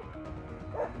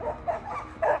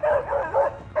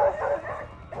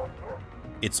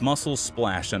 Its muscles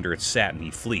splashed under its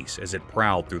satiny fleece as it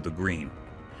prowled through the green.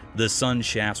 The sun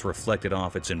shafts reflected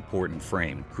off its important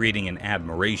frame, creating an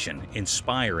admiration,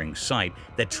 inspiring sight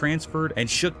that transferred and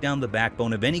shook down the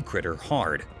backbone of any critter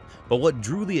hard. But what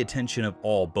drew the attention of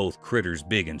all, both critters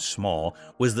big and small,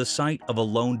 was the sight of a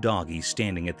lone doggy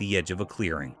standing at the edge of a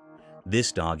clearing.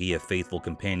 This doggy, a faithful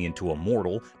companion to a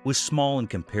mortal, was small in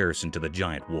comparison to the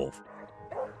giant wolf.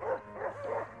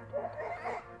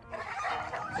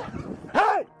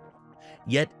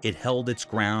 Yet it held its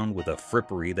ground with a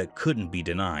frippery that couldn't be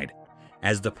denied.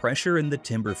 As the pressure in the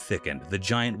timber thickened, the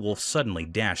giant wolf suddenly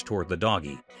dashed toward the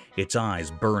doggy, its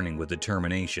eyes burning with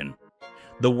determination.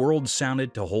 The world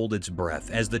sounded to hold its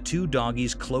breath as the two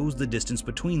doggies closed the distance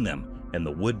between them, and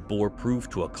the wood bore proof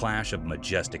to a clash of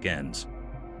majestic ends.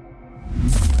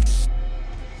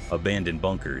 Abandoned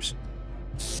bunkers.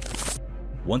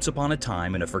 Once upon a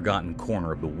time, in a forgotten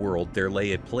corner of the world, there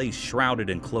lay a place shrouded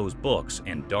in closed books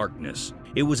and darkness.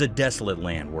 It was a desolate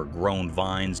land where grown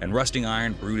vines and rusting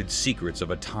iron brooded secrets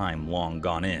of a time long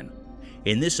gone in.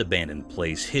 In this abandoned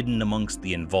place, hidden amongst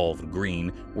the involved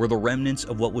green, were the remnants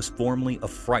of what was formerly a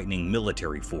frightening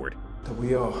military fort. That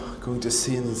we are going to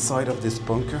see inside of this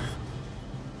bunker?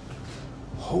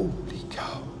 Holy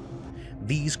cow.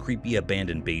 These creepy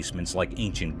abandoned basements, like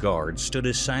ancient guards, stood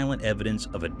as silent evidence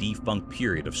of a defunct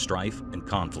period of strife and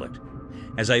conflict.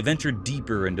 As I ventured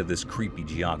deeper into this creepy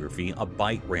geography, a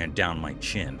bite ran down my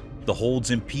chin. The holds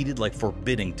impeded like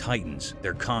forbidding titans,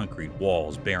 their concrete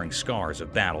walls bearing scars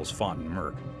of battles fought in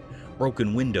murk.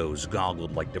 Broken windows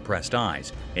goggled like depressed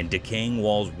eyes, and decaying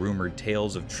walls rumored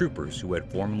tales of troopers who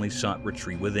had formerly sought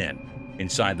retreat within.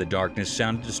 Inside, the darkness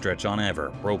sounded to stretch on ever,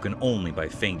 broken only by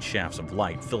faint shafts of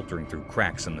light filtering through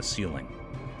cracks in the ceiling.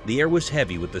 The air was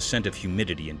heavy with the scent of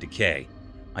humidity and decay.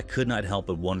 I could not help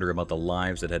but wonder about the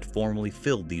lives that had formerly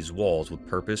filled these walls with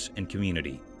purpose and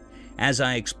community. As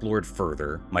I explored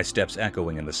further, my steps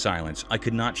echoing in the silence, I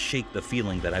could not shake the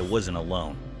feeling that I wasn't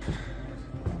alone.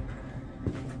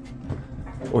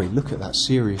 Oi, look at that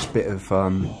serious bit of,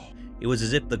 It was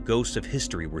as if the ghosts of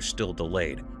history were still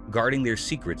delayed, guarding their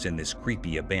secrets in this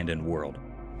creepy, abandoned world.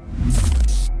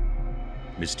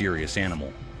 Mysterious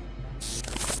animal.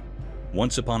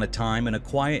 Once upon a time, in a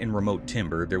quiet and remote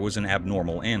timber, there was an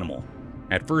abnormal animal.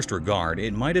 At first regard,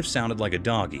 it might have sounded like a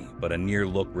doggy, but a near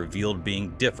look revealed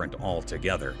being different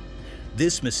altogether.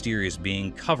 This mysterious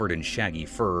being, covered in shaggy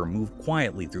fur, moved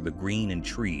quietly through the green and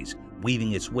trees,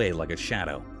 weaving its way like a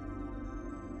shadow.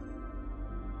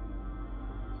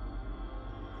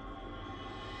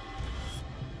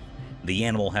 The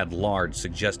animal had large,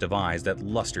 suggestive eyes that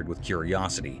lustered with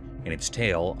curiosity, and its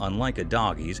tail, unlike a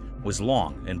doggy's, was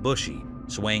long and bushy,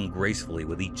 swaying gracefully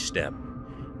with each step.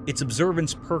 Its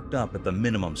observance perked up at the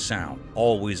minimum sound,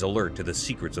 always alert to the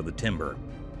secrets of the timber.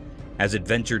 As it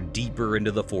ventured deeper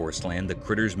into the forestland, the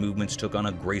critter's movements took on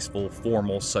a graceful,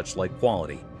 formal, such-like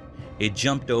quality. It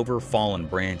jumped over fallen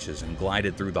branches and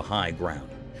glided through the high ground,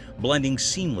 blending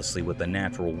seamlessly with the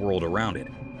natural world around it.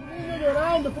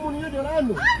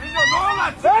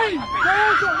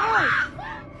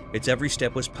 Its every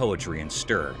step was poetry and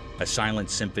stir, a silent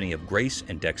symphony of grace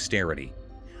and dexterity.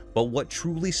 But what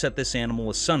truly set this animal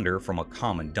asunder from a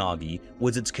common doggy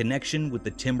was its connection with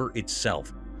the timber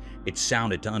itself. It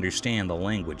sounded to understand the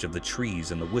language of the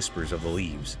trees and the whispers of the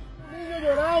leaves.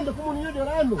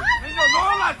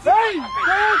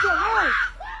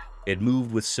 It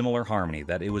moved with similar harmony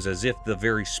that it was as if the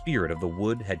very spirit of the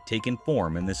wood had taken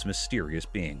form in this mysterious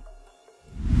being.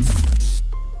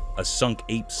 a sunk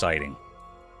ape sighting.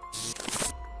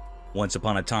 Once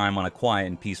upon a time, on a quiet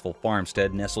and peaceful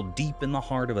farmstead nestled deep in the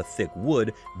heart of a thick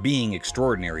wood, being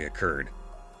extraordinary occurred.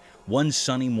 One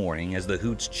sunny morning, as the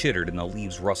hoots chittered and the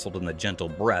leaves rustled in the gentle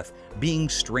breath, being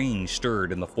strange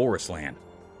stirred in the forest land.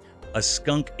 A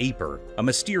skunk aper, a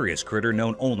mysterious critter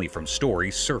known only from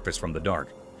stories, surfaced from the dark.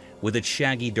 With its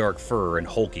shaggy dark fur and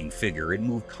hulking figure, it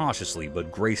moved cautiously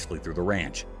but gracefully through the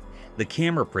ranch. The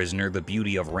camera prisoner, the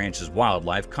beauty of ranch's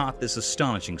wildlife, caught this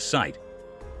astonishing sight.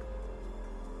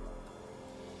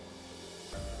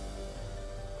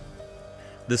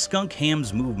 The skunk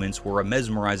ham's movements were a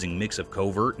mesmerizing mix of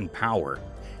covert and power.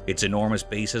 Its enormous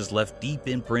bases left deep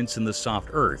imprints in the soft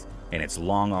earth, and its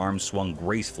long arms swung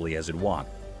gracefully as it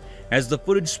walked. As the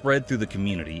footage spread through the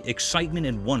community, excitement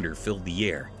and wonder filled the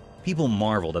air. People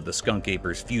marveled at the skunk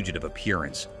aper's fugitive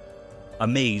appearance,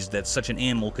 amazed that such an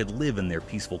animal could live in their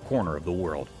peaceful corner of the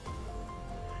world.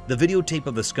 The videotape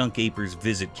of the skunk aper's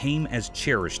visit came as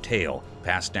cherished tale,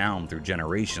 passed down through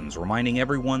generations, reminding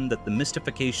everyone that the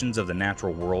mystifications of the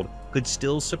natural world could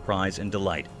still surprise and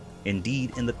delight,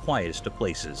 indeed in the quietest of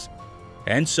places.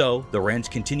 And so, the ranch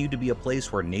continued to be a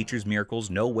place where nature's miracles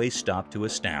no way stopped to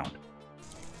astound.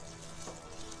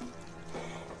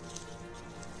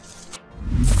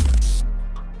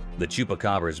 The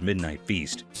Chupacabra's Midnight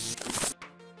Feast.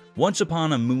 Once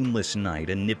upon a moonless night,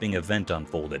 a nipping event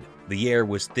unfolded. The air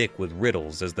was thick with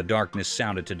riddles as the darkness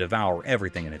sounded to devour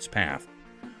everything in its path.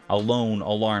 A lone,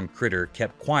 alarmed critter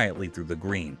kept quietly through the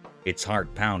green, its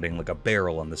heart pounding like a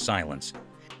barrel in the silence.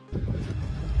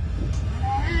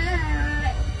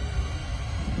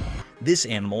 This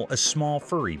animal, a small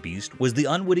furry beast, was the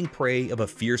unwitting prey of a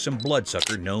fearsome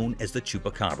bloodsucker known as the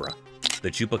Chupacabra. The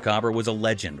Chupacabra was a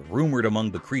legend, rumored among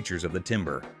the creatures of the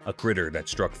timber, a critter that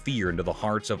struck fear into the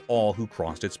hearts of all who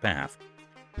crossed its path.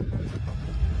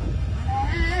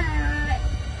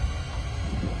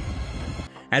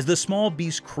 As the small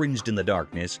beast cringed in the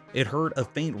darkness, it heard a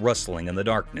faint rustling in the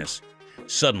darkness.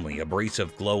 Suddenly, a brace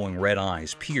of glowing red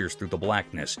eyes pierced through the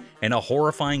blackness, and a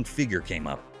horrifying figure came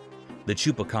up. The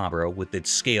Chupacabra, with its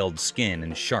scaled skin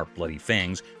and sharp bloody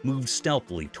fangs, moved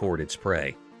stealthily toward its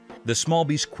prey. The small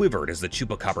beast quivered as the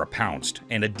Chupacabra pounced,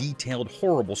 and a detailed,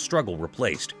 horrible struggle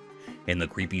replaced. In the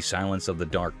creepy silence of the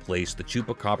dark place, the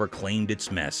Chupacabra claimed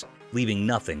its mess, leaving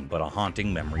nothing but a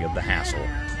haunting memory of the hassle.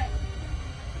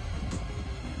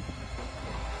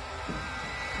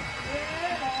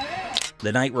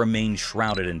 The night remained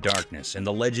shrouded in darkness, and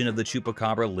the legend of the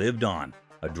Chupacabra lived on,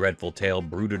 a dreadful tale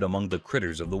brooded among the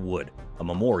critters of the wood, a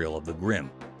memorial of the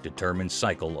grim, determined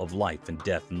cycle of life and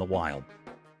death in the wild.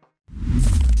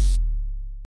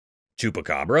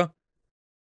 Chupacabra?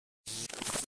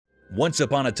 Once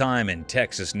upon a time in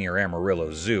Texas near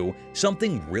Amarillo Zoo,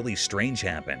 something really strange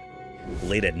happened.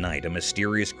 Late at night, a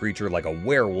mysterious creature like a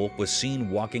werewolf was seen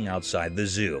walking outside the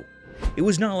zoo. It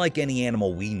was not like any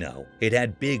animal we know. It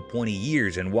had big pointy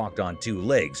ears and walked on two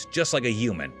legs, just like a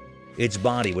human. Its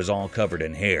body was all covered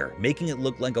in hair, making it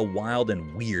look like a wild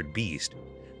and weird beast.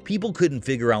 People couldn't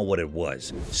figure out what it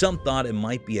was. Some thought it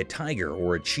might be a tiger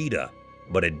or a cheetah,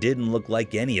 but it didn't look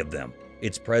like any of them.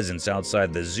 Its presence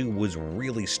outside the zoo was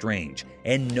really strange,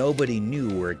 and nobody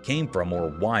knew where it came from or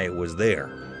why it was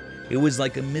there. It was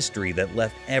like a mystery that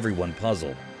left everyone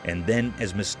puzzled, and then,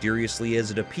 as mysteriously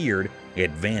as it appeared,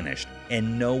 it vanished,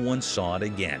 and no one saw it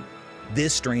again.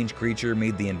 This strange creature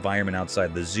made the environment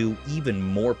outside the zoo even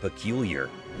more peculiar.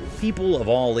 People of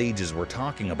all ages were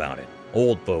talking about it.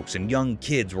 Old folks and young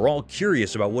kids were all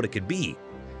curious about what it could be.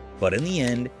 But in the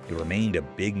end, it remained a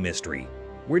big mystery.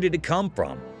 Where did it come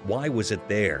from? Why was it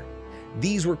there?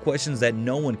 These were questions that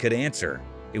no one could answer.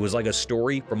 It was like a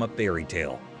story from a fairy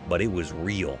tale, but it was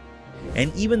real.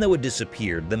 And even though it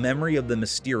disappeared, the memory of the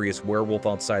mysterious werewolf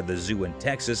outside the zoo in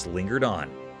Texas lingered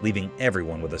on, leaving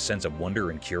everyone with a sense of wonder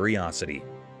and curiosity.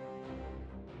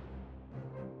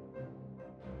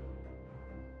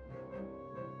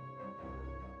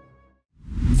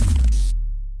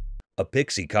 A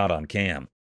pixie caught on cam.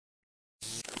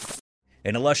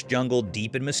 In a lush jungle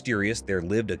deep and mysterious, there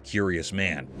lived a curious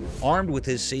man. Armed with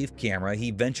his safe camera,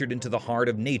 he ventured into the heart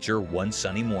of nature one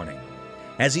sunny morning.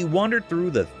 As he wandered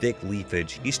through the thick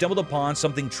leafage, he stumbled upon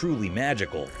something truly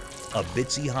magical. A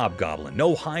bitsy hobgoblin,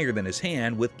 no higher than his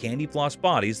hand, with candy floss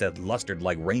bodies that lustered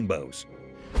like rainbows.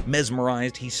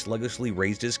 Mesmerized, he sluggishly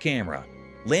raised his camera,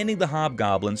 landing the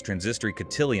hobgoblin's transistor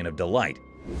cotillion of delight.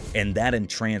 In that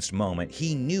entranced moment,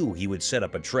 he knew he would set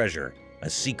up a treasure, a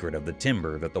secret of the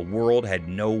timber that the world had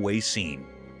no way seen.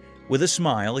 With a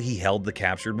smile, he held the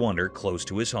captured wonder close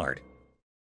to his heart.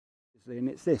 And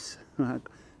it's this.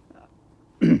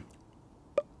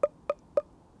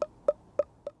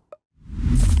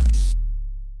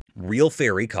 real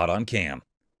fairy caught on cam.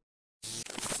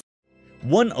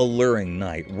 One alluring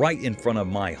night, right in front of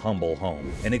my humble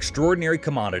home, an extraordinary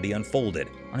commodity unfolded.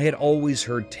 I had always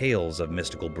heard tales of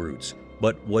mystical brutes,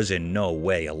 but was in no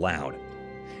way allowed.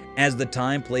 As the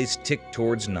time place ticked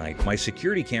towards night, my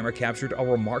security camera captured a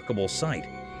remarkable sight.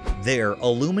 There,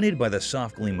 illuminated by the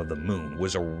soft gleam of the moon,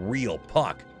 was a real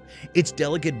puck. Its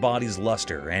delicate body's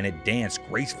luster, and it danced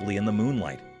gracefully in the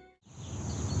moonlight.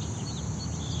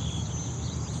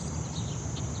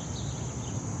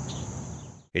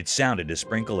 It sounded to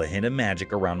sprinkle a hint of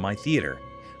magic around my theater,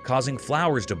 causing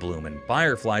flowers to bloom and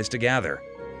fireflies to gather.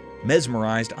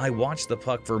 Mesmerized, I watched the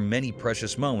puck for many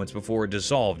precious moments before it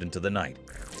dissolved into the night.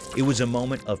 It was a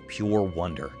moment of pure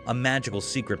wonder, a magical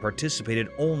secret participated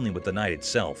only with the night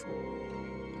itself.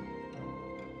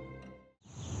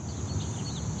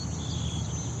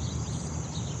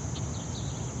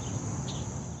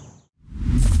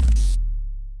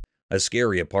 A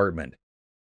scary apartment.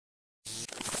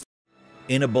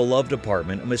 In a beloved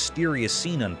apartment, a mysterious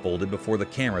scene unfolded before the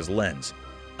camera's lens.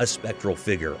 A spectral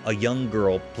figure, a young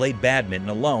girl, played badminton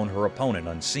alone, her opponent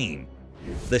unseen.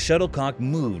 The shuttlecock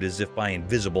moved as if by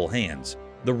invisible hands.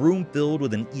 The room filled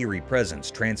with an eerie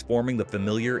presence, transforming the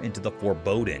familiar into the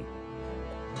foreboding.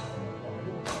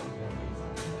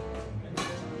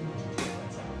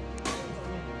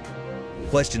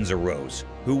 Questions arose.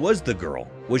 Who was the girl?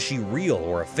 Was she real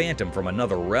or a phantom from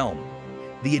another realm?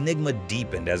 The enigma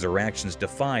deepened as her actions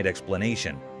defied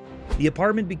explanation. The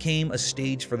apartment became a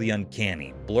stage for the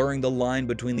uncanny, blurring the line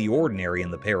between the ordinary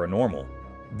and the paranormal.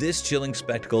 This chilling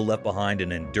spectacle left behind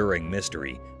an enduring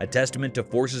mystery, a testament to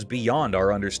forces beyond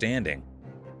our understanding.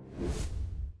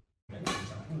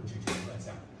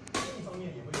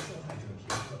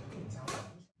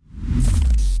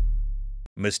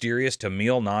 Mysterious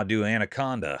Tamil Nadu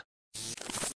anaconda.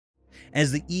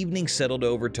 As the evening settled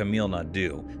over Tamil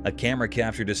Nadu, a camera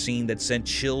captured a scene that sent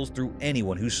chills through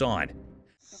anyone who saw it.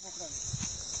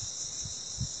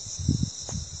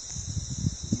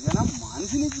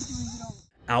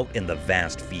 Out in the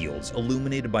vast fields,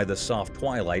 illuminated by the soft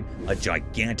twilight, a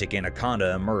gigantic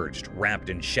anaconda emerged, wrapped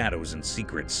in shadows and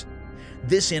secrets.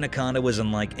 This anaconda was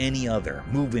unlike any other,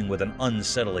 moving with an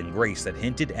unsettling grace that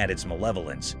hinted at its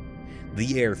malevolence.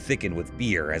 The air thickened with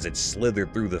fear as it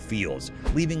slithered through the fields,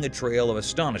 leaving a trail of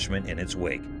astonishment in its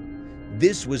wake.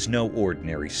 This was no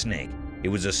ordinary snake. It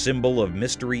was a symbol of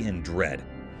mystery and dread.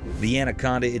 The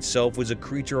anaconda itself was a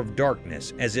creature of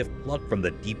darkness, as if plucked from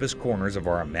the deepest corners of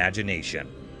our imagination.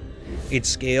 Its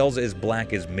scales as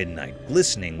black as midnight,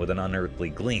 glistening with an unearthly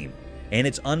gleam, and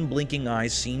its unblinking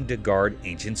eyes seemed to guard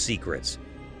ancient secrets.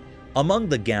 Among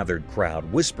the gathered crowd,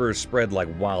 whispers spread like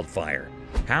wildfire.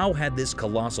 How had this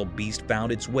colossal beast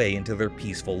found its way into their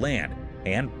peaceful land,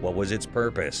 and what was its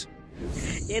purpose?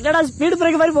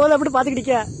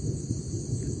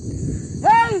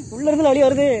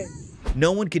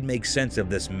 No one could make sense of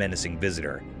this menacing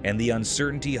visitor, and the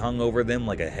uncertainty hung over them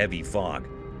like a heavy fog.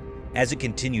 As it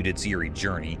continued its eerie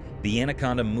journey, the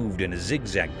anaconda moved in a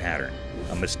zigzag pattern,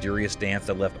 a mysterious dance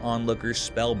that left onlookers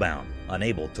spellbound,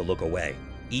 unable to look away.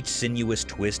 Each sinuous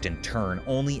twist and turn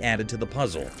only added to the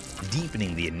puzzle,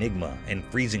 deepening the enigma and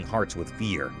freezing hearts with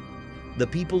fear. The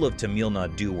people of Tamil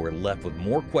Nadu were left with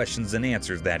more questions than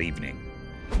answers that evening.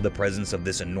 The presence of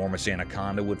this enormous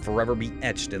anaconda would forever be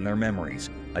etched in their memories,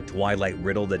 a twilight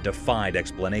riddle that defied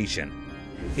explanation.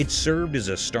 It served as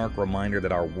a stark reminder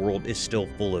that our world is still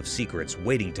full of secrets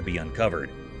waiting to be uncovered.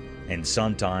 And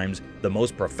sometimes, the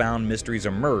most profound mysteries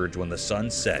emerge when the sun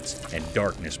sets and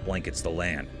darkness blankets the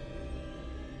land.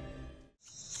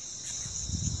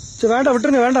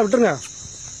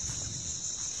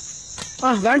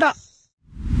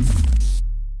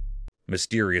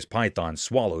 Mysterious python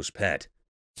swallows pet.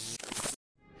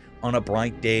 On a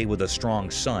bright day with a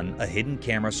strong sun, a hidden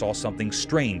camera saw something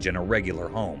strange in a regular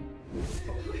home.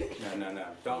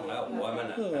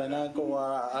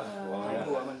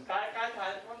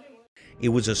 It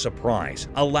was a surprise.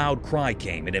 A loud cry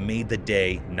came and it made the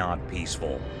day not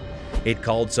peaceful. It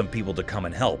called some people to come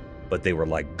and help, but they were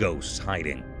like ghosts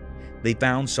hiding. They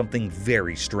found something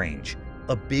very strange.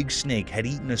 A big snake had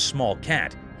eaten a small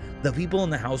cat. The people in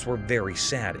the house were very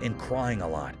sad and crying a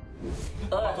lot.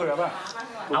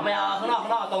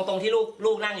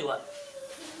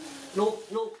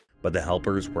 But the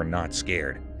helpers were not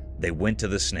scared. They went to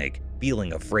the snake,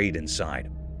 feeling afraid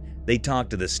inside. They talked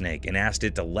to the snake and asked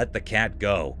it to let the cat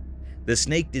go. The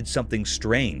snake did something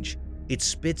strange. It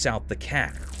spits out the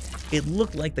cat. It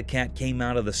looked like the cat came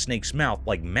out of the snake's mouth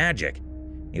like magic.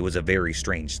 It was a very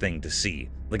strange thing to see,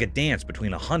 like a dance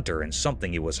between a hunter and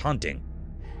something it was hunting.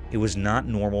 It was not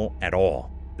normal at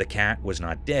all. The cat was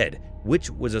not dead, which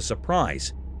was a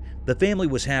surprise. The family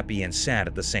was happy and sad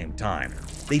at the same time.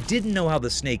 They didn't know how the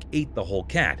snake ate the whole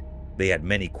cat. They had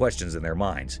many questions in their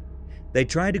minds. They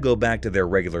tried to go back to their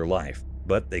regular life,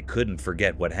 but they couldn't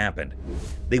forget what happened.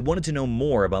 They wanted to know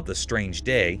more about the strange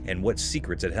day and what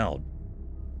secrets it held.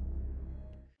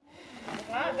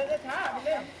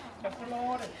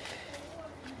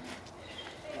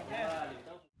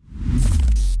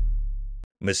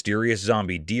 Mysterious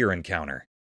zombie deer encounter.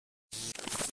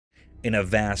 In a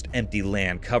vast, empty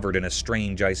land covered in a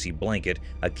strange icy blanket,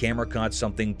 a camera caught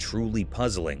something truly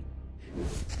puzzling.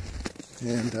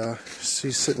 And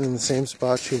she's sitting in the same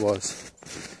spot she was.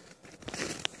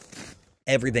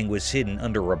 Everything was hidden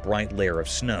under a bright layer of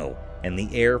snow, and the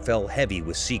air felt heavy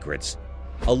with secrets.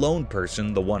 A lone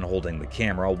person, the one holding the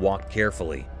camera, walked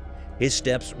carefully. His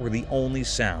steps were the only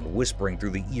sound whispering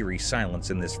through the eerie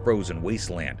silence in this frozen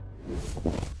wasteland.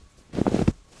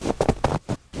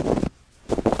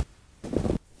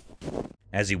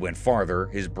 As he went farther,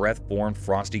 his breath formed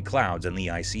frosty clouds in the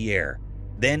icy air.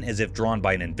 Then, as if drawn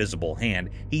by an invisible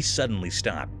hand, he suddenly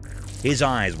stopped. His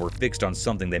eyes were fixed on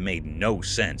something that made no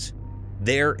sense.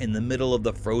 There, in the middle of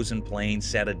the frozen plain,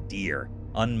 sat a deer,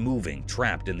 unmoving,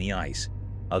 trapped in the ice.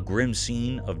 A grim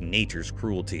scene of nature's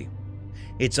cruelty.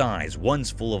 Its eyes,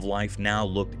 once full of life, now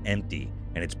looked empty,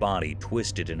 and its body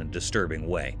twisted in a disturbing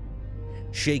way.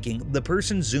 Shaking, the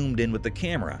person zoomed in with the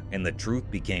camera, and the truth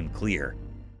became clear.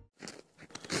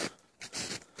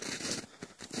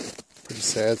 Pretty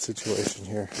sad situation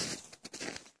here.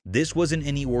 This wasn't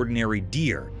any ordinary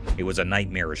deer. It was a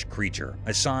nightmarish creature,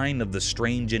 a sign of the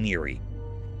strange and eerie.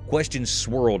 Questions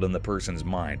swirled in the person's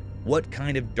mind. What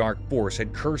kind of dark force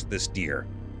had cursed this deer?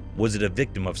 Was it a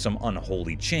victim of some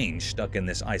unholy change stuck in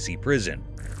this icy prison?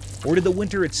 Or did the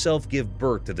winter itself give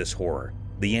birth to this horror?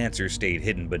 The answer stayed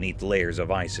hidden beneath layers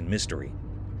of ice and mystery.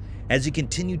 As he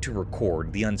continued to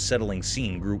record, the unsettling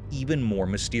scene grew even more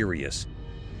mysterious.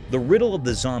 The riddle of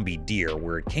the zombie deer,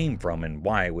 where it came from and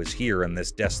why it was here in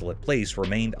this desolate place,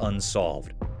 remained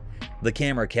unsolved. The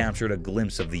camera captured a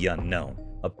glimpse of the unknown,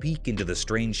 a peek into the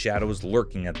strange shadows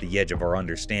lurking at the edge of our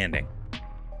understanding.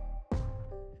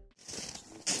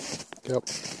 Yep.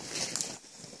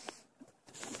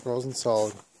 Frozen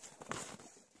solid.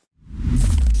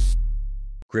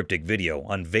 Cryptic video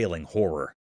unveiling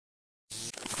horror.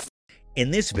 In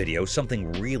this video,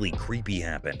 something really creepy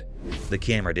happened. The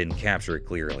camera didn't capture it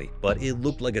clearly, but it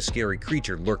looked like a scary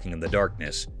creature lurking in the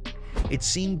darkness. It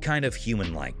seemed kind of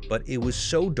human-like, but it was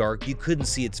so dark you couldn't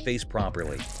see its face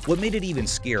properly. What made it even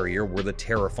scarier were the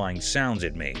terrifying sounds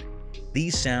it made.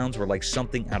 These sounds were like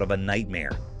something out of a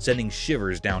nightmare, sending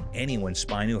shivers down anyone's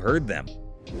spine who heard them.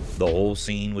 The whole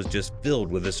scene was just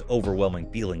filled with this overwhelming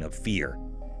feeling of fear.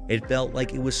 It felt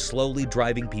like it was slowly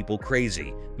driving people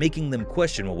crazy, making them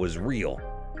question what was real.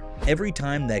 Every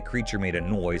time that creature made a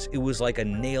noise, it was like a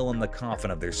nail in the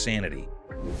coffin of their sanity.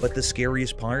 But the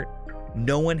scariest part?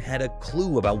 No one had a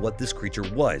clue about what this creature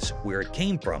was, where it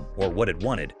came from, or what it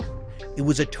wanted. It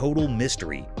was a total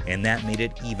mystery, and that made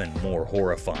it even more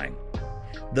horrifying.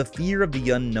 The fear of the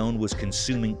unknown was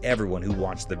consuming everyone who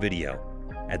watched the video.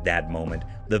 At that moment,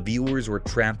 the viewers were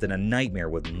trapped in a nightmare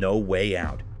with no way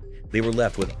out. They were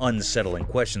left with unsettling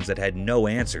questions that had no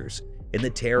answers, and the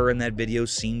terror in that video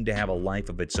seemed to have a life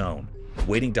of its own,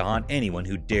 waiting to haunt anyone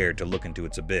who dared to look into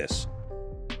its abyss.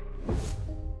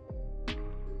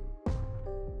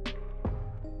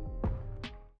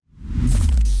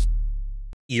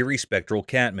 Eerie spectral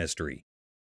cat mystery.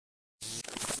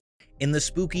 In the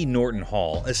spooky Norton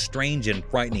Hall, a strange and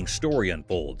frightening story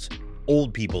unfolds.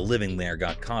 Old people living there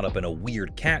got caught up in a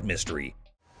weird cat mystery.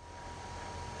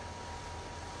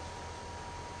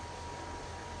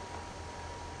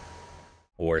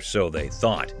 Or so they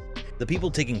thought. The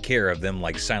people taking care of them,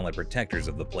 like silent protectors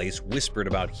of the place, whispered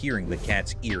about hearing the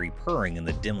cat's eerie purring in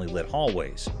the dimly lit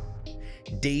hallways.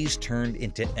 Days turned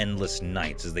into endless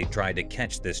nights as they tried to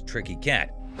catch this tricky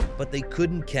cat, but they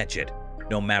couldn't catch it,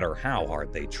 no matter how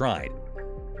hard they tried.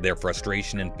 Their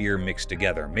frustration and fear mixed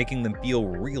together, making them feel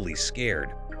really scared.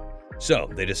 So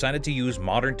they decided to use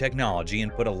modern technology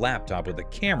and put a laptop with a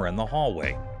camera in the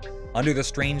hallway. Under the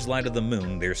strange light of the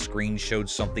moon, their screen showed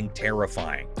something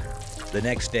terrifying. The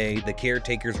next day, the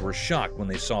caretakers were shocked when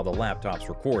they saw the laptop's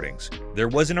recordings. There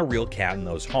wasn't a real cat in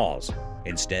those halls.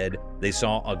 Instead, they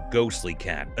saw a ghostly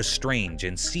cat, a strange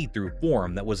and see-through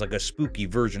form that was like a spooky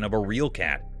version of a real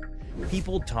cat.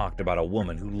 People talked about a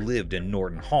woman who lived in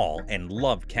Norton Hall and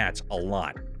loved cats a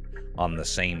lot. On the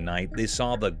same night, they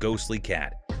saw the ghostly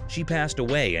cat. She passed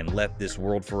away and left this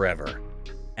world forever.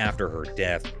 After her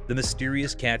death, the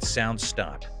mysterious cat's sound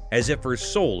stopped, as if her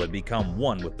soul had become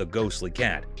one with the ghostly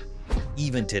cat.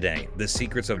 Even today, the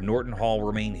secrets of Norton Hall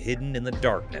remain hidden in the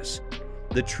darkness.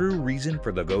 The true reason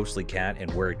for the ghostly cat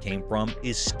and where it came from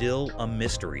is still a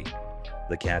mystery.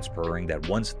 The cat's purring that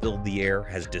once filled the air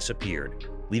has disappeared,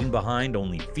 leaving behind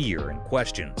only fear and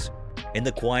questions. In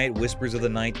the quiet whispers of the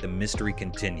night, the mystery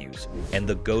continues, and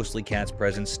the ghostly cat's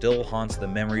presence still haunts the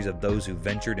memories of those who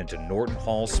ventured into Norton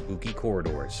Hall's spooky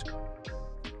corridors.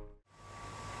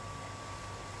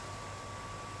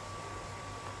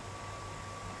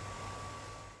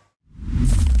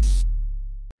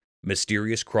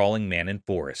 Mysterious crawling man in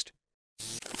forest.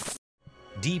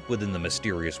 Deep within the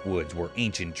mysterious woods where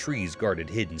ancient trees guarded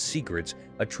hidden secrets,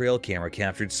 a trail camera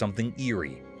captured something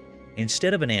eerie.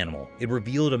 Instead of an animal, it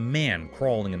revealed a man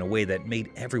crawling in a way that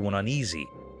made everyone uneasy.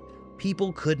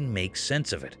 People couldn't make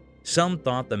sense of it. Some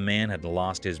thought the man had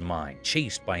lost his mind,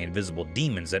 chased by invisible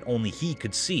demons that only he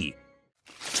could see.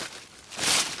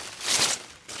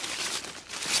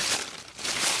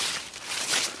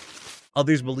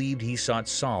 Others believed he sought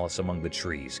solace among the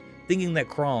trees, thinking that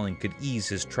crawling could ease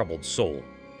his troubled soul.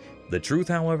 The truth,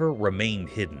 however, remained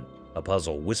hidden, a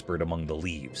puzzle whispered among the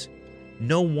leaves.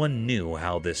 No one knew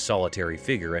how this solitary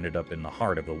figure ended up in the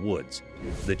heart of the woods.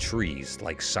 The trees,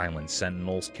 like silent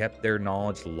sentinels, kept their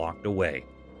knowledge locked away.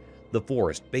 The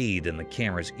forest, bathed in the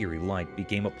camera's eerie light,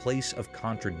 became a place of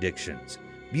contradictions,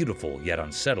 beautiful yet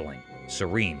unsettling,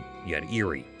 serene yet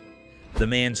eerie. The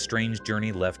man's strange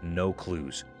journey left no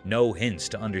clues, no hints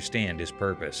to understand his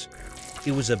purpose.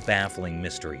 It was a baffling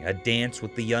mystery, a dance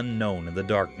with the unknown in the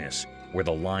darkness, where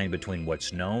the line between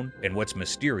what's known and what's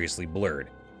mysteriously blurred.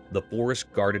 The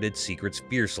forest guarded its secrets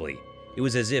fiercely. It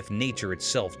was as if nature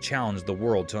itself challenged the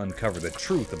world to uncover the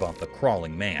truth about the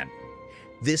crawling man.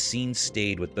 This scene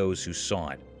stayed with those who saw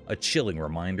it, a chilling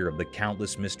reminder of the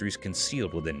countless mysteries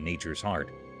concealed within nature's heart.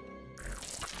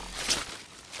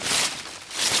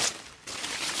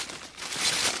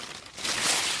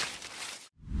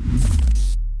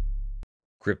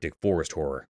 Cryptic forest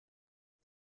horror.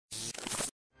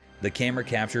 The camera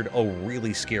captured a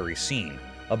really scary scene.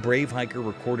 A brave hiker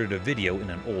recorded a video in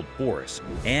an old forest,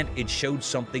 and it showed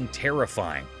something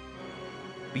terrifying.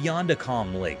 Beyond a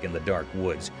calm lake in the dark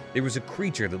woods, there was a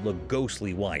creature that looked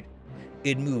ghostly white.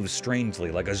 It moved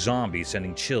strangely like a zombie,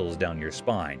 sending chills down your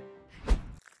spine.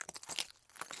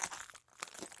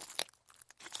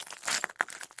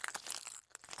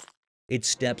 Its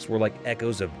steps were like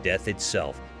echoes of death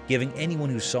itself, giving anyone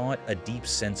who saw it a deep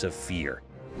sense of fear.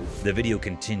 The video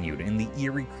continued, and the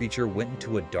eerie creature went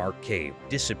into a dark cave,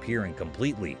 disappearing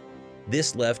completely.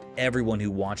 This left everyone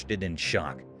who watched it in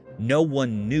shock. No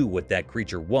one knew what that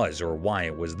creature was or why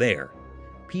it was there.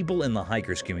 People in the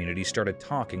hikers community started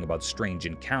talking about strange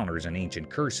encounters and ancient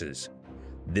curses.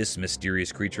 This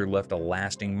mysterious creature left a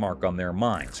lasting mark on their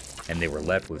minds, and they were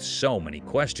left with so many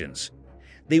questions.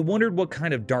 They wondered what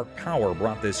kind of dark power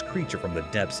brought this creature from the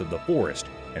depths of the forest,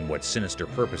 and what sinister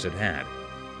purpose it had.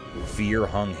 Fear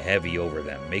hung heavy over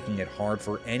them, making it hard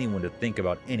for anyone to think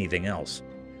about anything else.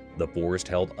 The forest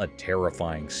held a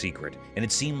terrifying secret, and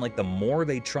it seemed like the more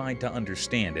they tried to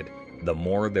understand it, the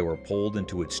more they were pulled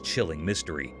into its chilling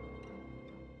mystery.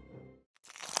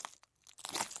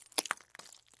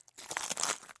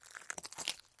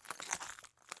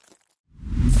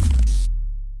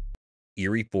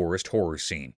 Eerie forest horror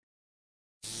scene.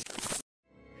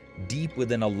 Deep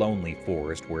within a lonely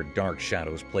forest where dark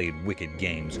shadows played wicked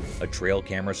games, a trail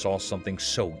camera saw something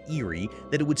so eerie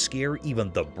that it would scare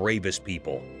even the bravest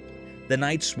people. The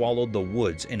night swallowed the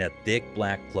woods in a thick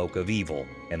black cloak of evil,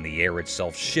 and the air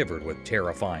itself shivered with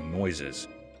terrifying noises.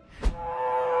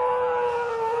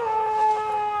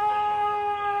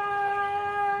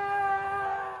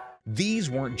 These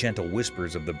weren't gentle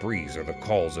whispers of the breeze or the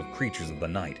calls of creatures of the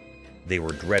night. They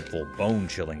were dreadful,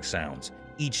 bone-chilling sounds.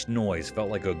 Each noise felt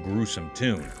like a gruesome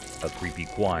tune, a creepy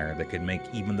choir that could make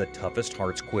even the toughest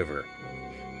hearts quiver.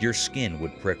 Your skin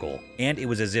would prickle, and it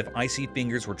was as if icy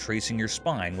fingers were tracing your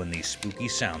spine when these spooky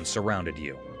sounds surrounded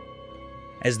you.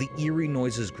 As the eerie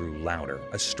noises grew louder,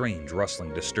 a strange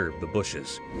rustling disturbed the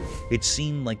bushes. It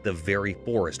seemed like the very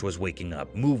forest was waking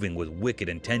up, moving with wicked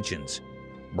intentions.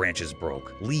 Branches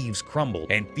broke, leaves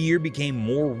crumbled, and fear became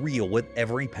more real with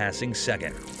every passing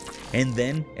second. And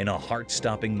then, in a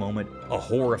heart-stopping moment, a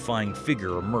horrifying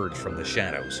figure emerged from the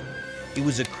shadows. It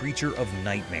was a creature of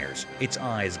nightmares, its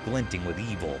eyes glinting with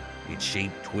evil, its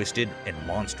shape twisted and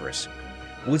monstrous.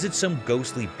 Was it some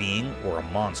ghostly being or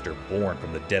a monster born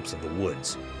from the depths of the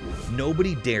woods?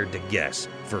 Nobody dared to guess,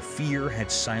 for fear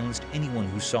had silenced anyone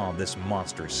who saw this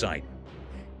monstrous sight.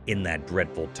 In that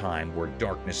dreadful time where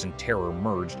darkness and terror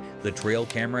merged, the trail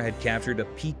camera had captured a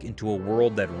peek into a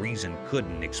world that reason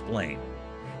couldn't explain.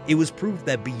 It was proof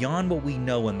that beyond what we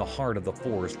know in the heart of the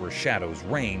forest where shadows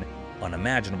reign,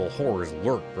 unimaginable horrors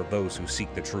lurk for those who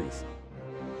seek the truth.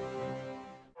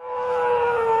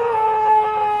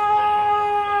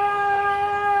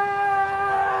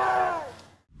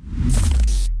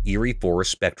 Eerie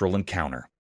Forest Spectral Encounter.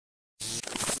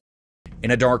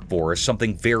 In a dark forest,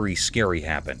 something very scary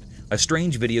happened. A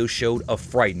strange video showed a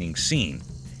frightening scene.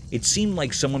 It seemed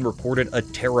like someone recorded a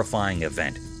terrifying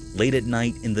event. Late at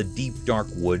night, in the deep dark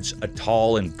woods, a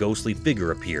tall and ghostly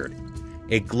figure appeared.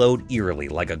 It glowed eerily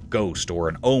like a ghost or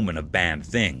an omen of bad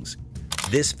things.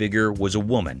 This figure was a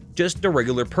woman, just a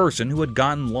regular person who had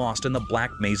gotten lost in the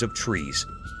black maze of trees.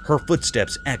 Her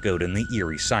footsteps echoed in the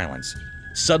eerie silence.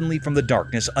 Suddenly from the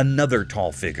darkness, another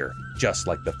tall figure, just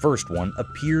like the first one,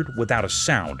 appeared without a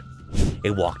sound.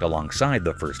 It walked alongside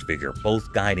the first figure,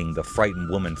 both guiding the frightened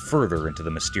woman further into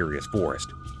the mysterious forest.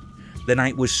 The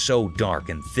night was so dark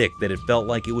and thick that it felt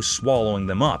like it was swallowing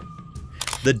them up.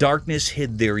 The darkness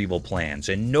hid their evil plans,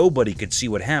 and nobody could see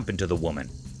what happened to the woman.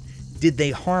 Did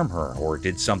they harm her, or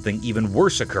did something even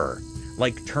worse occur,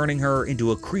 like turning her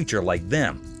into a creature like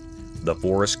them? The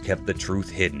forest kept the truth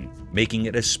hidden, making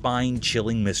it a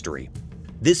spine-chilling mystery.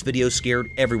 This video scared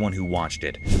everyone who watched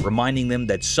it, reminding them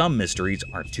that some mysteries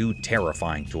are too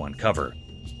terrifying to uncover,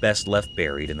 best left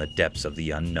buried in the depths of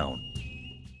the unknown.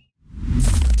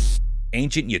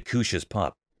 Ancient Yakusha's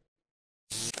Pup.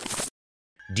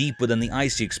 Deep within the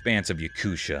icy expanse of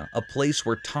Yakusha, a place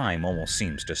where time almost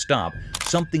seems to stop,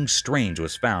 something strange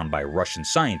was found by a Russian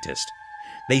scientist.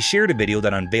 They shared a video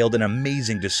that unveiled an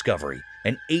amazing discovery,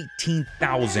 an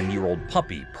 18,000-year-old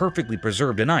puppy perfectly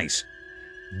preserved in ice.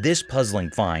 This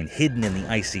puzzling find, hidden in the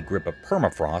icy grip of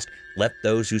permafrost, left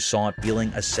those who saw it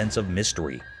feeling a sense of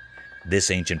mystery.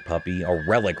 This ancient puppy, a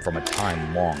relic from a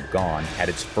time long gone, had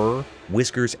its fur,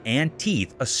 whiskers, and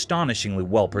teeth astonishingly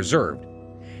well preserved.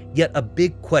 Yet a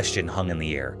big question hung in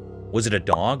the air. Was it a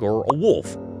dog or a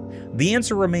wolf? The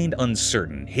answer remained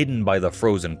uncertain, hidden by the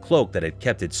frozen cloak that had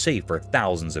kept it safe for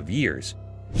thousands of years.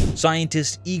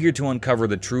 Scientists eager to uncover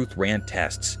the truth ran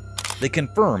tests. They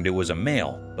confirmed it was a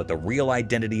male, but the real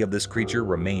identity of this creature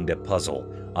remained a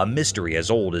puzzle, a mystery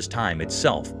as old as time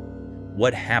itself.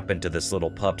 What happened to this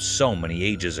little pup so many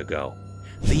ages ago?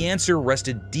 The answer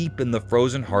rested deep in the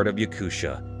frozen heart of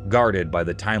Yakusha, guarded by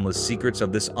the timeless secrets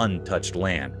of this untouched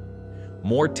land.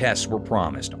 More tests were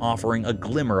promised, offering a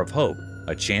glimmer of hope,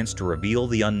 a chance to reveal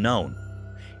the unknown.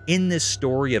 In this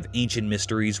story of ancient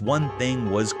mysteries, one thing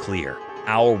was clear.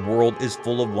 Our world is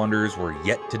full of wonders we're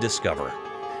yet to discover.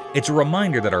 It's a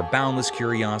reminder that our boundless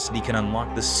curiosity can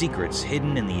unlock the secrets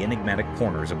hidden in the enigmatic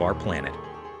corners of our planet.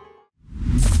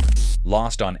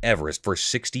 Lost on Everest for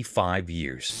 65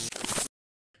 years.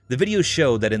 The video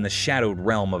showed that in the shadowed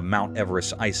realm of Mount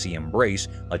Everest's icy embrace,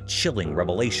 a chilling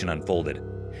revelation unfolded.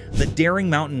 The daring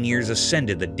mountaineers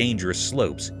ascended the dangerous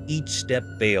slopes, each step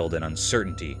veiled in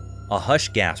uncertainty. A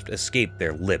hushed gasp escaped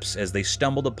their lips as they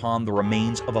stumbled upon the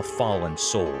remains of a fallen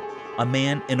soul, a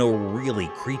man in a really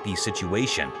creepy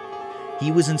situation.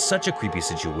 He was in such a creepy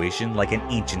situation, like an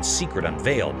ancient secret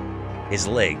unveiled. His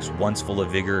legs, once full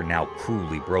of vigor, now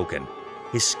cruelly broken.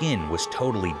 His skin was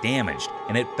totally damaged,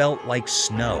 and it felt like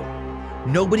snow.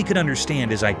 Nobody could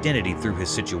understand his identity through his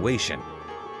situation.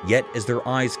 Yet, as their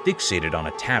eyes fixated on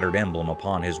a tattered emblem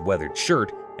upon his weathered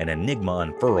shirt, an enigma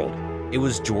unfurled. It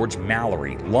was George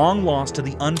Mallory, long lost to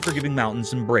the unforgiving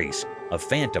mountain's embrace, a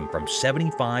phantom from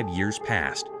 75 years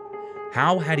past.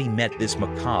 How had he met this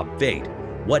macabre fate?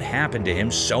 What happened to him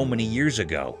so many years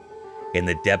ago? In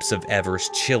the depths of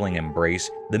Everest's chilling embrace,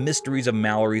 the mysteries of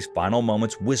Mallory's final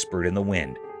moments whispered in the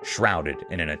wind, shrouded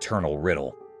in an eternal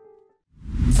riddle.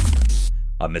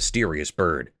 A mysterious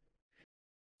bird.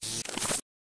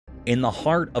 In the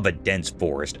heart of a dense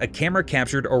forest, a camera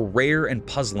captured a rare and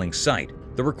puzzling sight.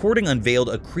 The recording unveiled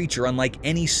a creature unlike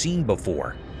any seen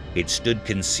before. It stood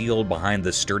concealed behind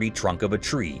the sturdy trunk of a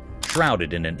tree,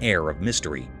 shrouded in an air of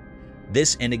mystery.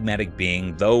 This enigmatic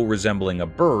being, though resembling a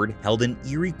bird, held an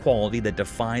eerie quality that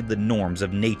defied the norms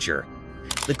of nature.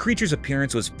 The creature's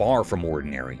appearance was far from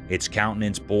ordinary. Its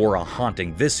countenance bore a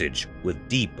haunting visage, with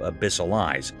deep abyssal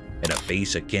eyes, and a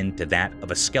face akin to that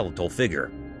of a skeletal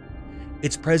figure.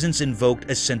 Its presence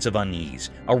invoked a sense of unease,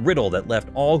 a riddle that left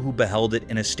all who beheld it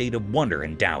in a state of wonder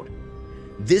and doubt.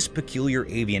 This peculiar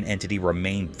avian entity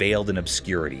remained veiled in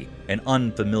obscurity, an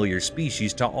unfamiliar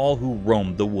species to all who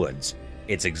roamed the woods.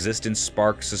 Its existence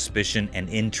sparked suspicion and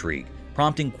intrigue,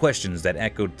 prompting questions that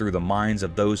echoed through the minds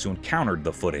of those who encountered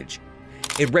the footage.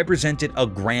 It represented a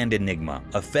grand enigma,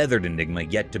 a feathered enigma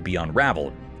yet to be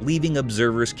unraveled, leaving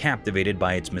observers captivated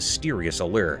by its mysterious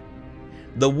allure.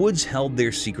 The woods held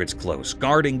their secrets close,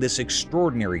 guarding this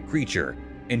extraordinary creature,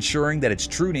 ensuring that its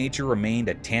true nature remained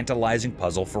a tantalizing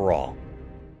puzzle for all.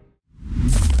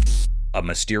 A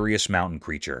mysterious mountain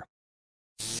creature.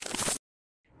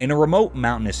 In a remote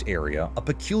mountainous area, a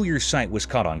peculiar sight was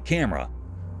caught on camera.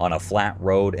 On a flat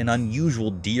road, an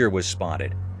unusual deer was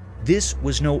spotted. This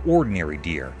was no ordinary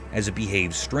deer, as it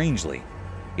behaved strangely.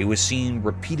 It was seen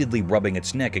repeatedly rubbing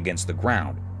its neck against the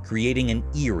ground, creating an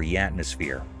eerie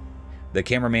atmosphere. The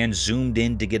cameraman zoomed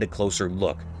in to get a closer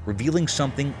look, revealing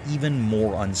something even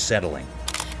more unsettling.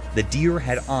 The deer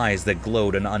had eyes that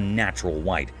glowed an unnatural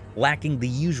white, lacking the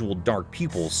usual dark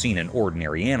pupils seen in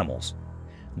ordinary animals.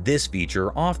 This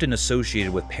feature, often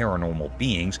associated with paranormal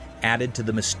beings, added to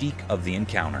the mystique of the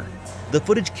encounter. The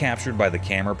footage captured by the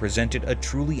camera presented a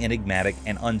truly enigmatic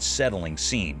and unsettling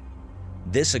scene.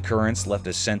 This occurrence left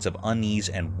a sense of unease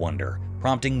and wonder,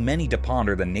 prompting many to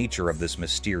ponder the nature of this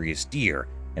mysterious deer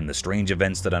and the strange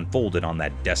events that unfolded on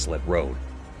that desolate road.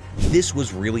 This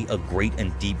was really a great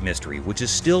and deep mystery which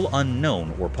is still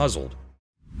unknown or puzzled.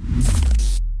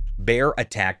 Bear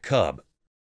attack cub.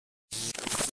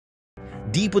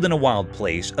 Deep within a wild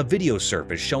place, a video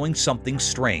surfaced showing something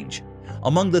strange.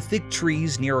 Among the thick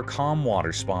trees near a calm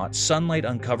water spot, sunlight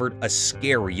uncovered a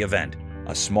scary event.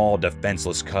 A small,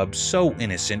 defenseless cub so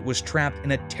innocent was trapped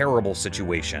in a terrible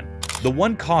situation. The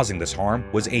one causing this harm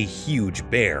was a huge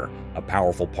bear, a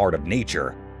powerful part of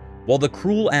nature. While the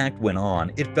cruel act went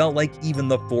on, it felt like even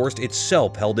the forest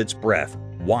itself held its breath,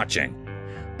 watching.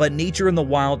 But nature in the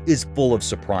wild is full of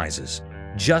surprises.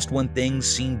 Just when things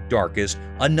seemed darkest,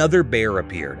 another bear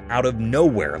appeared out of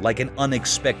nowhere like an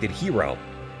unexpected hero.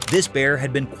 This bear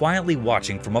had been quietly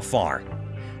watching from afar.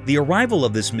 The arrival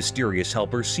of this mysterious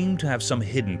helper seemed to have some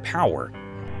hidden power.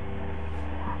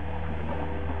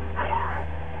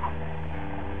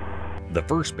 The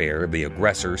first bear, the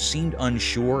aggressor, seemed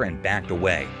unsure and backed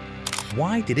away.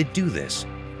 Why did it do this?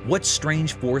 What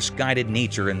strange force guided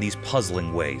nature in these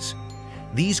puzzling ways?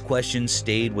 These questions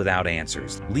stayed without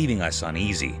answers, leaving us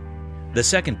uneasy. The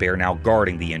second bear, now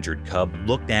guarding the injured cub,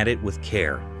 looked at it with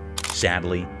care.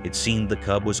 Sadly, it seemed the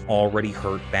cub was already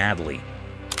hurt badly.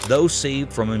 Though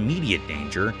saved from immediate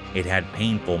danger, it had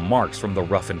painful marks from the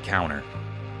rough encounter.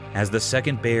 As the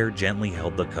second bear gently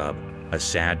held the cub, a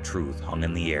sad truth hung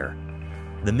in the air.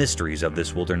 The mysteries of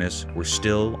this wilderness were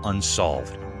still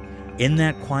unsolved. In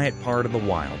that quiet part of the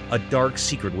wild, a dark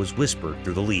secret was whispered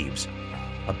through the leaves.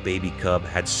 A baby cub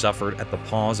had suffered at the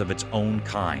paws of its own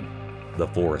kind. The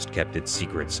forest kept its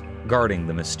secrets, guarding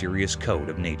the mysterious code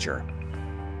of nature.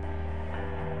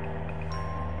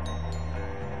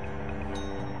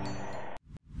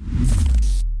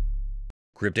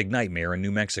 Cryptic nightmare in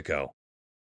New Mexico.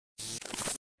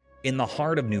 In the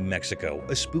heart of New Mexico,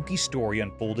 a spooky story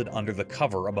unfolded under the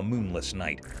cover of a moonless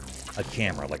night. A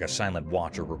camera, like a silent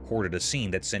watcher, recorded a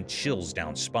scene that sent chills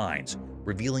down spines,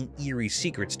 revealing eerie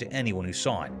secrets to anyone who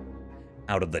saw it.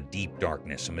 Out of the deep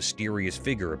darkness, a mysterious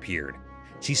figure appeared.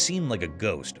 She seemed like a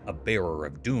ghost, a bearer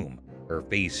of doom, her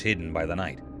face hidden by the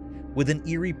night. With an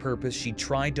eerie purpose, she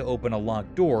tried to open a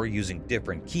locked door using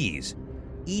different keys.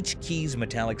 Each key's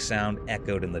metallic sound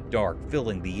echoed in the dark,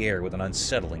 filling the air with an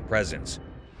unsettling presence.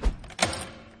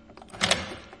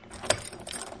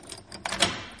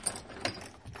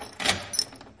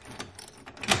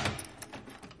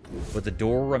 But the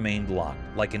door remained locked,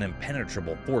 like an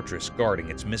impenetrable fortress guarding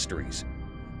its mysteries.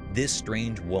 This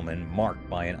strange woman, marked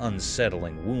by an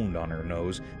unsettling wound on her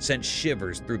nose, sent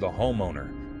shivers through the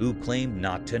homeowner, who claimed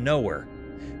not to know her.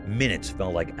 Minutes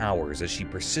felt like hours as she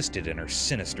persisted in her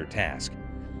sinister task.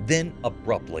 Then,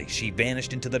 abruptly, she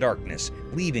vanished into the darkness,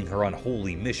 leaving her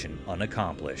unholy mission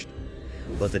unaccomplished.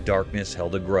 But the darkness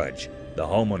held a grudge. The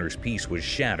homeowner's peace was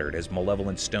shattered as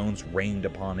malevolent stones rained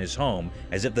upon his home,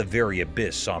 as if the very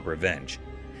abyss sought revenge.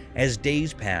 As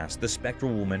days passed, the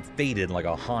spectral woman faded like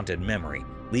a haunted memory,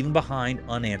 leaving behind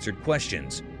unanswered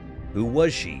questions. Who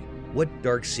was she? What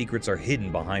dark secrets are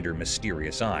hidden behind her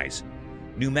mysterious eyes?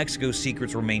 New Mexico's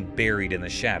secrets remain buried in the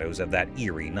shadows of that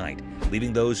eerie night,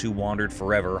 leaving those who wandered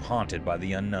forever haunted by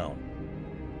the unknown.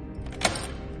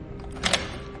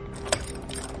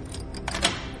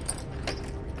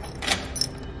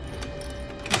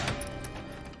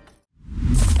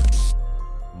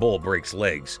 Bull breaks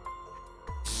legs.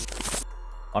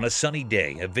 On a sunny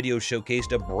day, a video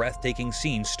showcased a breathtaking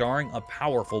scene starring a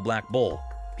powerful black bull.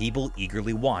 People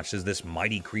eagerly watched as this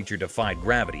mighty creature defied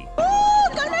gravity.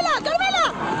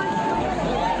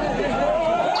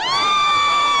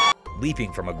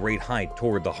 Leaping from a great height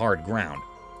toward the hard ground.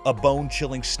 A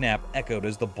bone-chilling snap echoed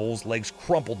as the bull's legs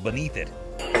crumpled beneath it.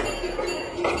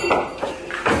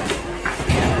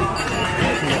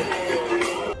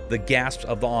 The gasps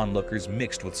of the onlookers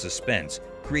mixed with suspense,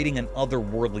 creating an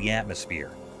otherworldly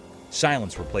atmosphere.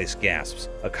 Silence replaced gasps,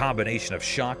 a combination of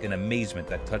shock and amazement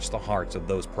that touched the hearts of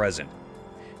those present.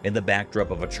 In the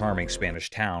backdrop of a charming Spanish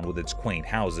town with its quaint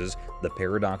houses, the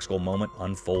paradoxical moment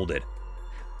unfolded.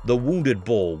 The wounded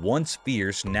bull, once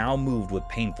fierce, now moved with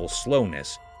painful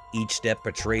slowness. Each step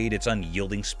portrayed its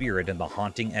unyielding spirit and the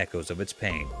haunting echoes of its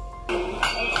pain.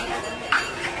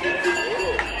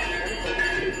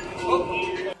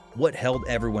 What held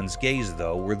everyone's gaze,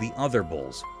 though, were the other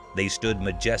bulls. They stood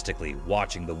majestically,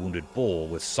 watching the wounded bull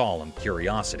with solemn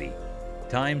curiosity.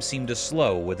 Time seemed to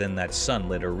slow within that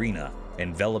sunlit arena,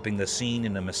 enveloping the scene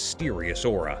in a mysterious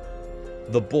aura.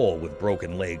 The bull, with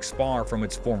broken legs far from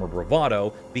its former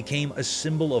bravado, became a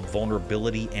symbol of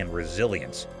vulnerability and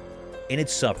resilience. In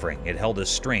its suffering, it held a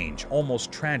strange,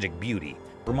 almost tragic beauty,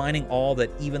 reminding all that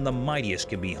even the mightiest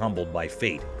can be humbled by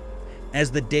fate.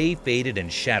 As the day faded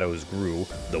and shadows grew,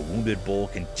 the wounded bull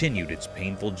continued its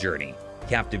painful journey,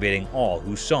 captivating all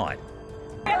who saw it.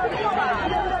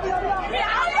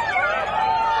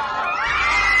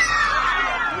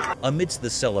 Amidst the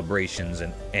celebrations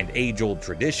and age-old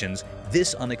traditions,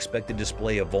 this unexpected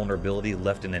display of vulnerability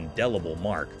left an indelible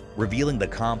mark, revealing the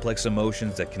complex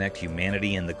emotions that connect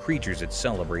humanity and the creatures it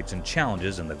celebrates and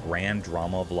challenges in the grand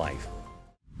drama of life.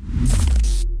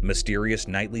 Mysterious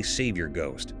nightly savior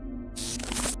ghost.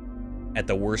 At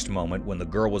the worst moment, when the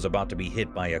girl was about to be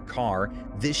hit by a car,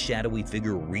 this shadowy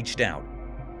figure reached out.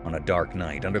 On a dark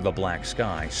night under the black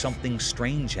sky, something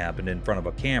strange happened in front of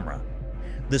a camera.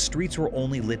 The streets were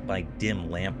only lit by dim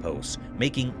lampposts,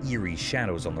 making eerie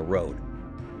shadows on the road.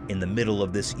 In the middle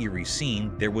of this eerie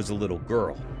scene, there was a little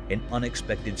girl, an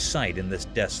unexpected sight in this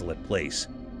desolate place.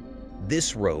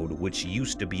 This road, which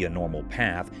used to be a normal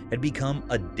path, had become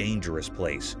a dangerous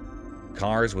place.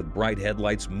 Cars with bright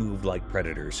headlights moved like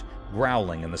predators,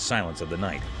 growling in the silence of the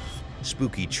night.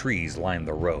 Spooky trees lined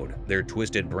the road, their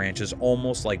twisted branches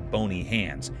almost like bony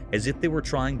hands, as if they were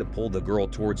trying to pull the girl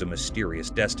towards a mysterious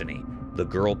destiny. The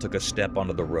girl took a step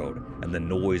onto the road, and the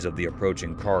noise of the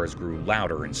approaching cars grew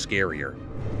louder and scarier.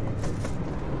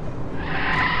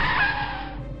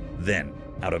 Then,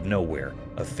 out of nowhere,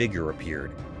 a figure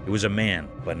appeared. It was a man,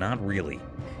 but not really.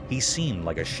 He seemed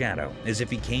like a shadow, as if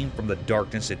he came from the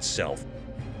darkness itself.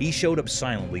 He showed up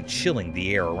silently, chilling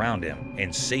the air around him,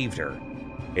 and saved her.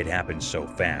 It happened so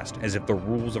fast, as if the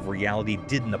rules of reality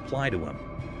didn't apply to him.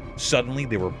 Suddenly,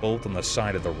 they were both on the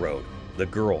side of the road, the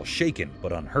girl shaken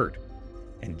but unhurt.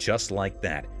 And just like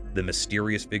that, the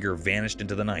mysterious figure vanished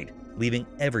into the night, leaving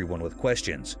everyone with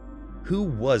questions. Who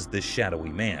was this shadowy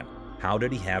man? How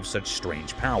did he have such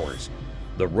strange powers?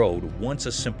 The road, once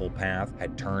a simple path,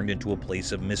 had turned into a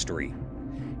place of mystery.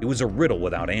 It was a riddle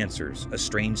without answers, a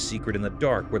strange secret in the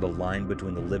dark where the line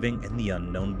between the living and the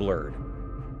unknown blurred.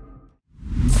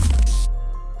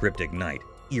 Cryptic night,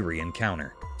 eerie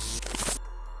encounter.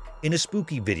 In a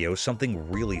spooky video, something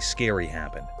really scary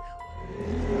happened.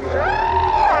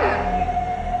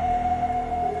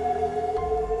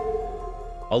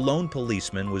 A lone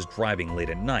policeman was driving late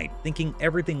at night, thinking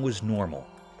everything was normal.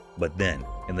 But then,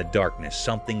 in the darkness,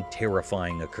 something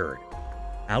terrifying occurred.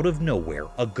 Out of nowhere,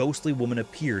 a ghostly woman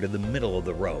appeared in the middle of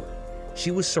the road.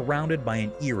 She was surrounded by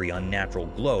an eerie, unnatural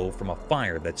glow from a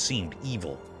fire that seemed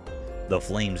evil. The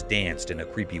flames danced in a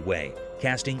creepy way,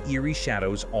 casting eerie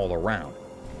shadows all around.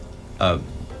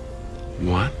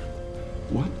 What?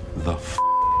 What the f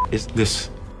is this?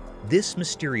 This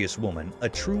mysterious woman, a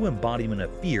true embodiment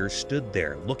of fear, stood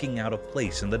there, looking out of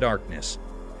place in the darkness.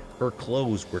 Her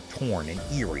clothes were torn and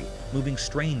eerie, moving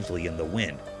strangely in the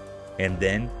wind. And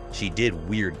then, she did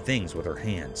weird things with her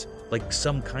hands, like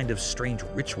some kind of strange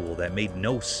ritual that made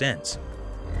no sense.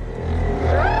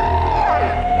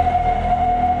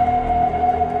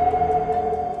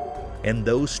 And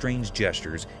those strange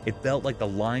gestures, it felt like the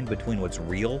line between what's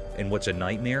real and what's a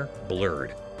nightmare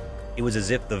blurred. It was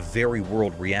as if the very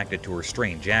world reacted to her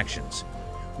strange actions.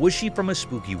 Was she from a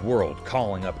spooky world,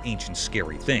 calling up ancient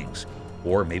scary things?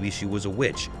 Or maybe she was a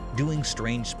witch, doing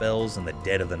strange spells in the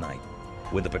dead of the night.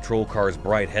 With the patrol car's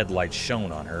bright headlights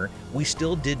shone on her, we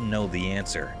still didn't know the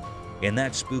answer. In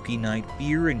that spooky night,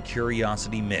 fear and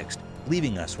curiosity mixed,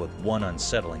 leaving us with one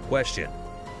unsettling question.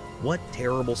 What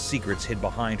terrible secrets hid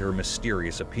behind her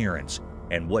mysterious appearance,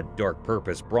 and what dark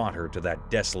purpose brought her to that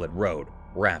desolate road,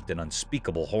 wrapped in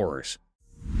unspeakable horrors?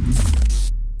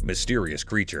 Mysterious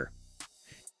creature.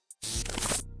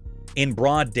 In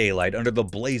broad daylight, under the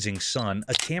blazing sun,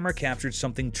 a camera captured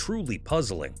something truly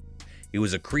puzzling. It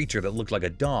was a creature that looked like a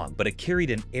dog, but it carried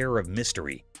an air of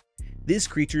mystery. This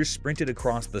creature sprinted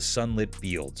across the sunlit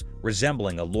fields,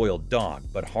 resembling a loyal dog,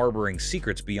 but harboring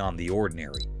secrets beyond the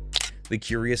ordinary. The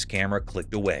curious camera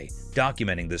clicked away,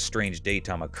 documenting this strange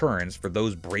daytime occurrence for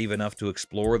those brave enough to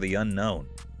explore the unknown.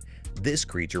 This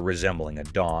creature, resembling a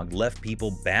dog, left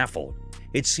people baffled.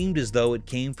 It seemed as though it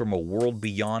came from a world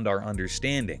beyond our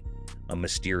understanding, a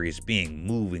mysterious being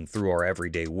moving through our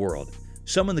everyday world,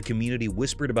 Some in the community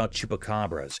whispered about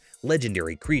chupacabras,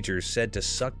 legendary creatures said to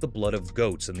suck the blood of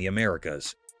goats in the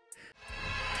Americas.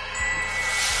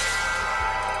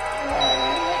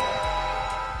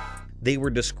 They were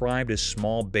described as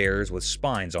small bears with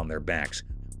spines on their backs,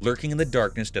 lurking in the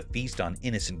darkness to feast on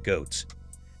innocent goats.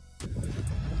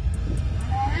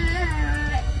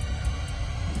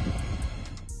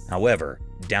 However,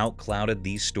 doubt clouded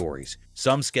these stories.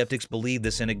 Some skeptics believe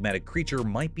this enigmatic creature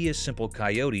might be a simple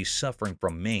coyote suffering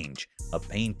from mange, a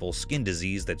painful skin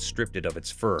disease that stripped it of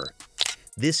its fur.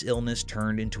 This illness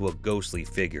turned into a ghostly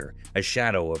figure, a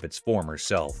shadow of its former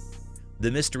self.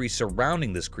 The mystery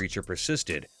surrounding this creature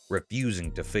persisted,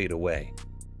 refusing to fade away.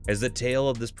 As the tale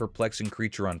of this perplexing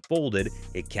creature unfolded,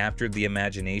 it captured the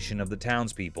imagination of the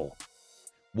townspeople.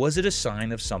 Was it a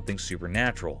sign of something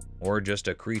supernatural, or just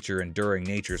a creature enduring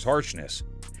nature's harshness?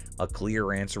 A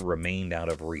clear answer remained out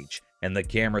of reach, and the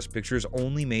camera's pictures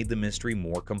only made the mystery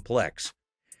more complex.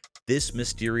 This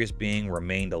mysterious being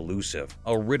remained elusive,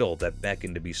 a riddle that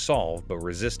beckoned to be solved but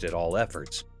resisted all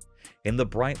efforts. In the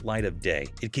bright light of day,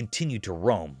 it continued to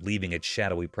roam, leaving its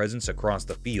shadowy presence across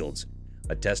the fields,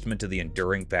 a testament to the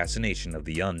enduring fascination of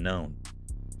the unknown.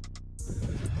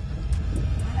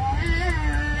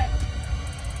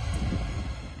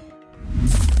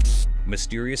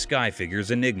 Mysterious sky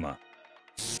figure's enigma.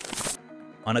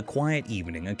 On a quiet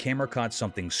evening, a camera caught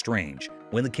something strange.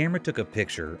 When the camera took a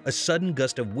picture, a sudden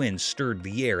gust of wind stirred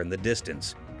the air in the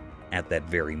distance. At that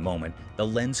very moment, the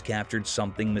lens captured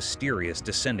something mysterious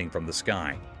descending from the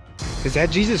sky. Is that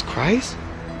Jesus Christ?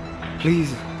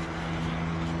 Please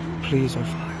don't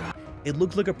fall. It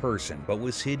looked like a person, but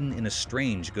was hidden in a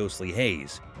strange ghostly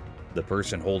haze. The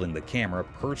person holding the camera,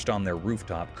 perched on their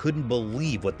rooftop, couldn't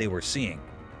believe what they were seeing.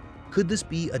 Could this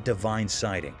be a divine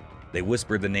sighting? They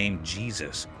whispered the name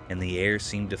Jesus, and the air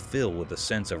seemed to fill with a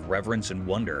sense of reverence and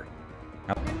wonder.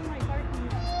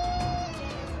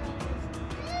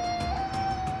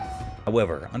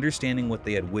 However, understanding what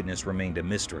they had witnessed remained a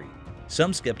mystery.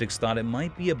 Some skeptics thought it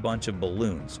might be a bunch of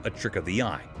balloons, a trick of the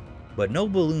eye. But no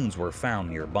balloons were found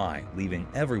nearby, leaving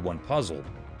everyone puzzled.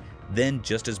 Then,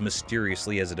 just as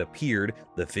mysteriously as it appeared,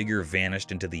 the figure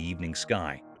vanished into the evening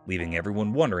sky, leaving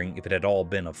everyone wondering if it had all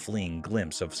been a fleeting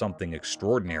glimpse of something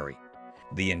extraordinary.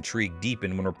 The intrigue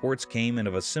deepened when reports came in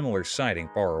of a similar sighting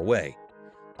far away.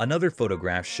 Another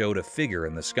photograph showed a figure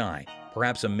in the sky,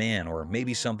 perhaps a man or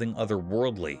maybe something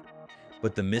otherworldly.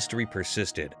 But the mystery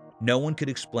persisted. No one could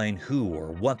explain who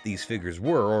or what these figures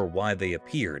were or why they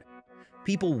appeared.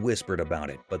 People whispered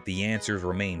about it, but the answers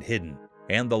remained hidden,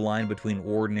 and the line between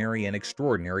ordinary and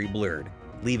extraordinary blurred,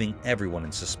 leaving everyone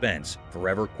in suspense,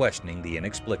 forever questioning the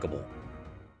inexplicable.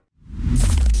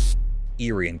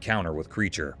 Eerie encounter with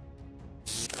creature.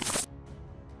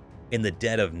 In the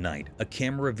dead of night, a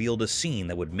camera revealed a scene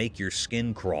that would make your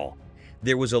skin crawl.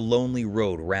 There was a lonely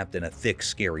road wrapped in a thick,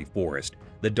 scary forest.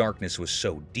 The darkness was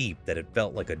so deep that it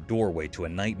felt like a doorway to a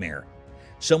nightmare.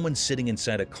 Someone sitting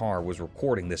inside a car was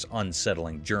recording this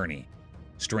unsettling journey.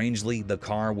 Strangely, the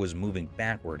car was moving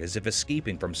backward as if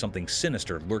escaping from something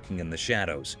sinister lurking in the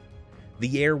shadows.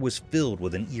 The air was filled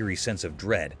with an eerie sense of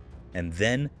dread, and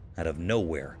then, out of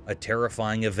nowhere, a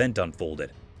terrifying event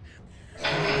unfolded.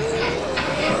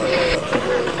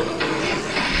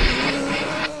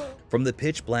 From the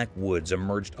pitch-black woods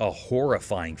emerged a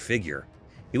horrifying figure.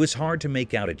 It was hard to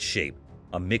make out its shape,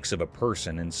 a mix of a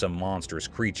person and some monstrous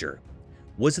creature.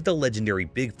 Was it the legendary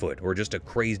Bigfoot or just a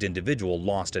crazed individual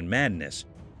lost in madness?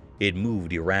 It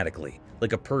moved erratically,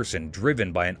 like a person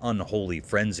driven by an unholy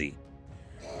frenzy.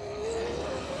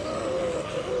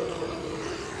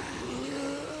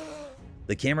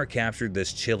 The camera captured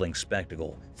this chilling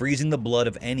spectacle, freezing the blood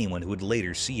of anyone who would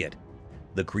later see it.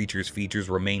 The creature's features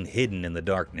remained hidden in the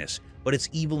darkness, but its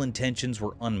evil intentions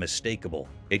were unmistakable.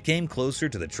 It came closer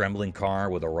to the trembling car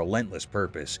with a relentless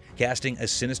purpose, casting a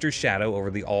sinister shadow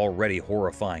over the already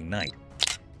horrifying night.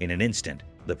 In an instant,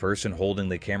 the person holding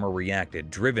the camera reacted,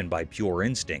 driven by pure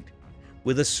instinct.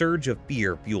 With a surge of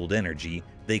fear-fueled energy,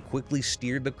 they quickly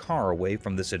steered the car away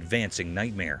from this advancing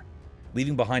nightmare,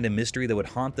 leaving behind a mystery that would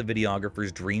haunt the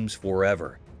videographer's dreams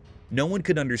forever. No one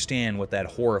could understand what that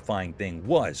horrifying thing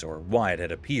was or why it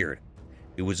had appeared.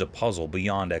 It was a puzzle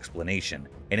beyond explanation,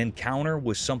 an encounter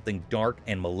with something dark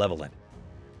and malevolent.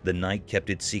 The night kept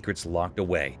its secrets locked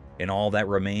away, and all that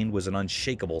remained was an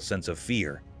unshakable sense of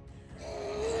fear.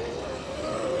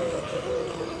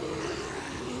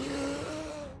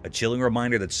 A chilling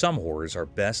reminder that some horrors are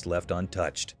best left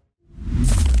untouched.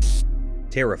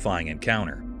 Terrifying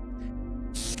encounter.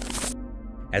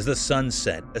 As the sun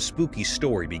set, a spooky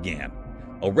story began.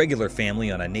 A regular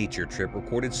family on a nature trip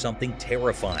recorded something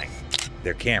terrifying.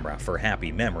 Their camera, for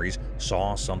happy memories,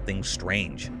 saw something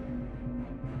strange.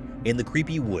 In the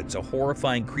creepy woods, a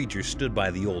horrifying creature stood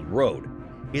by the old road.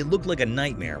 It looked like a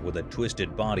nightmare with a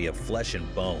twisted body of flesh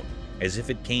and bone, as if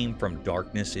it came from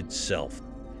darkness itself.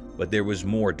 But there was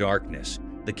more darkness.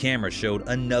 The camera showed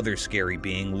another scary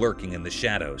being lurking in the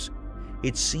shadows.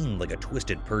 It seemed like a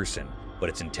twisted person, but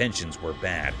its intentions were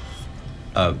bad.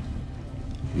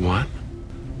 What?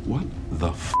 What the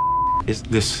f is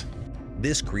this?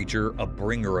 This creature, a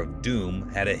bringer of doom,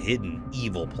 had a hidden,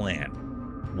 evil plan.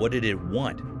 What did it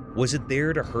want? Was it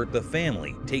there to hurt the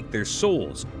family, take their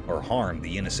souls, or harm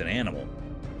the innocent animal?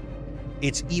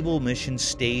 Its evil mission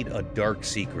stayed a dark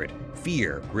secret.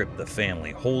 Fear gripped the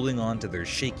family, holding on to their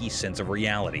shaky sense of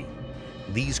reality.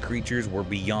 These creatures were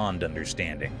beyond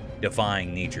understanding,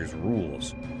 defying nature's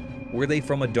rules. Were they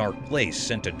from a dark place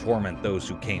sent to torment those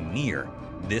who came near?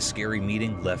 This scary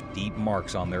meeting left deep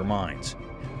marks on their minds.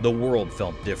 The world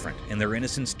felt different, and their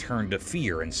innocence turned to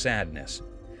fear and sadness.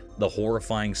 The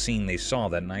horrifying scene they saw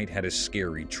that night had a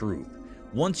scary truth.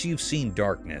 Once you've seen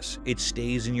darkness, it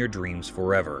stays in your dreams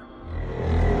forever.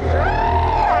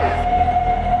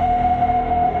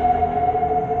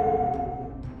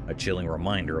 A chilling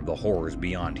reminder of the horrors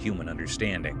beyond human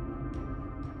understanding.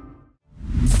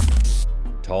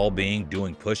 Tall being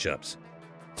doing push-ups.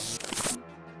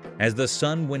 As the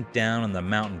sun went down and the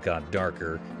mountain got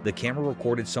darker, the camera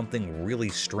recorded something really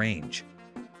strange.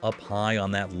 Up high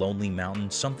on that lonely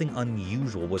mountain, something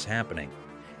unusual was happening.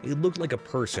 It looked like a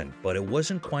person, but it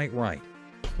wasn't quite right.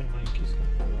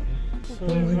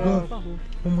 Oh my god.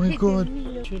 Oh my god.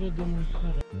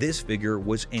 This figure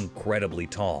was incredibly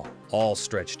tall, all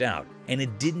stretched out, and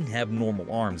it didn't have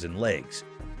normal arms and legs.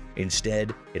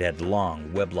 Instead, it had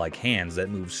long, web-like hands that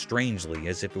moved strangely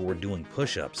as if it were doing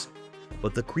push-ups.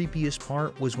 But the creepiest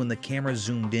part was when the camera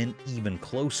zoomed in even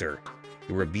closer.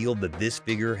 It revealed that this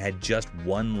figure had just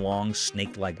one long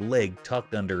snake-like leg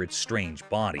tucked under its strange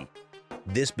body.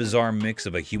 This bizarre mix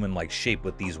of a human-like shape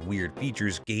with these weird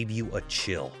features gave you a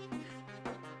chill.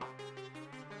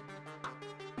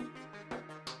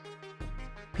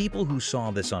 People who saw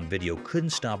this on video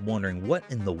couldn't stop wondering what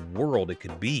in the world it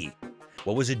could be.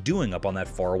 What was it doing up on that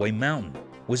faraway mountain?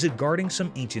 Was it guarding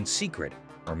some ancient secret?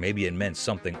 Or maybe it meant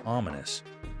something ominous.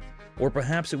 Or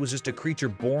perhaps it was just a creature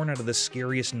born out of the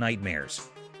scariest nightmares.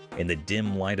 In the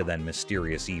dim light of that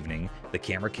mysterious evening, the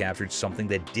camera captured something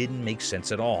that didn't make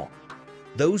sense at all.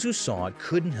 Those who saw it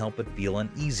couldn't help but feel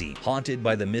uneasy, haunted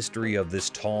by the mystery of this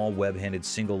tall, web-handed,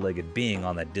 single-legged being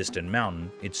on that distant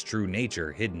mountain, its true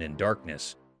nature hidden in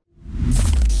darkness.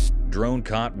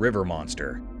 Drone-caught river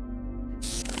monster.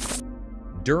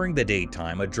 During the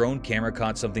daytime, a drone camera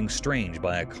caught something strange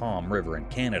by a calm river in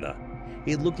Canada.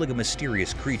 It looked like a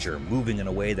mysterious creature moving in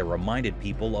a way that reminded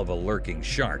people of a lurking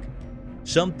shark.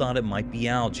 Some thought it might be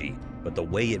algae, but the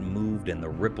way it moved and the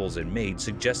ripples it made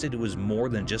suggested it was more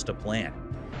than just a plant.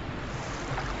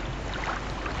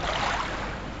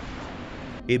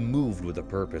 It moved with a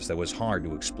purpose that was hard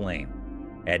to explain.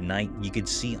 At night, you could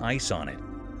see ice on it,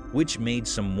 which made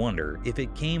some wonder if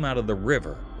it came out of the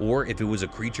river or if it was a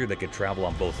creature that could travel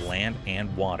on both land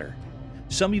and water.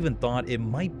 Some even thought it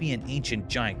might be an ancient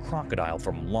giant crocodile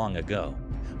from long ago,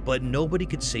 but nobody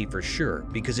could say for sure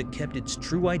because it kept its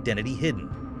true identity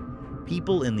hidden.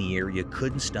 People in the area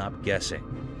couldn't stop guessing.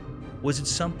 Was it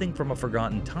something from a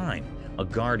forgotten time, a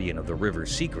guardian of the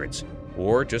river's secrets,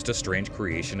 or just a strange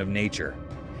creation of nature?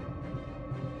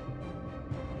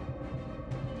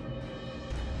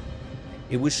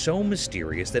 It was so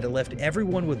mysterious that it left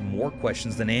everyone with more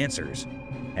questions than answers.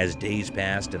 As days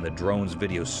passed and the drone's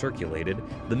video circulated,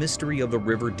 the mystery of the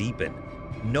river deepened.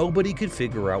 Nobody could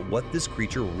figure out what this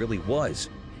creature really was.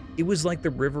 It was like the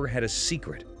river had a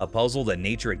secret, a puzzle that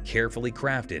nature had carefully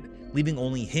crafted, leaving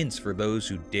only hints for those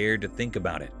who dared to think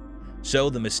about it. So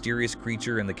the mysterious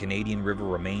creature in the Canadian river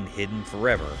remained hidden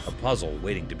forever, a puzzle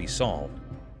waiting to be solved.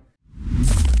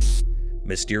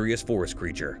 Mysterious forest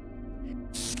creature.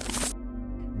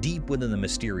 Deep within the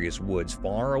mysterious woods,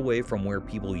 far away from where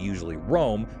people usually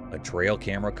roam, a trail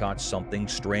camera caught something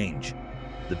strange.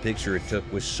 The picture it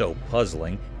took was so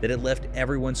puzzling that it left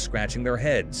everyone scratching their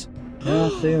heads. Yeah, I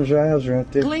see his eyes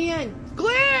right there. Glenn!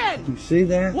 Glenn! You see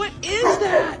that? What is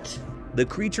that? The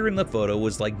creature in the photo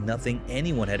was like nothing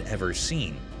anyone had ever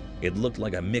seen. It looked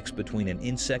like a mix between an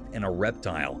insect and a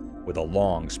reptile, with a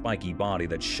long, spiky body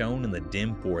that shone in the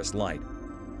dim forest light.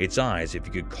 Its eyes, if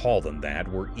you could call them that,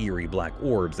 were eerie black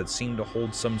orbs that seemed to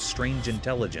hold some strange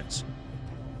intelligence.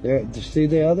 There, do you see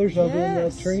the others over in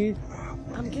that tree?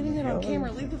 I'm getting it on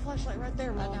camera. Leave the flashlight right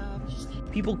there, Mom.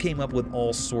 People came up with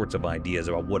all sorts of ideas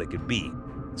about what it could be.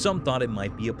 Some thought it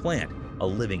might be a plant, a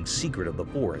living secret of the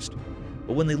forest.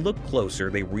 but when they looked closer,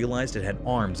 they realized it had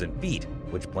arms and feet,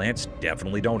 which plants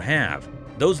definitely don't have.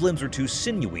 Those limbs were too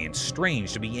sinewy and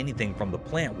strange to be anything from the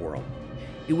plant world.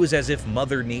 It was as if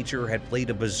Mother Nature had played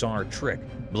a bizarre trick,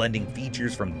 blending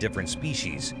features from different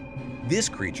species. This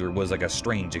creature was like a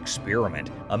strange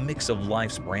experiment, a mix of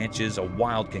life's branches, a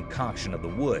wild concoction of the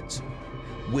woods.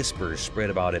 Whispers spread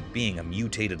about it being a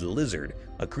mutated lizard,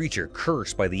 a creature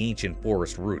cursed by the ancient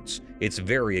forest roots. Its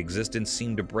very existence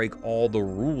seemed to break all the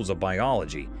rules of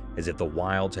biology, as if the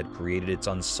wilds had created its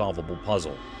unsolvable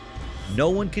puzzle. No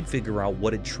one could figure out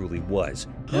what it truly was.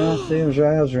 Yeah, I see his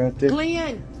eyes right there.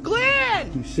 Glenn!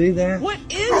 Glenn! You see that? What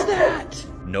is that?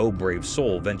 No brave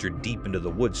soul ventured deep into the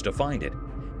woods to find it,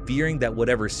 fearing that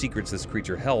whatever secrets this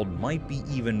creature held might be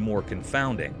even more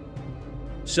confounding.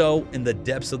 So, in the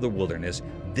depths of the wilderness,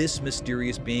 this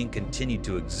mysterious being continued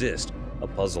to exist, a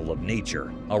puzzle of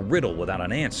nature, a riddle without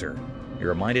an answer. It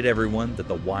reminded everyone that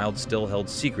the wild still held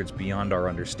secrets beyond our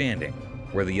understanding,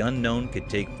 where the unknown could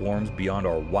take forms beyond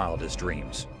our wildest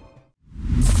dreams.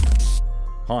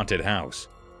 Haunted House.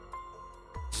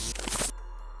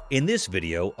 In this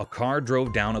video, a car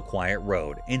drove down a quiet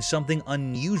road and something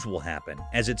unusual happened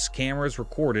as its cameras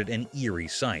recorded an eerie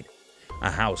sight.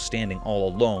 A house standing all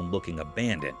alone looking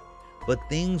abandoned. But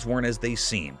things weren't as they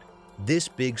seemed. This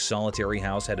big solitary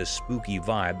house had a spooky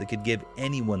vibe that could give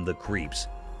anyone the creeps.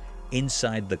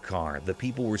 Inside the car, the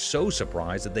people were so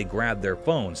surprised that they grabbed their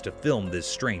phones to film this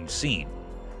strange scene,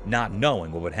 not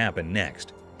knowing what would happen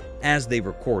next. As they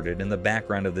recorded, in the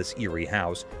background of this eerie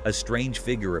house, a strange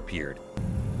figure appeared.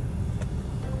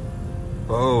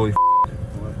 Holy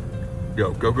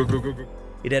Go.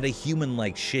 It had a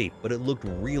human-like shape, but it looked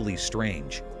really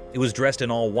strange. It was dressed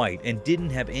in all white and didn't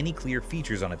have any clear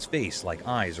features on its face like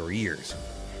eyes or ears.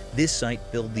 This sight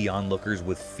filled the onlookers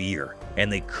with fear,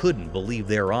 and they couldn't believe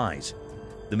their eyes.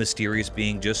 The mysterious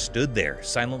being just stood there,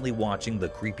 silently watching the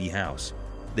creepy house.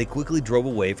 They quickly drove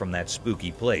away from that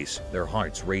spooky place, their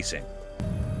hearts racing.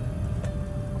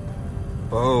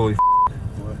 Holy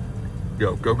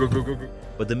Go.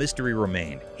 But the mystery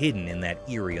remained, hidden in that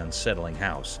eerie, unsettling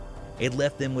house. It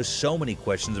left them with so many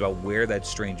questions about where that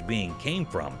strange being came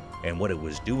from and what it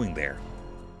was doing there.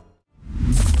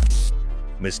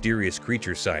 Mysterious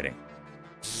creature sighting.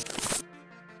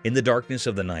 In the darkness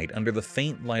of the night, under the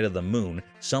faint light of the moon,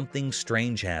 something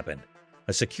strange happened.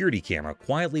 A security camera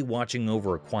quietly watching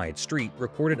over a quiet street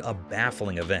recorded a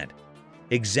baffling event.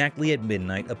 Exactly at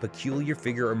midnight, a peculiar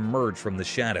figure emerged from the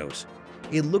shadows.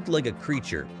 It looked like a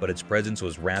creature, but its presence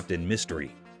was wrapped in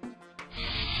mystery.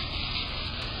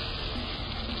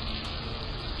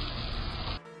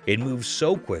 It moved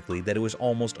so quickly that it was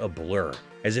almost a blur,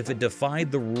 as if it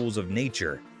defied the rules of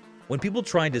nature. When people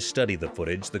tried to study the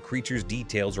footage, the creature's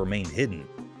details remained hidden.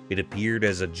 It appeared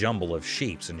as a jumble of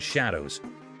shapes and shadows.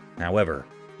 However,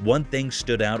 one thing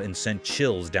stood out and sent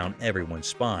chills down everyone's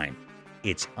spine: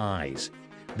 its eyes.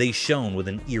 They shone with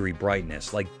an eerie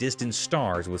brightness, like distant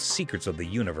stars with secrets of the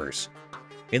universe.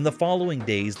 In the following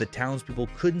days, the townspeople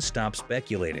couldn't stop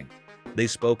speculating. They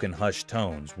spoke in hushed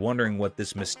tones, wondering what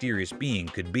this mysterious being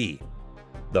could be.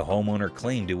 The homeowner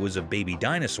claimed it was a baby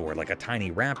dinosaur, like a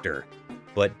tiny raptor.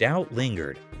 But doubt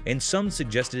lingered, and some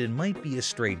suggested it might be a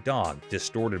stray dog,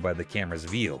 distorted by the camera's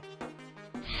view.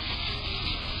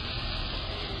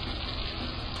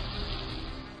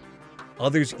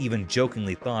 Others even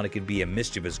jokingly thought it could be a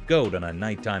mischievous goat on a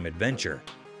nighttime adventure.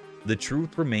 The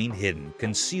truth remained hidden,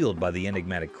 concealed by the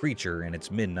enigmatic creature and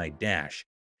its midnight dash.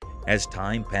 As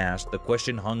time passed, the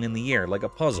question hung in the air like a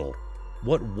puzzle.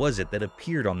 What was it that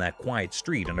appeared on that quiet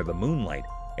street under the moonlight,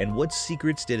 and what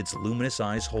secrets did its luminous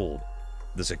eyes hold?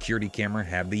 The security camera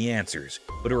had the answers,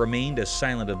 but it remained a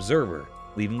silent observer,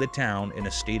 leaving the town in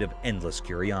a state of endless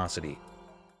curiosity.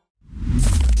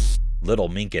 Little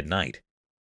Mink at Night.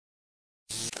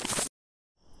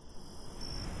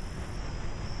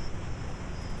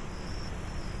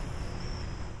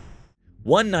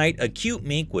 One night, a cute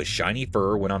mink with shiny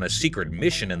fur went on a secret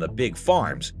mission in the big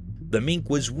farms. The mink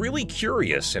was really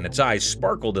curious, and its eyes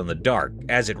sparkled in the dark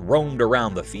as it roamed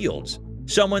around the fields.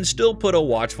 Someone still put a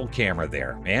watchful camera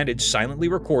there, and it silently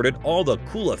recorded all the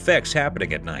cool effects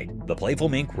happening at night. The playful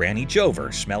mink ran each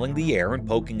over, smelling the air and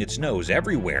poking its nose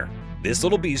everywhere. This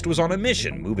little beast was on a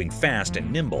mission, moving fast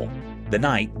and nimble. The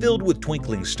night, filled with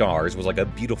twinkling stars, was like a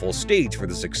beautiful stage for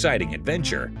this exciting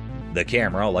adventure. The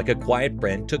camera, like a quiet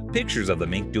friend, took pictures of the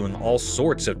mink doing all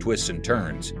sorts of twists and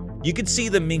turns. You could see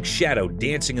the mink's shadow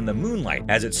dancing in the moonlight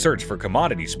as it searched for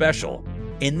commodity special.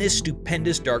 In this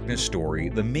stupendous darkness story,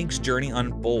 the mink's journey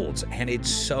unfolds, and it's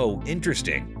so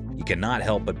interesting. You cannot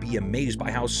help but be amazed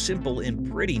by how simple and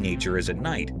pretty nature is at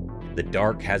night. The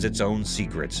dark has its own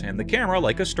secrets, and the camera,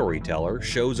 like a storyteller,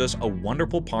 shows us a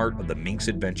wonderful part of the mink's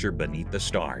adventure beneath the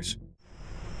stars.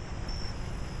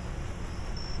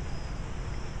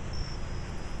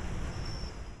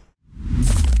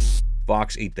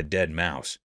 Fox ate the dead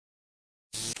mouse.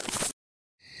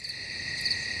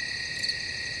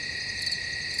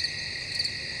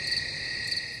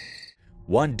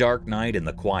 One dark night in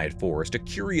the quiet forest, a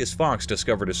curious fox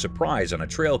discovered a surprise on a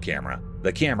trail camera.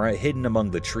 The camera, hidden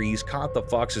among the trees, caught the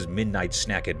fox's midnight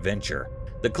snack adventure.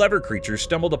 The clever creature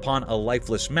stumbled upon a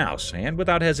lifeless mouse and,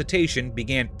 without hesitation,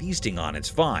 began feasting on its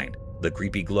find. The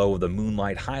creepy glow of the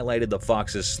moonlight highlighted the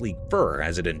fox's sleek fur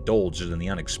as it indulged in the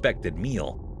unexpected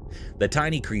meal. The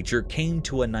tiny creature came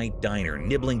to a night diner,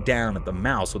 nibbling down at the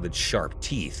mouse with its sharp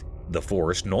teeth. The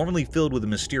forest, normally filled with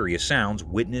mysterious sounds,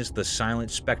 witnessed the silent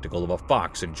spectacle of a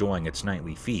fox enjoying its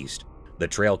nightly feast. The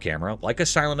trail camera, like a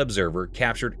silent observer,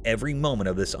 captured every moment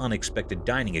of this unexpected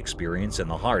dining experience in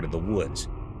the heart of the woods.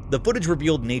 The footage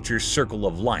revealed nature's circle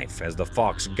of life as the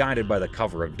fox, guided by the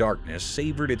cover of darkness,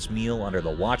 savored its meal under the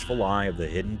watchful eye of the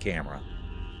hidden camera.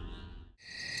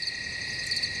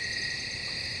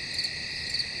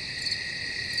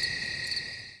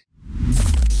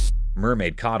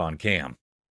 Mermaid caught on cam.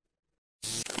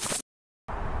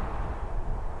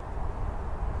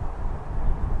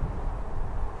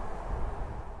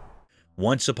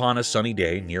 Once upon a sunny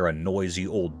day near a noisy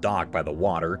old dock by the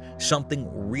water, something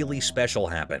really special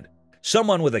happened.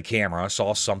 Someone with a camera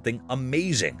saw something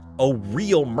amazing, a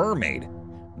real mermaid.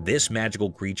 This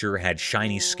magical creature had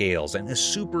shiny scales and a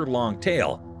super long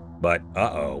tail. But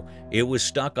uh-oh, it was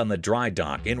stuck on the dry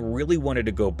dock and really wanted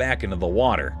to go back into the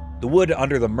water. The wood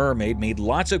under the mermaid made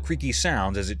lots of creaky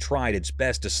sounds as it tried its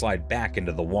best to slide back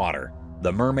into the water.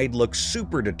 The mermaid looked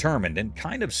super determined and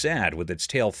kind of sad with its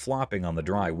tail flopping on the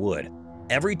dry wood.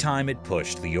 Every time it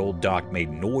pushed, the old dock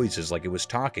made noises like it was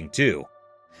talking too.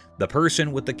 The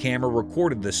person with the camera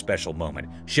recorded this special moment,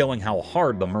 showing how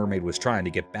hard the mermaid was trying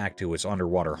to get back to its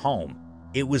underwater home.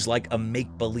 It was like a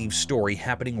make-believe story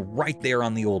happening right there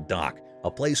on the old dock,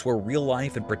 a place where real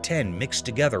life and pretend mixed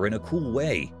together in a cool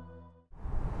way.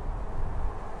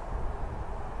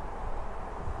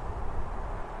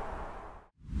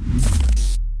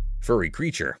 Furry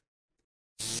creature.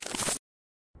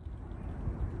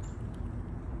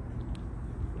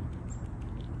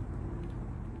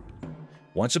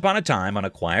 Once upon a time, on a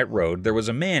quiet road, there was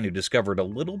a man who discovered a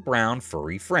little brown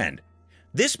furry friend.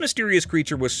 This mysterious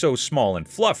creature was so small and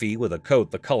fluffy, with a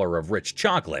coat the color of rich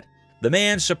chocolate. The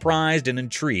man, surprised and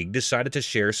intrigued, decided to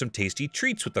share some tasty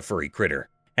treats with the furry critter.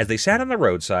 As they sat on the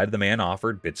roadside, the man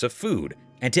offered bits of food,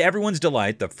 and to everyone's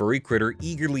delight, the furry critter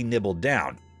eagerly nibbled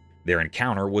down. Their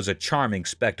encounter was a charming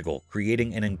spectacle,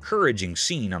 creating an encouraging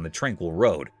scene on the tranquil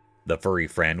road. The furry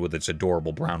friend with its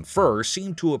adorable brown fur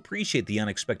seemed to appreciate the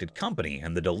unexpected company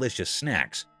and the delicious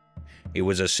snacks. It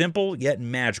was a simple yet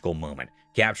magical moment,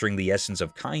 capturing the essence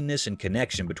of kindness and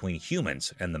connection between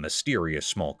humans and the mysterious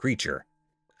small creature.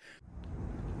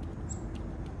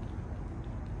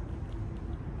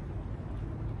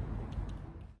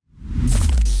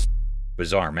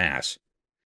 Bizarre mass.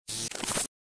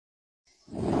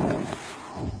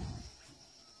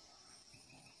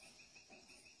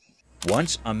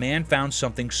 Once, a man found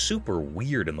something super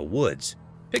weird in the woods.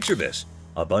 Picture this,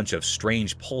 a bunch of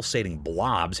strange pulsating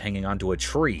blobs hanging onto a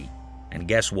tree. And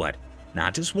guess what?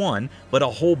 Not just one, but a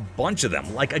whole bunch of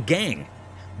them, like a gang.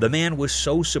 The man was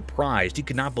so surprised he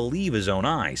could not believe his own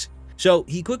eyes. So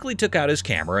he quickly took out his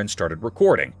camera and started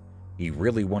recording. He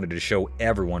really wanted to show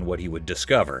everyone what he would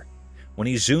discover. When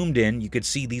he zoomed in, you could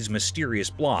see these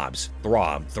mysterious blobs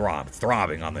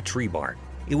throbbing on the tree bark.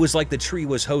 It was like the tree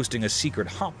was hosting a secret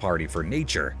hot party for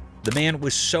nature. The man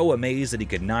was so amazed that he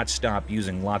could not stop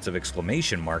using lots of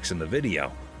exclamation marks in the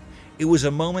video. It was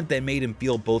a moment that made him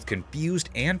feel both confused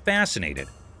and fascinated.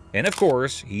 And of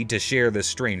course, he'd to share this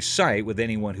strange sight with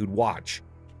anyone who'd watch.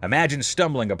 Imagine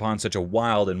stumbling upon such a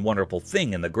wild and wonderful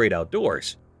thing in the great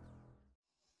outdoors.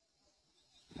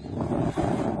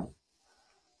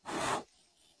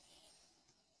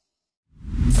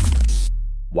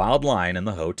 Wild lion in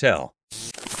the hotel.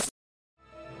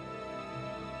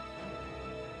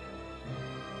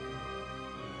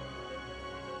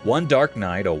 One dark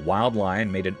night, a wild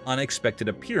lion made an unexpected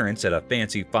appearance at a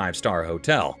fancy 5-star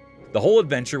hotel. The whole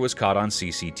adventure was caught on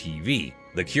CCTV.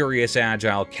 The curious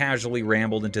agile casually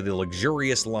rambled into the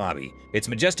luxurious lobby, its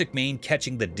majestic mane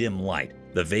catching the dim light.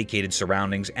 The vacated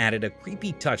surroundings added a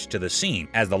creepy touch to the scene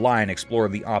as the lion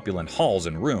explored the opulent halls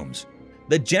and rooms.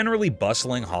 The generally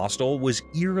bustling hostel was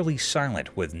eerily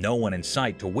silent, with no one in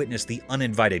sight to witness the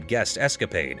uninvited guest's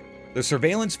escapade. The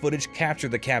surveillance footage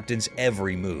captured the captain's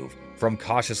every move, from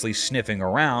cautiously sniffing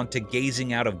around to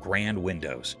gazing out of grand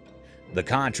windows. The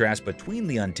contrast between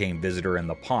the untamed visitor and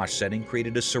the posh setting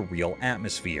created a surreal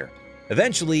atmosphere.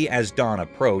 Eventually, as dawn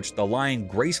approached, the lion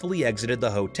gracefully exited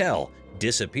the hotel,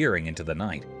 disappearing into the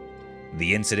night.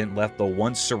 The incident left the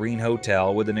once serene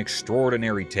hotel with an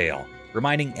extraordinary tale,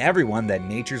 reminding everyone that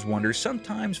nature's wonders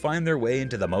sometimes find their way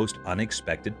into the most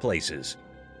unexpected places.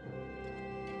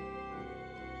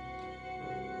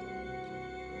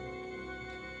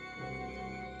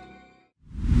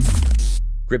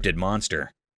 Cryptid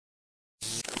monster.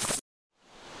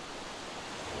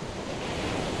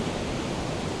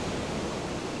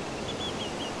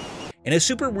 In a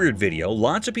super weird video,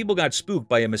 lots of people got spooked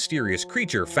by a mysterious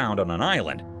creature found on an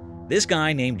island. This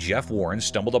guy named Jeff Warren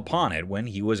stumbled upon it when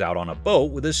he was out on a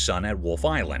boat with his son at Wolf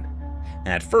Island.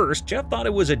 At first, Jeff thought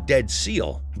it was a dead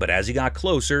seal, but as he got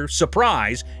closer,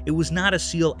 surprise, it was not a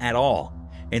seal at all.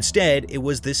 Instead, it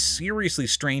was this seriously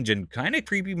strange and kinda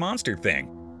creepy monster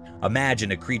thing. Imagine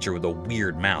a creature with a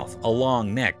weird mouth, a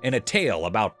long neck, and a tail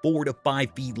about 4 to 5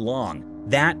 feet long.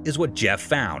 That is what Jeff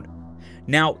found.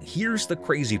 Now, here's the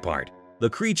crazy part. The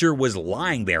creature was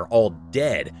lying there all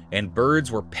dead, and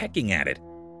birds were pecking at it.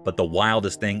 But the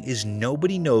wildest thing is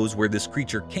nobody knows where this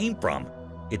creature came from.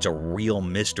 It's a real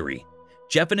mystery.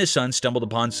 Jeff and his son stumbled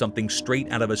upon something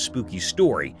straight out of a spooky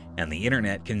story, and the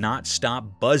internet cannot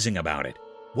stop buzzing about it.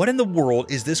 What in the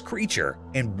world is this creature,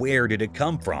 and where did it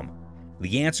come from?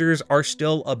 The answers are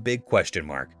still a big question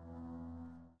mark.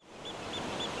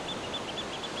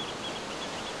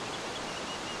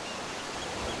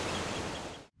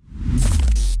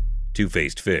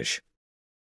 Two-faced fish.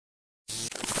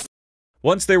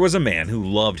 Once there was a man who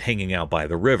loved hanging out by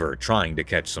the river trying to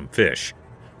catch some fish.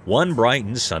 One bright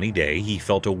and sunny day, he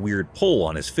felt a weird pull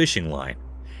on his fishing line.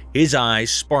 His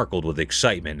eyes sparkled with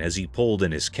excitement as he pulled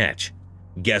in his catch.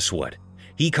 Guess what?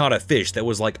 He caught a fish that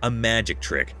was like a magic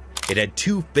trick. It had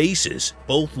 2 faces,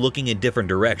 both looking in different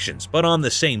directions, but on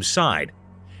the same side.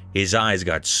 His eyes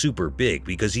got super big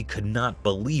because he could not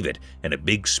believe it, and a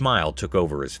big smile took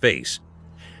over his face.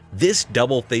 This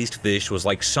double-faced fish was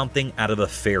like something out of a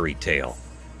fairy tale.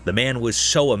 The man was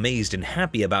so amazed and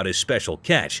happy about his special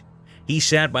catch. He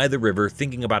sat by the river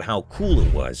thinking about how cool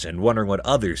it was and wondering what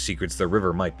other secrets the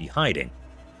river might be hiding.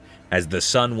 As the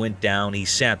sun went down, he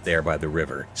sat there by the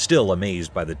river, still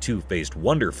amazed by the two-faced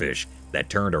wonderfish that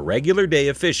turned a regular day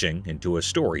of fishing into a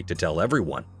story to tell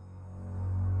everyone.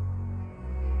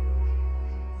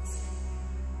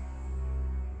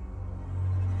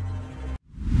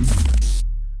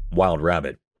 Wild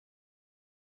rabbit.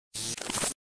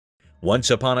 Once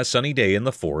upon a sunny day in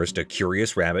the forest, a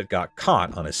curious rabbit got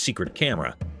caught on a secret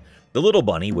camera. The little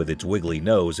bunny with its wiggly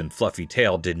nose and fluffy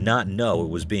tail did not know it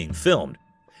was being filmed.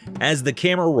 As the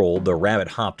camera rolled, the rabbit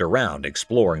hopped around,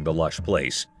 exploring the lush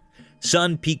place.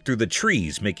 Sun peeked through the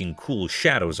trees, making cool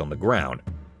shadows on the ground.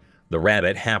 The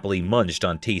rabbit happily munched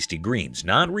on tasty greens,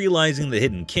 not realizing the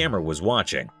hidden camera was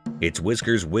watching. Its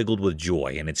whiskers wiggled with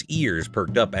joy and its ears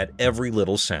perked up at every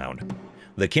little sound.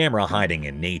 The camera, hiding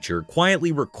in nature,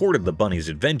 quietly recorded the bunny's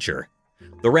adventure.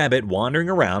 The rabbit, wandering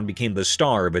around, became the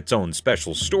star of its own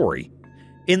special story.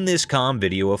 In this calm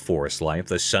video of forest life,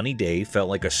 the sunny day felt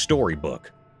like a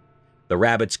storybook. The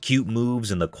rabbit's cute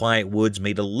moves in the quiet woods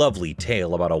made a lovely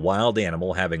tale about a wild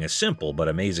animal having a simple but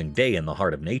amazing day in the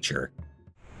heart of nature.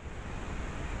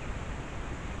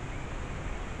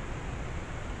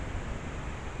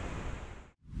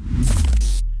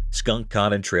 Skunk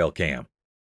caught in trail cam.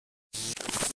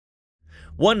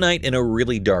 One night in a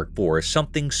really dark forest,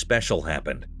 something special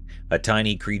happened. A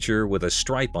tiny creature with a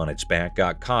stripe on its back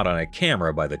got caught on a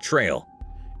camera by the trail.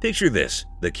 Picture this,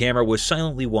 the camera was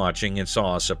silently watching and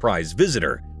saw a surprise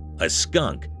visitor, a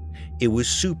skunk. It was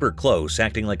super close,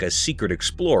 acting like a secret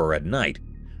explorer at night.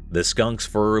 The skunk's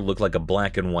fur looked like a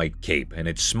black and white cape, and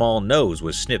its small nose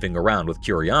was sniffing around with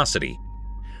curiosity.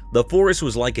 The forest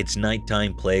was like its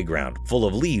nighttime playground, full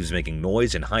of leaves making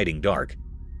noise and hiding dark.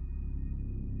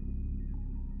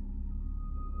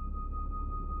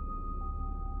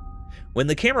 When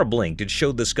the camera blinked, it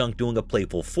showed the skunk doing a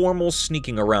playful formal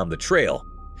sneaking around the trail.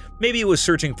 Maybe it was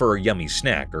searching for a yummy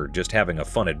snack or just having a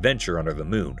fun adventure under the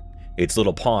moon. Its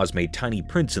little paws made tiny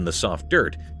prints in the soft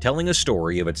dirt, telling a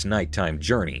story of its nighttime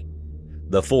journey.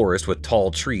 The forest with tall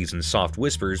trees and soft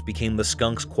whispers became the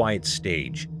skunk's quiet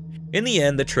stage. In the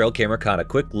end, the trail camera caught a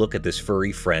quick look at this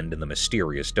furry friend in the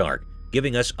mysterious dark,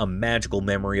 giving us a magical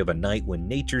memory of a night when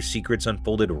nature's secrets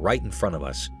unfolded right in front of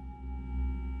us.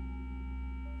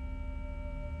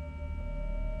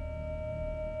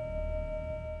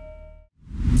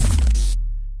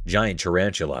 Giant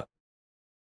tarantula.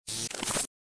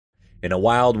 In a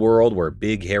wild world where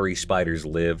big hairy spiders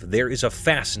live, there is a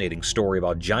fascinating story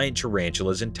about giant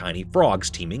tarantulas and tiny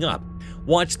frogs teaming up.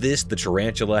 Watch this: the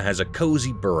tarantula has a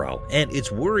cozy burrow, and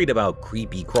it's worried about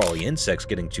creepy crawly insects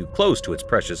getting too close to its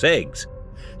precious eggs.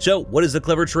 So what does the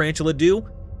clever tarantula do?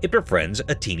 It befriends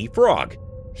a teeny frog.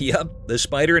 Yup, the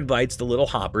spider invites the little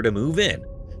hopper to move in.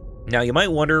 Now you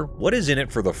might wonder, what is in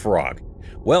it for the frog?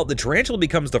 Well, the tarantula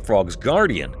becomes the frog's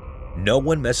guardian. No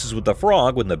one messes with the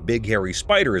frog when the big hairy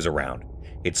spider is around.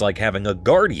 It's like having a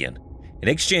guardian. In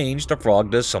exchange, the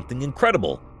frog does something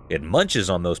incredible. It munches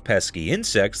on those pesky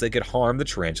insects that could harm the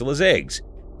tarantula's eggs.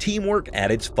 Teamwork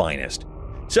at its finest.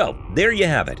 So, there you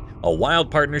have it, a wild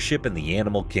partnership in the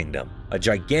animal kingdom. A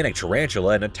gigantic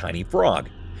tarantula and a tiny frog,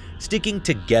 sticking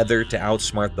together to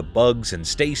outsmart the bugs and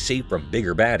stay safe from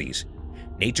bigger baddies.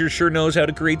 Nature sure knows how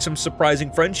to create some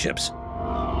surprising friendships.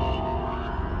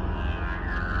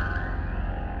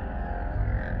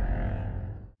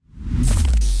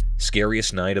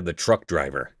 Scariest night of the truck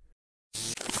driver.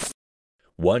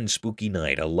 One spooky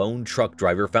night, a lone truck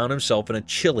driver found himself in a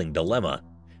chilling dilemma.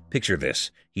 Picture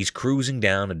this: he's cruising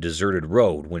down a deserted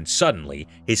road when suddenly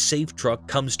his safe truck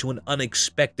comes to an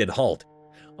unexpected halt.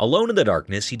 Alone in the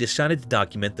darkness, he decided to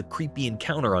document the creepy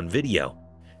encounter on video.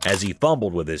 As he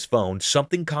fumbled with his phone,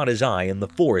 something caught his eye in the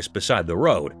forest beside the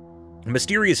road. A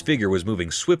mysterious figure was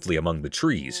moving swiftly among the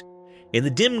trees. In the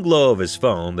dim glow of his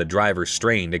phone, the driver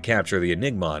strained to capture the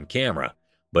enigma on camera,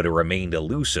 but it remained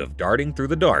elusive, darting through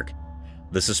the dark.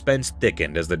 The suspense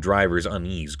thickened as the driver's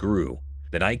unease grew.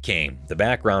 The night came, the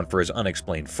background for his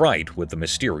unexplained fright, with the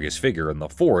mysterious figure in the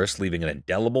forest leaving an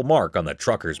indelible mark on the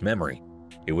trucker's memory.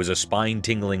 It was a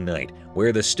spine-tingling night,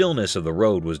 where the stillness of the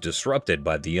road was disrupted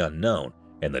by the unknown,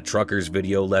 and the trucker's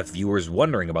video left viewers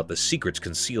wondering about the secrets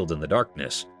concealed in the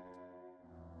darkness.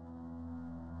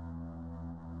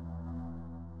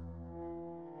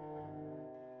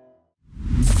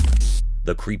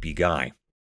 The creepy guy.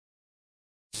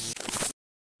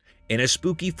 In a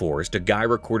spooky forest, a guy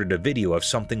recorded a video of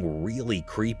something really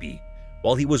creepy.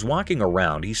 While he was walking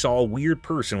around, he saw a weird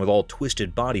person with all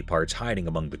twisted body parts hiding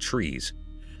among the trees.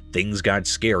 Things got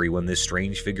scary when this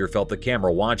strange figure felt the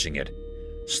camera watching it.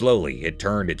 Slowly, it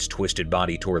turned its twisted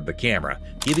body toward the camera,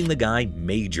 giving the guy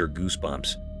major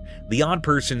goosebumps. The odd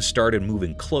person started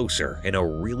moving closer in a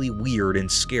really weird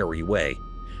and scary way.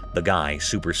 The guy,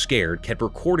 super scared, kept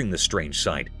recording the strange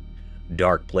sight.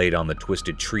 Dark played on the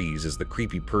twisted trees as the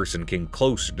creepy person came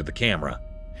closer to the camera.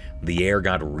 The air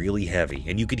got really heavy,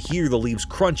 and you could hear the leaves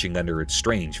crunching under its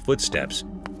strange footsteps.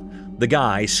 The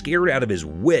guy, scared out of his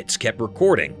wits, kept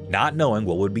recording, not knowing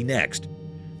what would be next.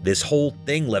 This whole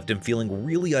thing left him feeling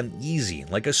really uneasy,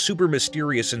 like a super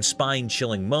mysterious and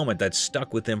spine-chilling moment that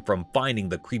stuck with him from finding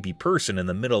the creepy person in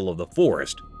the middle of the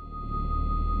forest.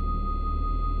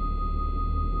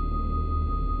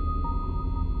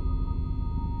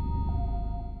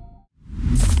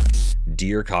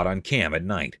 Deer caught on cam at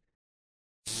night.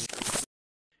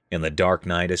 In the dark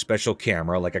night, a special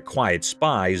camera like a quiet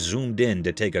spy zoomed in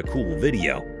to take a cool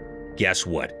video. Guess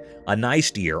what? A nice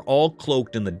deer, all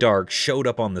cloaked in the dark, showed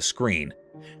up on the screen.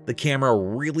 The camera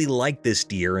really liked this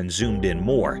deer and zoomed in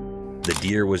more. The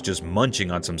deer was just munching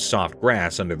on some soft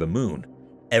grass under the moon.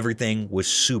 Everything was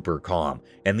super calm,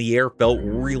 and the air felt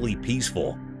really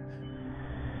peaceful.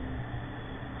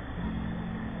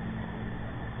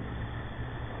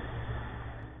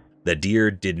 The deer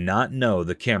did not know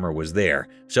the camera was there,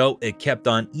 so it kept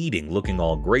on eating, looking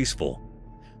all graceful.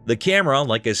 The camera,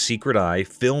 like a secret eye,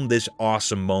 filmed this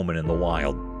awesome moment in the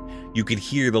wild. You could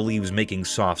hear the leaves making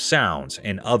soft sounds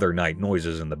and other night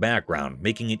noises in the background,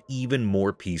 making it even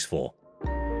more peaceful.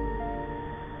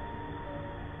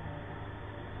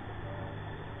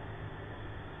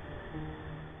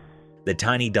 The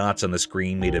tiny dots on the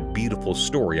screen made a beautiful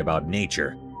story about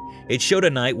nature. It showed a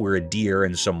night where a deer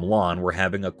and some lawn were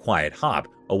having a quiet hop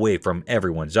away from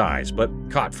everyone's eyes, but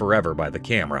caught forever by the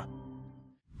camera.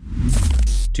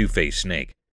 Two-faced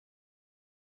snake.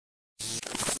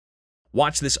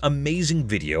 Watch this amazing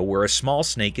video where a small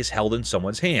snake is held in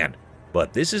someone's hand.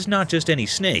 But this is not just any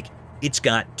snake, it's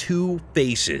got two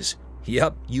faces.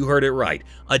 Yep, you heard it right,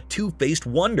 a two-faced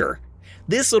wonder.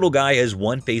 This little guy has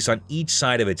one face on each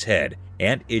side of its head,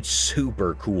 and it's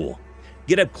super cool.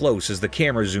 Get up close as the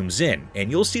camera zooms in, and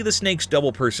you'll see the snake's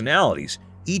double personalities,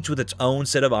 each with its own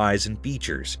set of eyes and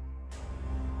features.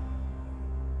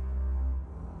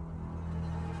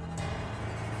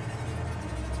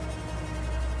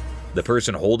 The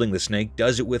person holding the snake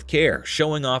does it with care,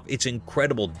 showing off its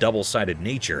incredible double-sided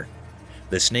nature.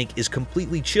 The snake is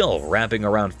completely chill, wrapping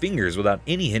around fingers without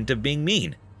any hint of being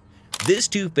mean. This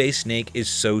two-faced snake is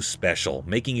so special,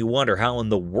 making you wonder how in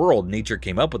the world nature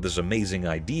came up with this amazing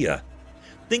idea.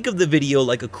 Think of the video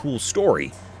like a cool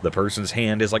story. The person's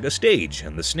hand is like a stage,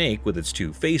 and the snake with its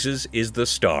two faces is the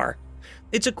star.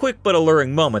 It's a quick but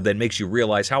alluring moment that makes you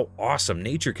realize how awesome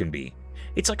nature can be.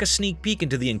 It's like a sneak peek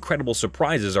into the incredible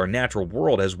surprises our natural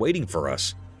world has waiting for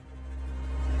us.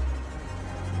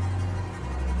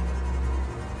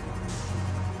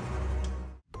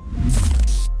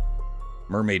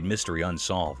 Mermaid mystery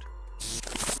unsolved.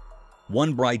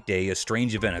 One bright day, a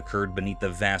strange event occurred beneath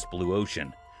the vast blue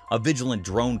ocean. A vigilant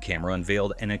drone camera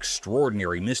unveiled an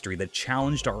extraordinary mystery that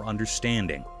challenged our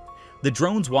understanding. The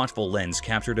drone's watchful lens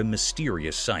captured a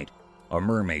mysterious sight, a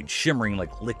mermaid shimmering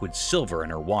like liquid silver in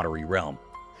her watery realm.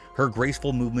 Her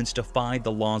graceful movements defied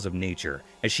the laws of nature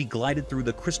as she glided through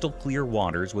the crystal-clear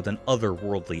waters with an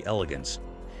otherworldly elegance.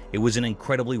 It was an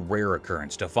incredibly rare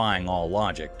occurrence, defying all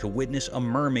logic, to witness a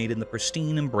mermaid in the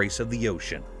pristine embrace of the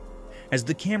ocean. As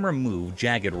the camera moved,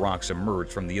 jagged rocks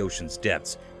emerged from the ocean's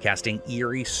depths, casting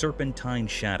eerie, serpentine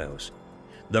shadows.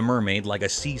 The mermaid, like a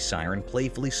sea siren,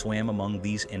 playfully swam among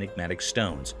these enigmatic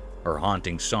stones, her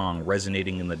haunting song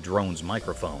resonating in the drone's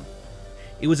microphone.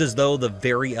 It was as though the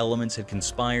very elements had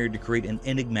conspired to create an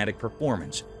enigmatic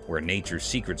performance, where nature's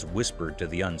secrets whispered to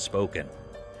the unspoken.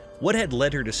 What had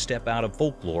led her to step out of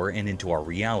folklore and into our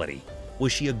reality?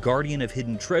 Was she a guardian of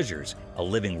hidden treasures, a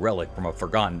living relic from a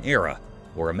forgotten era,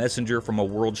 or a messenger from a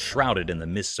world shrouded in the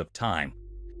mists of time?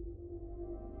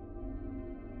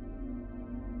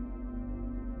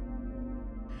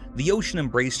 The ocean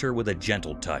embraced her with a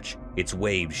gentle touch, its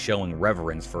waves showing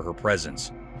reverence for her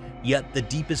presence. Yet the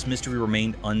deepest mystery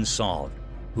remained unsolved.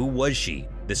 Who was she,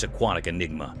 this aquatic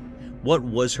enigma? What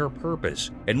was her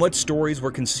purpose, and what stories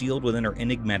were concealed within her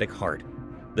enigmatic heart?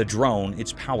 The drone,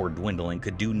 its power dwindling,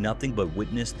 could do nothing but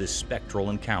witness this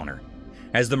spectral encounter.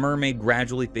 As the mermaid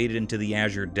gradually faded into the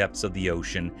azure depths of the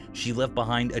ocean, she left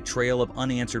behind a trail of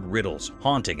unanswered riddles,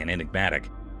 haunting and enigmatic.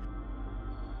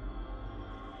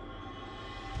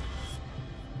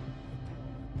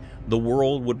 The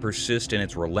world would persist in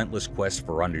its relentless quest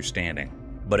for understanding,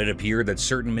 but it appeared that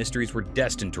certain mysteries were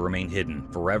destined to remain hidden,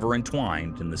 forever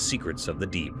entwined in the secrets of the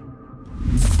deep.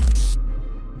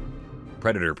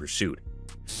 Predator pursuit.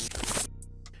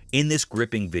 In this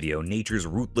gripping video, nature's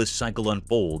ruthless cycle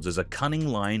unfolds as a cunning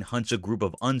lion hunts a group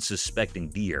of unsuspecting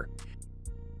deer.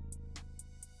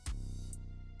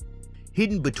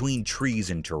 Hidden between trees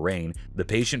and terrain, the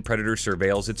patient predator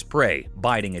surveils its prey,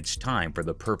 biding its time for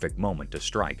the perfect moment to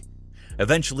strike.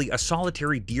 Eventually, a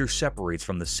solitary deer separates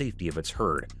from the safety of its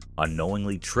herd,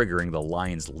 unknowingly triggering the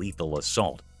lion's lethal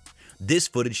assault. This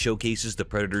footage showcases the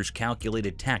predator's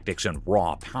calculated tactics and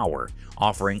raw power,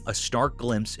 offering a stark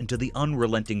glimpse into the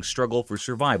unrelenting struggle for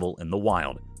survival in the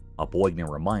wild, a poignant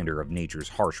reminder of nature's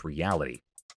harsh reality.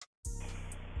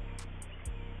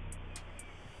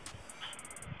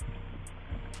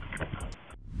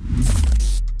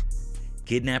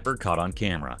 Kidnapper caught on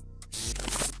camera.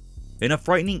 In a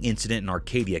frightening incident in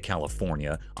Arcadia,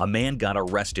 California, a man got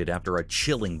arrested after a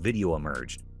chilling video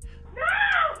emerged.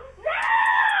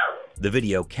 The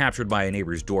video, captured by a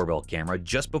neighbor's doorbell camera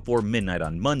just before midnight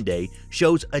on Monday,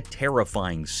 shows a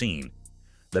terrifying scene.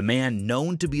 The man,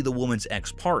 known to be the woman's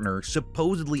ex-partner,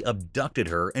 supposedly abducted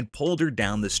her and pulled her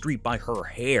down the street by her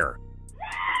hair.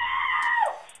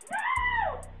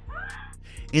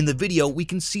 In the video, we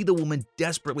can see the woman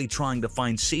desperately trying to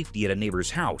find safety at a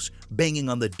neighbor's house, banging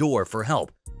on the door for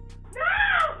help.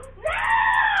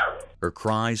 Her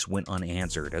cries went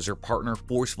unanswered as her partner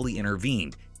forcefully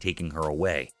intervened, taking her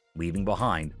away, leaving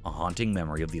behind a haunting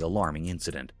memory of the alarming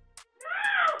incident.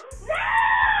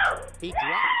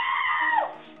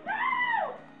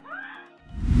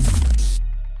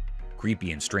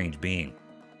 Creepy and strange being.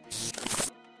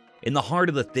 In the heart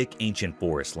of the thick, ancient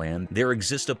forest land, there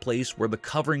exists a place where the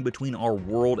covering between our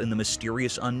world and the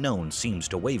mysterious unknown seems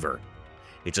to waver.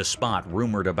 It's a spot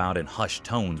rumored about in hushed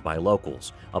tones by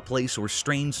locals, a place where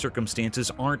strange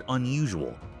circumstances aren't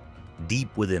unusual.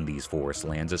 Deep within these forest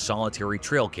lands, a solitary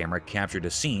trail camera captured a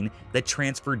scene that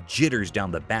transferred jitters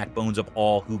down the backbones of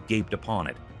all who gaped upon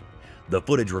it. The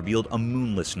footage revealed a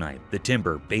moonless night, the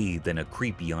timber bathed in a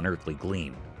creepy, unearthly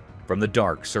gleam. From the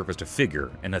dark surfaced a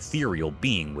figure, an ethereal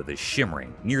being with a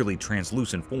shimmering, nearly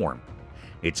translucent form.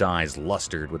 Its eyes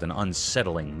lustered with an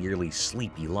unsettling, nearly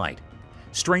sleepy light.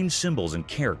 Strange symbols and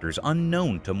characters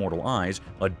unknown to mortal eyes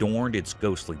adorned its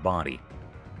ghostly body.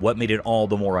 What made it all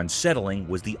the more unsettling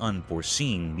was the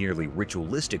unforeseen, nearly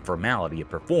ritualistic formality it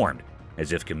performed,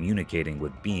 as if communicating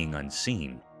with being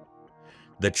unseen.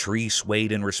 The tree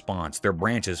swayed in response, their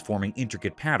branches forming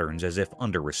intricate patterns as if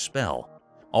under a spell.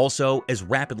 Also, as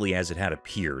rapidly as it had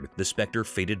appeared, the specter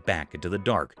faded back into the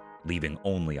dark, leaving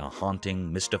only a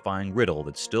haunting, mystifying riddle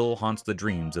that still haunts the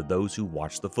dreams of those who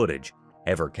watch the footage,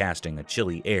 ever casting a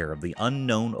chilly air of the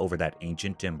unknown over that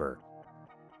ancient timber.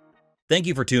 Thank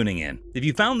you for tuning in. If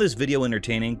you found this video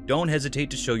entertaining, don't hesitate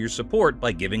to show your support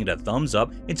by giving it a thumbs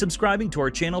up and subscribing to our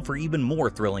channel for even more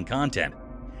thrilling content.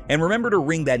 And remember to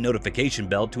ring that notification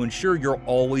bell to ensure you're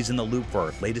always in the loop for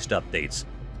our latest updates.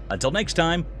 Until next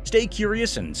time, stay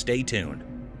curious and stay tuned.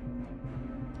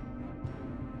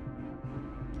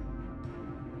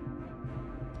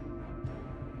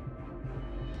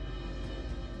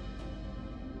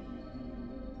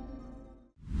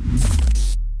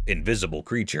 Invisible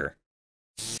creature.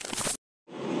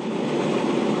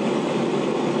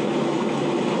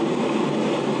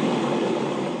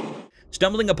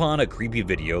 Stumbling upon a creepy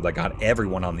video that got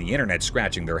everyone on the internet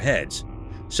scratching their heads.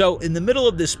 So, in the middle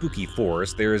of this spooky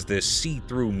forest, there is this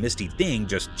see-through misty thing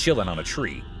just chilling on a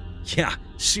tree. Yeah,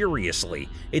 seriously,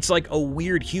 it's like a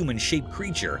weird human-shaped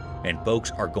creature, and folks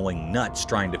are going nuts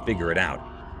trying to figure it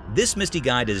out. This misty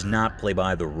guy does not play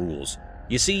by the rules.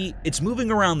 You see, it's moving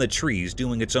around the trees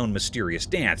doing its own mysterious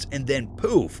dance, and then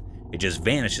poof, it just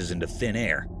vanishes into thin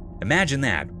air. Imagine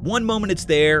that. One moment it's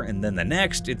there, and then the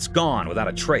next, it's gone without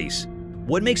a trace.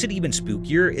 What makes it even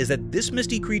spookier is that this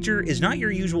misty creature is not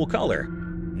your usual color.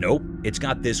 Nope, it's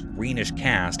got this greenish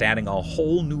cast, adding a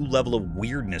whole new level of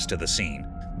weirdness to the scene.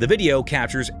 The video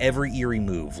captures every eerie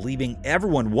move, leaving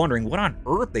everyone wondering what on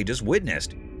earth they just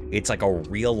witnessed. It's like a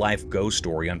real-life ghost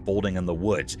story unfolding in the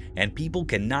woods, and people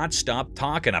cannot stop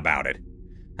talking about it.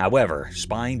 However,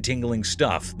 spine-tingling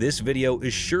stuff, this video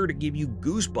is sure to give you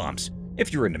goosebumps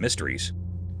if you're into mysteries.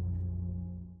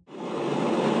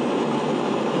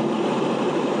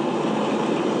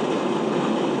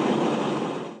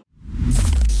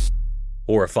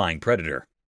 Horrifying predator.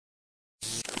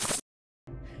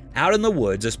 Out in the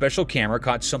woods, a special camera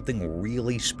caught something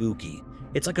really spooky.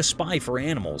 It's like a spy for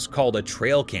animals called a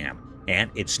trail cam,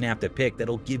 and it snapped a pic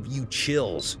that'll give you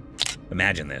chills.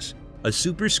 Imagine this. A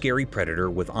super scary predator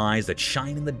with eyes that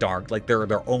shine in the dark like they're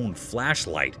their own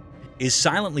flashlight is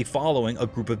silently following a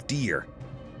group of deer.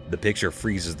 The picture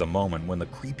freezes the moment when the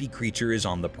creepy creature is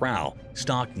on the prowl,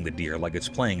 stalking the deer like it's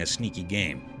playing a sneaky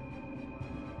game.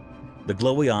 The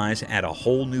glowy eyes add a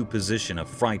whole new position of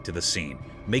fright to the scene,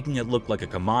 making it look like a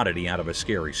commodity out of a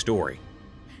scary story.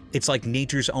 It's like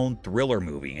nature's own thriller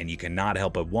movie, and you cannot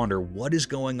help but wonder what is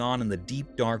going on in the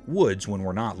deep, dark woods when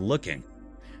we're not looking.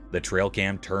 The trail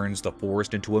cam turns the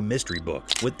forest into a mystery book,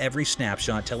 with every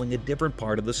snapshot telling a different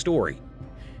part of the story.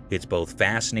 It's both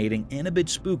fascinating and a bit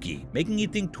spooky, making you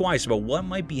think twice about what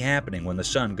might be happening when the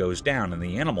sun goes down in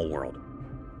the animal world.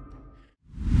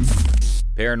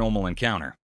 Paranormal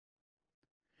encounter.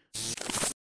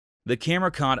 The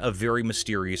camera caught a very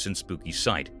mysterious and spooky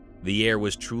sight. The air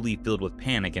was truly filled with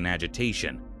panic and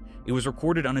agitation. It was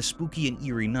recorded on a spooky and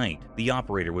eerie night. The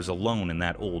operator was alone in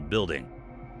that old building.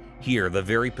 Here, the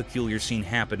very peculiar scene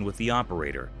happened with the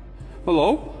operator.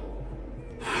 Hello?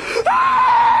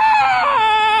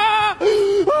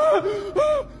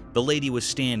 The lady was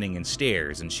standing in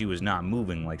stairs, and she was not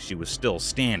moving like she was still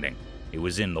standing. It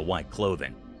was in the white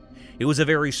clothing. It was a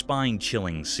very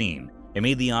spine-chilling scene. It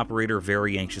made the operator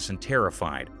very anxious and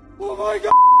terrified. Oh my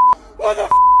god! What the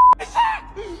is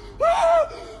that?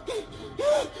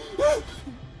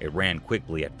 It ran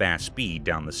quickly at fast speed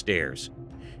down the stairs.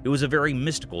 It was a very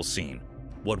mystical scene.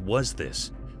 What was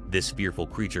this? This fearful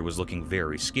creature was looking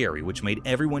very scary, which made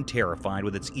everyone terrified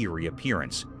with its eerie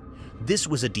appearance. This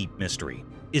was a deep mystery.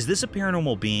 Is this a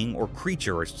paranormal being or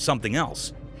creature or something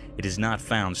else? It is not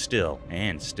found still,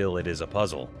 and still it is a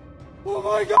puzzle. Oh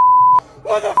my god!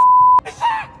 What the is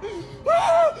that?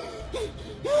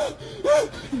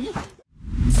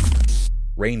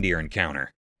 Reindeer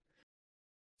encounter.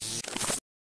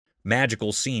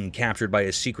 Magical scene captured by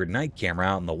a secret night camera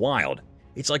out in the wild.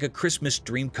 It's like a Christmas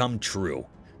dream come true.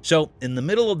 So, in the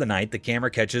middle of the night, the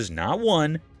camera catches not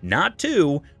one, not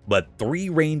two, but 3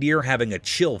 reindeer having a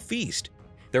chill feast.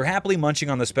 They're happily munching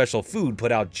on the special food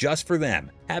put out just for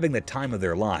them, having the time of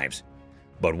their lives.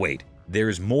 But wait,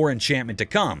 there's more enchantment to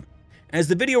come. As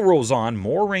the video rolls on,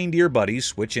 more reindeer buddies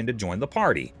switch in to join the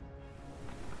party.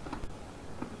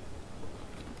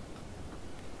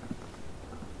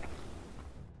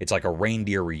 It's like a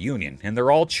reindeer reunion, and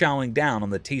they're all chowing down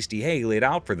on the tasty hay laid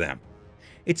out for them.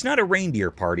 It's not a reindeer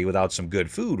party without some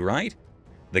good food, right?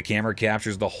 The camera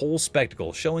captures the whole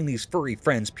spectacle, showing these furry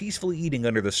friends peacefully eating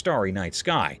under the starry night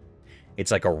sky.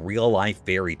 It's like a real-life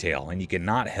fairy tale, and you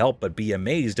cannot help but be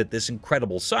amazed at this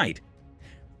incredible sight.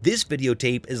 This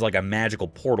videotape is like a magical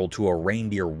portal to a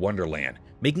reindeer wonderland,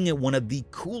 making it one of the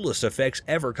coolest effects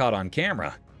ever caught on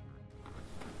camera.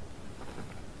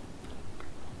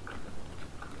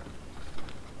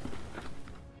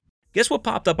 Guess what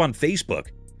popped up on Facebook?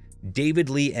 David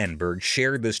Lee Enberg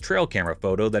shared this trail camera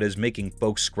photo that is making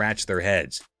folks scratch their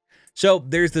heads. So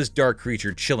there's this dark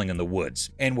creature chilling in the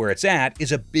woods, and where it's at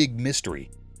is a big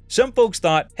mystery. Some folks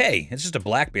thought, hey, it's just a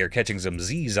black bear catching some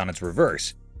Z's on its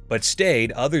reverse. But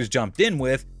stayed, others jumped in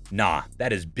with, nah,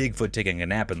 that is Bigfoot taking a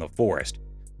nap in the forest.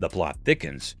 The plot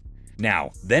thickens.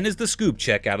 Now, then is the scoop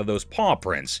check out of those paw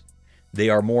prints. They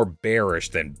are more bearish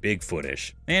than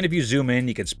Bigfootish, and if you zoom in,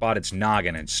 you can spot its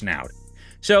noggin and snout.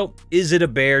 So, is it a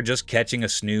bear just catching a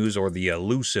snooze or the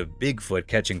elusive Bigfoot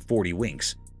catching 40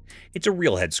 winks? It's a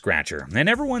real head scratcher, and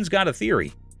everyone's got a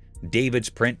theory. David's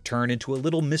print turned into a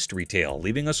little mystery tale,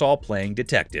 leaving us all playing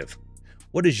detective.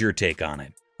 What is your take on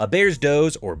it? A bear's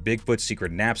doze or Bigfoot's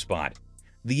secret nap spot?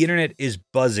 The internet is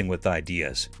buzzing with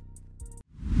ideas.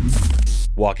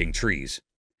 Walking trees.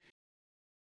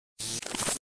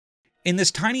 In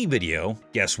this tiny video,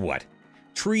 guess what?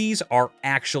 Trees are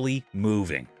actually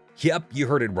moving. Yep, you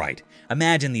heard it right.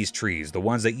 Imagine these trees, the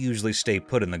ones that usually stay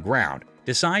put in the ground,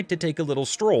 decide to take a little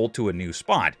stroll to a new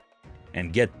spot.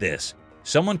 And get this,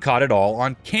 someone caught it all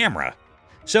on camera.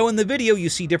 So in the video you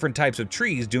see different types of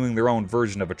trees doing their own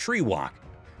version of a tree walk.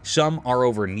 Some are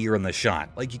over near in the shot,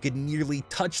 like you could nearly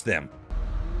touch them.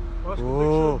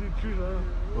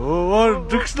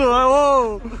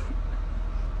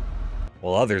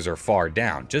 While others are far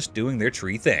down, just doing their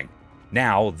tree thing.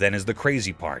 Now, then is the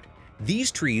crazy part.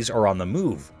 These trees are on the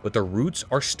move, but the roots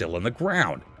are still in the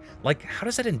ground. Like, how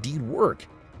does that indeed work?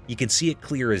 You can see it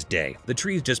clear as day. The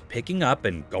tree is just picking up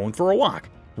and going for a walk,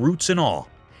 roots and all.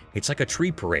 It's like a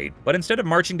tree parade, but instead of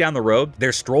marching down the road,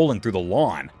 they're strolling through the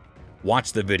lawn.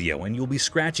 Watch the video and you'll be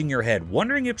scratching your head,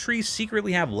 wondering if trees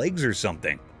secretly have legs or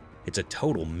something. It's a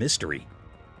total mystery.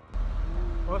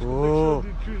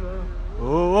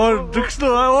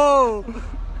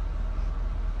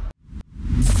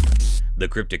 The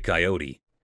cryptic coyote.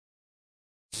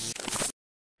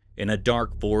 In a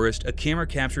dark forest, a camera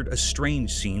captured a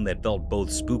strange scene that felt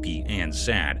both spooky and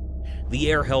sad.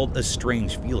 The air held a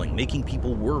strange feeling, making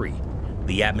people worry.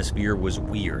 The atmosphere was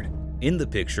weird. In the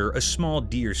picture, a small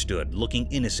deer stood, looking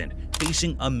innocent,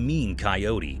 facing a mean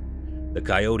coyote. The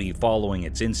coyote, following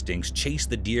its instincts, chased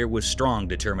the deer with strong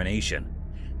determination.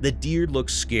 The deer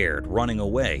looked scared, running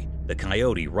away, the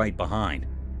coyote right behind.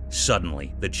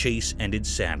 Suddenly, the chase ended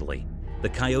sadly. The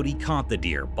coyote caught the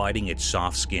deer, biting its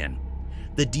soft skin.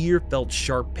 The deer felt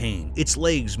sharp pain, its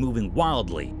legs moving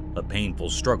wildly, a painful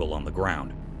struggle on the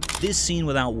ground. This scene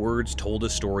without words told a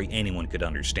story anyone could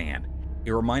understand.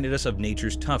 It reminded us of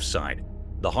nature's tough side.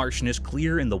 The harshness,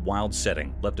 clear in the wild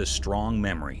setting, left a strong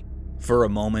memory. For a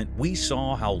moment, we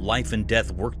saw how life and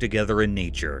death work together in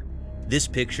nature. This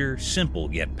picture,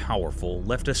 simple yet powerful,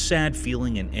 left a sad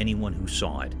feeling in anyone who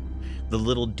saw it. The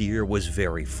little deer was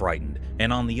very frightened,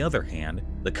 and on the other hand,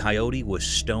 the coyote was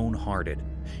stone-hearted.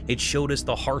 It showed us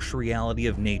the harsh reality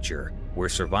of nature, where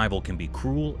survival can be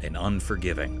cruel and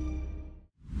unforgiving.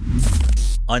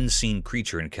 Unseen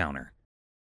creature encounter.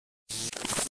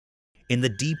 In the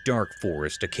deep dark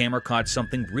forest, a camera caught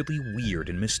something really weird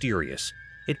and mysterious.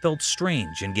 It felt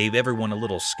strange and gave everyone a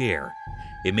little scare.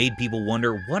 It made people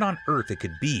wonder what on earth it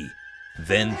could be.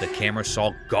 Then the camera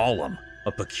saw Gollum,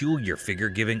 a peculiar figure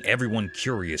giving everyone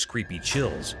curious, creepy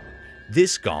chills.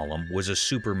 This Gollum was a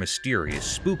super mysterious,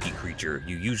 spooky creature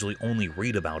you usually only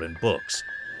read about in books.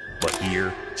 But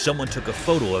here, someone took a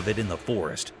photo of it in the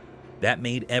forest. That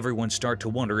made everyone start to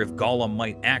wonder if Gollum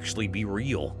might actually be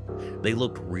real. They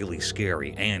looked really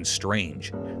scary and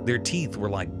strange. Their teeth were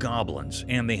like goblins,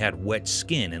 and they had wet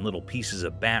skin and little pieces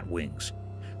of bat wings.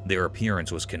 Their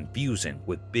appearance was confusing,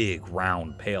 with big,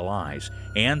 round, pale eyes,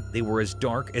 and they were as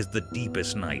dark as the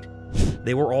deepest night.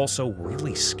 They were also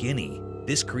really skinny.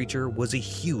 This creature was a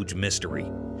huge mystery.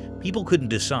 People couldn't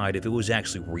decide if it was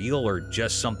actually real or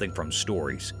just something from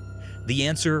stories. The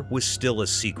answer was still a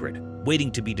secret,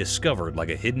 waiting to be discovered like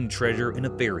a hidden treasure in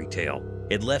a fairy tale.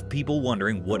 It left people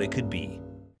wondering what it could be.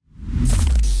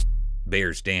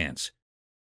 Bear's dance.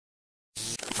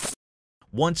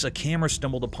 Once a camera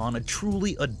stumbled upon a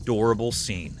truly adorable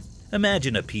scene.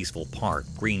 Imagine a peaceful park,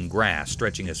 green grass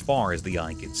stretching as far as the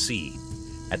eye could see.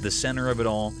 At the center of it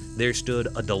all, there stood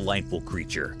a delightful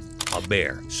creature, a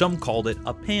bear. Some called it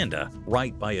a panda,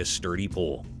 right by a sturdy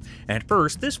pole. At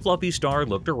first, this fluffy star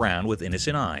looked around with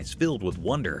innocent eyes filled with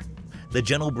wonder. The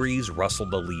gentle breeze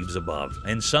rustled the leaves above,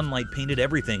 and sunlight painted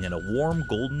everything in a warm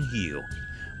golden hue.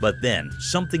 But then,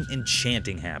 something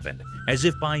enchanting happened. As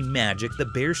if by magic, the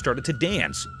bear started to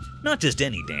dance. Not just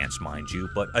any dance, mind you,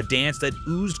 but a dance that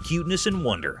oozed cuteness and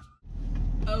wonder.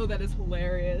 Oh, that is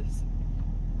hilarious.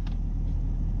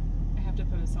 I have to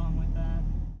put a song with that.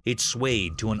 It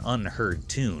swayed to an unheard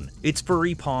tune, its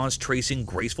furry paws tracing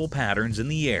graceful patterns in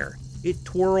the air. It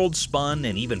twirled, spun,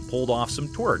 and even pulled off some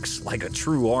twerks like a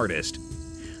true artist.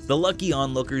 The lucky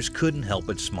onlookers couldn't help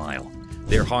but smile.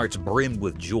 Their hearts brimmed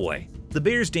with joy. The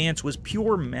bear's dance was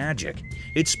pure magic.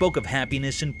 It spoke of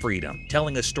happiness and freedom,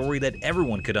 telling a story that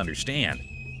everyone could understand.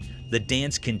 The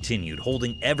dance continued,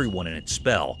 holding everyone in its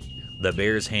spell. The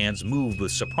bear's hands moved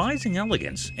with surprising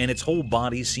elegance, and its whole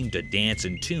body seemed to dance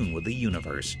in tune with the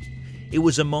universe. It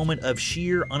was a moment of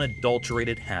sheer,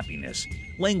 unadulterated happiness.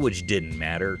 Language didn't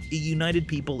matter. It united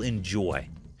people in joy.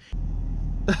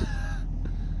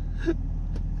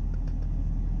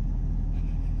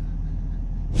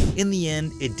 In the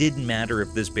end, it didn't matter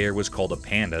if this bear was called a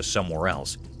panda somewhere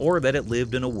else, or that it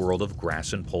lived in a world of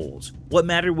grass and poles. What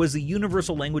mattered was the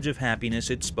universal language of happiness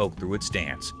it spoke through its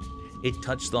dance. It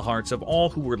touched the hearts of all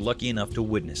who were lucky enough to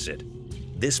witness it.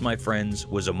 This, my friends,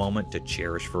 was a moment to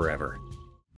cherish forever.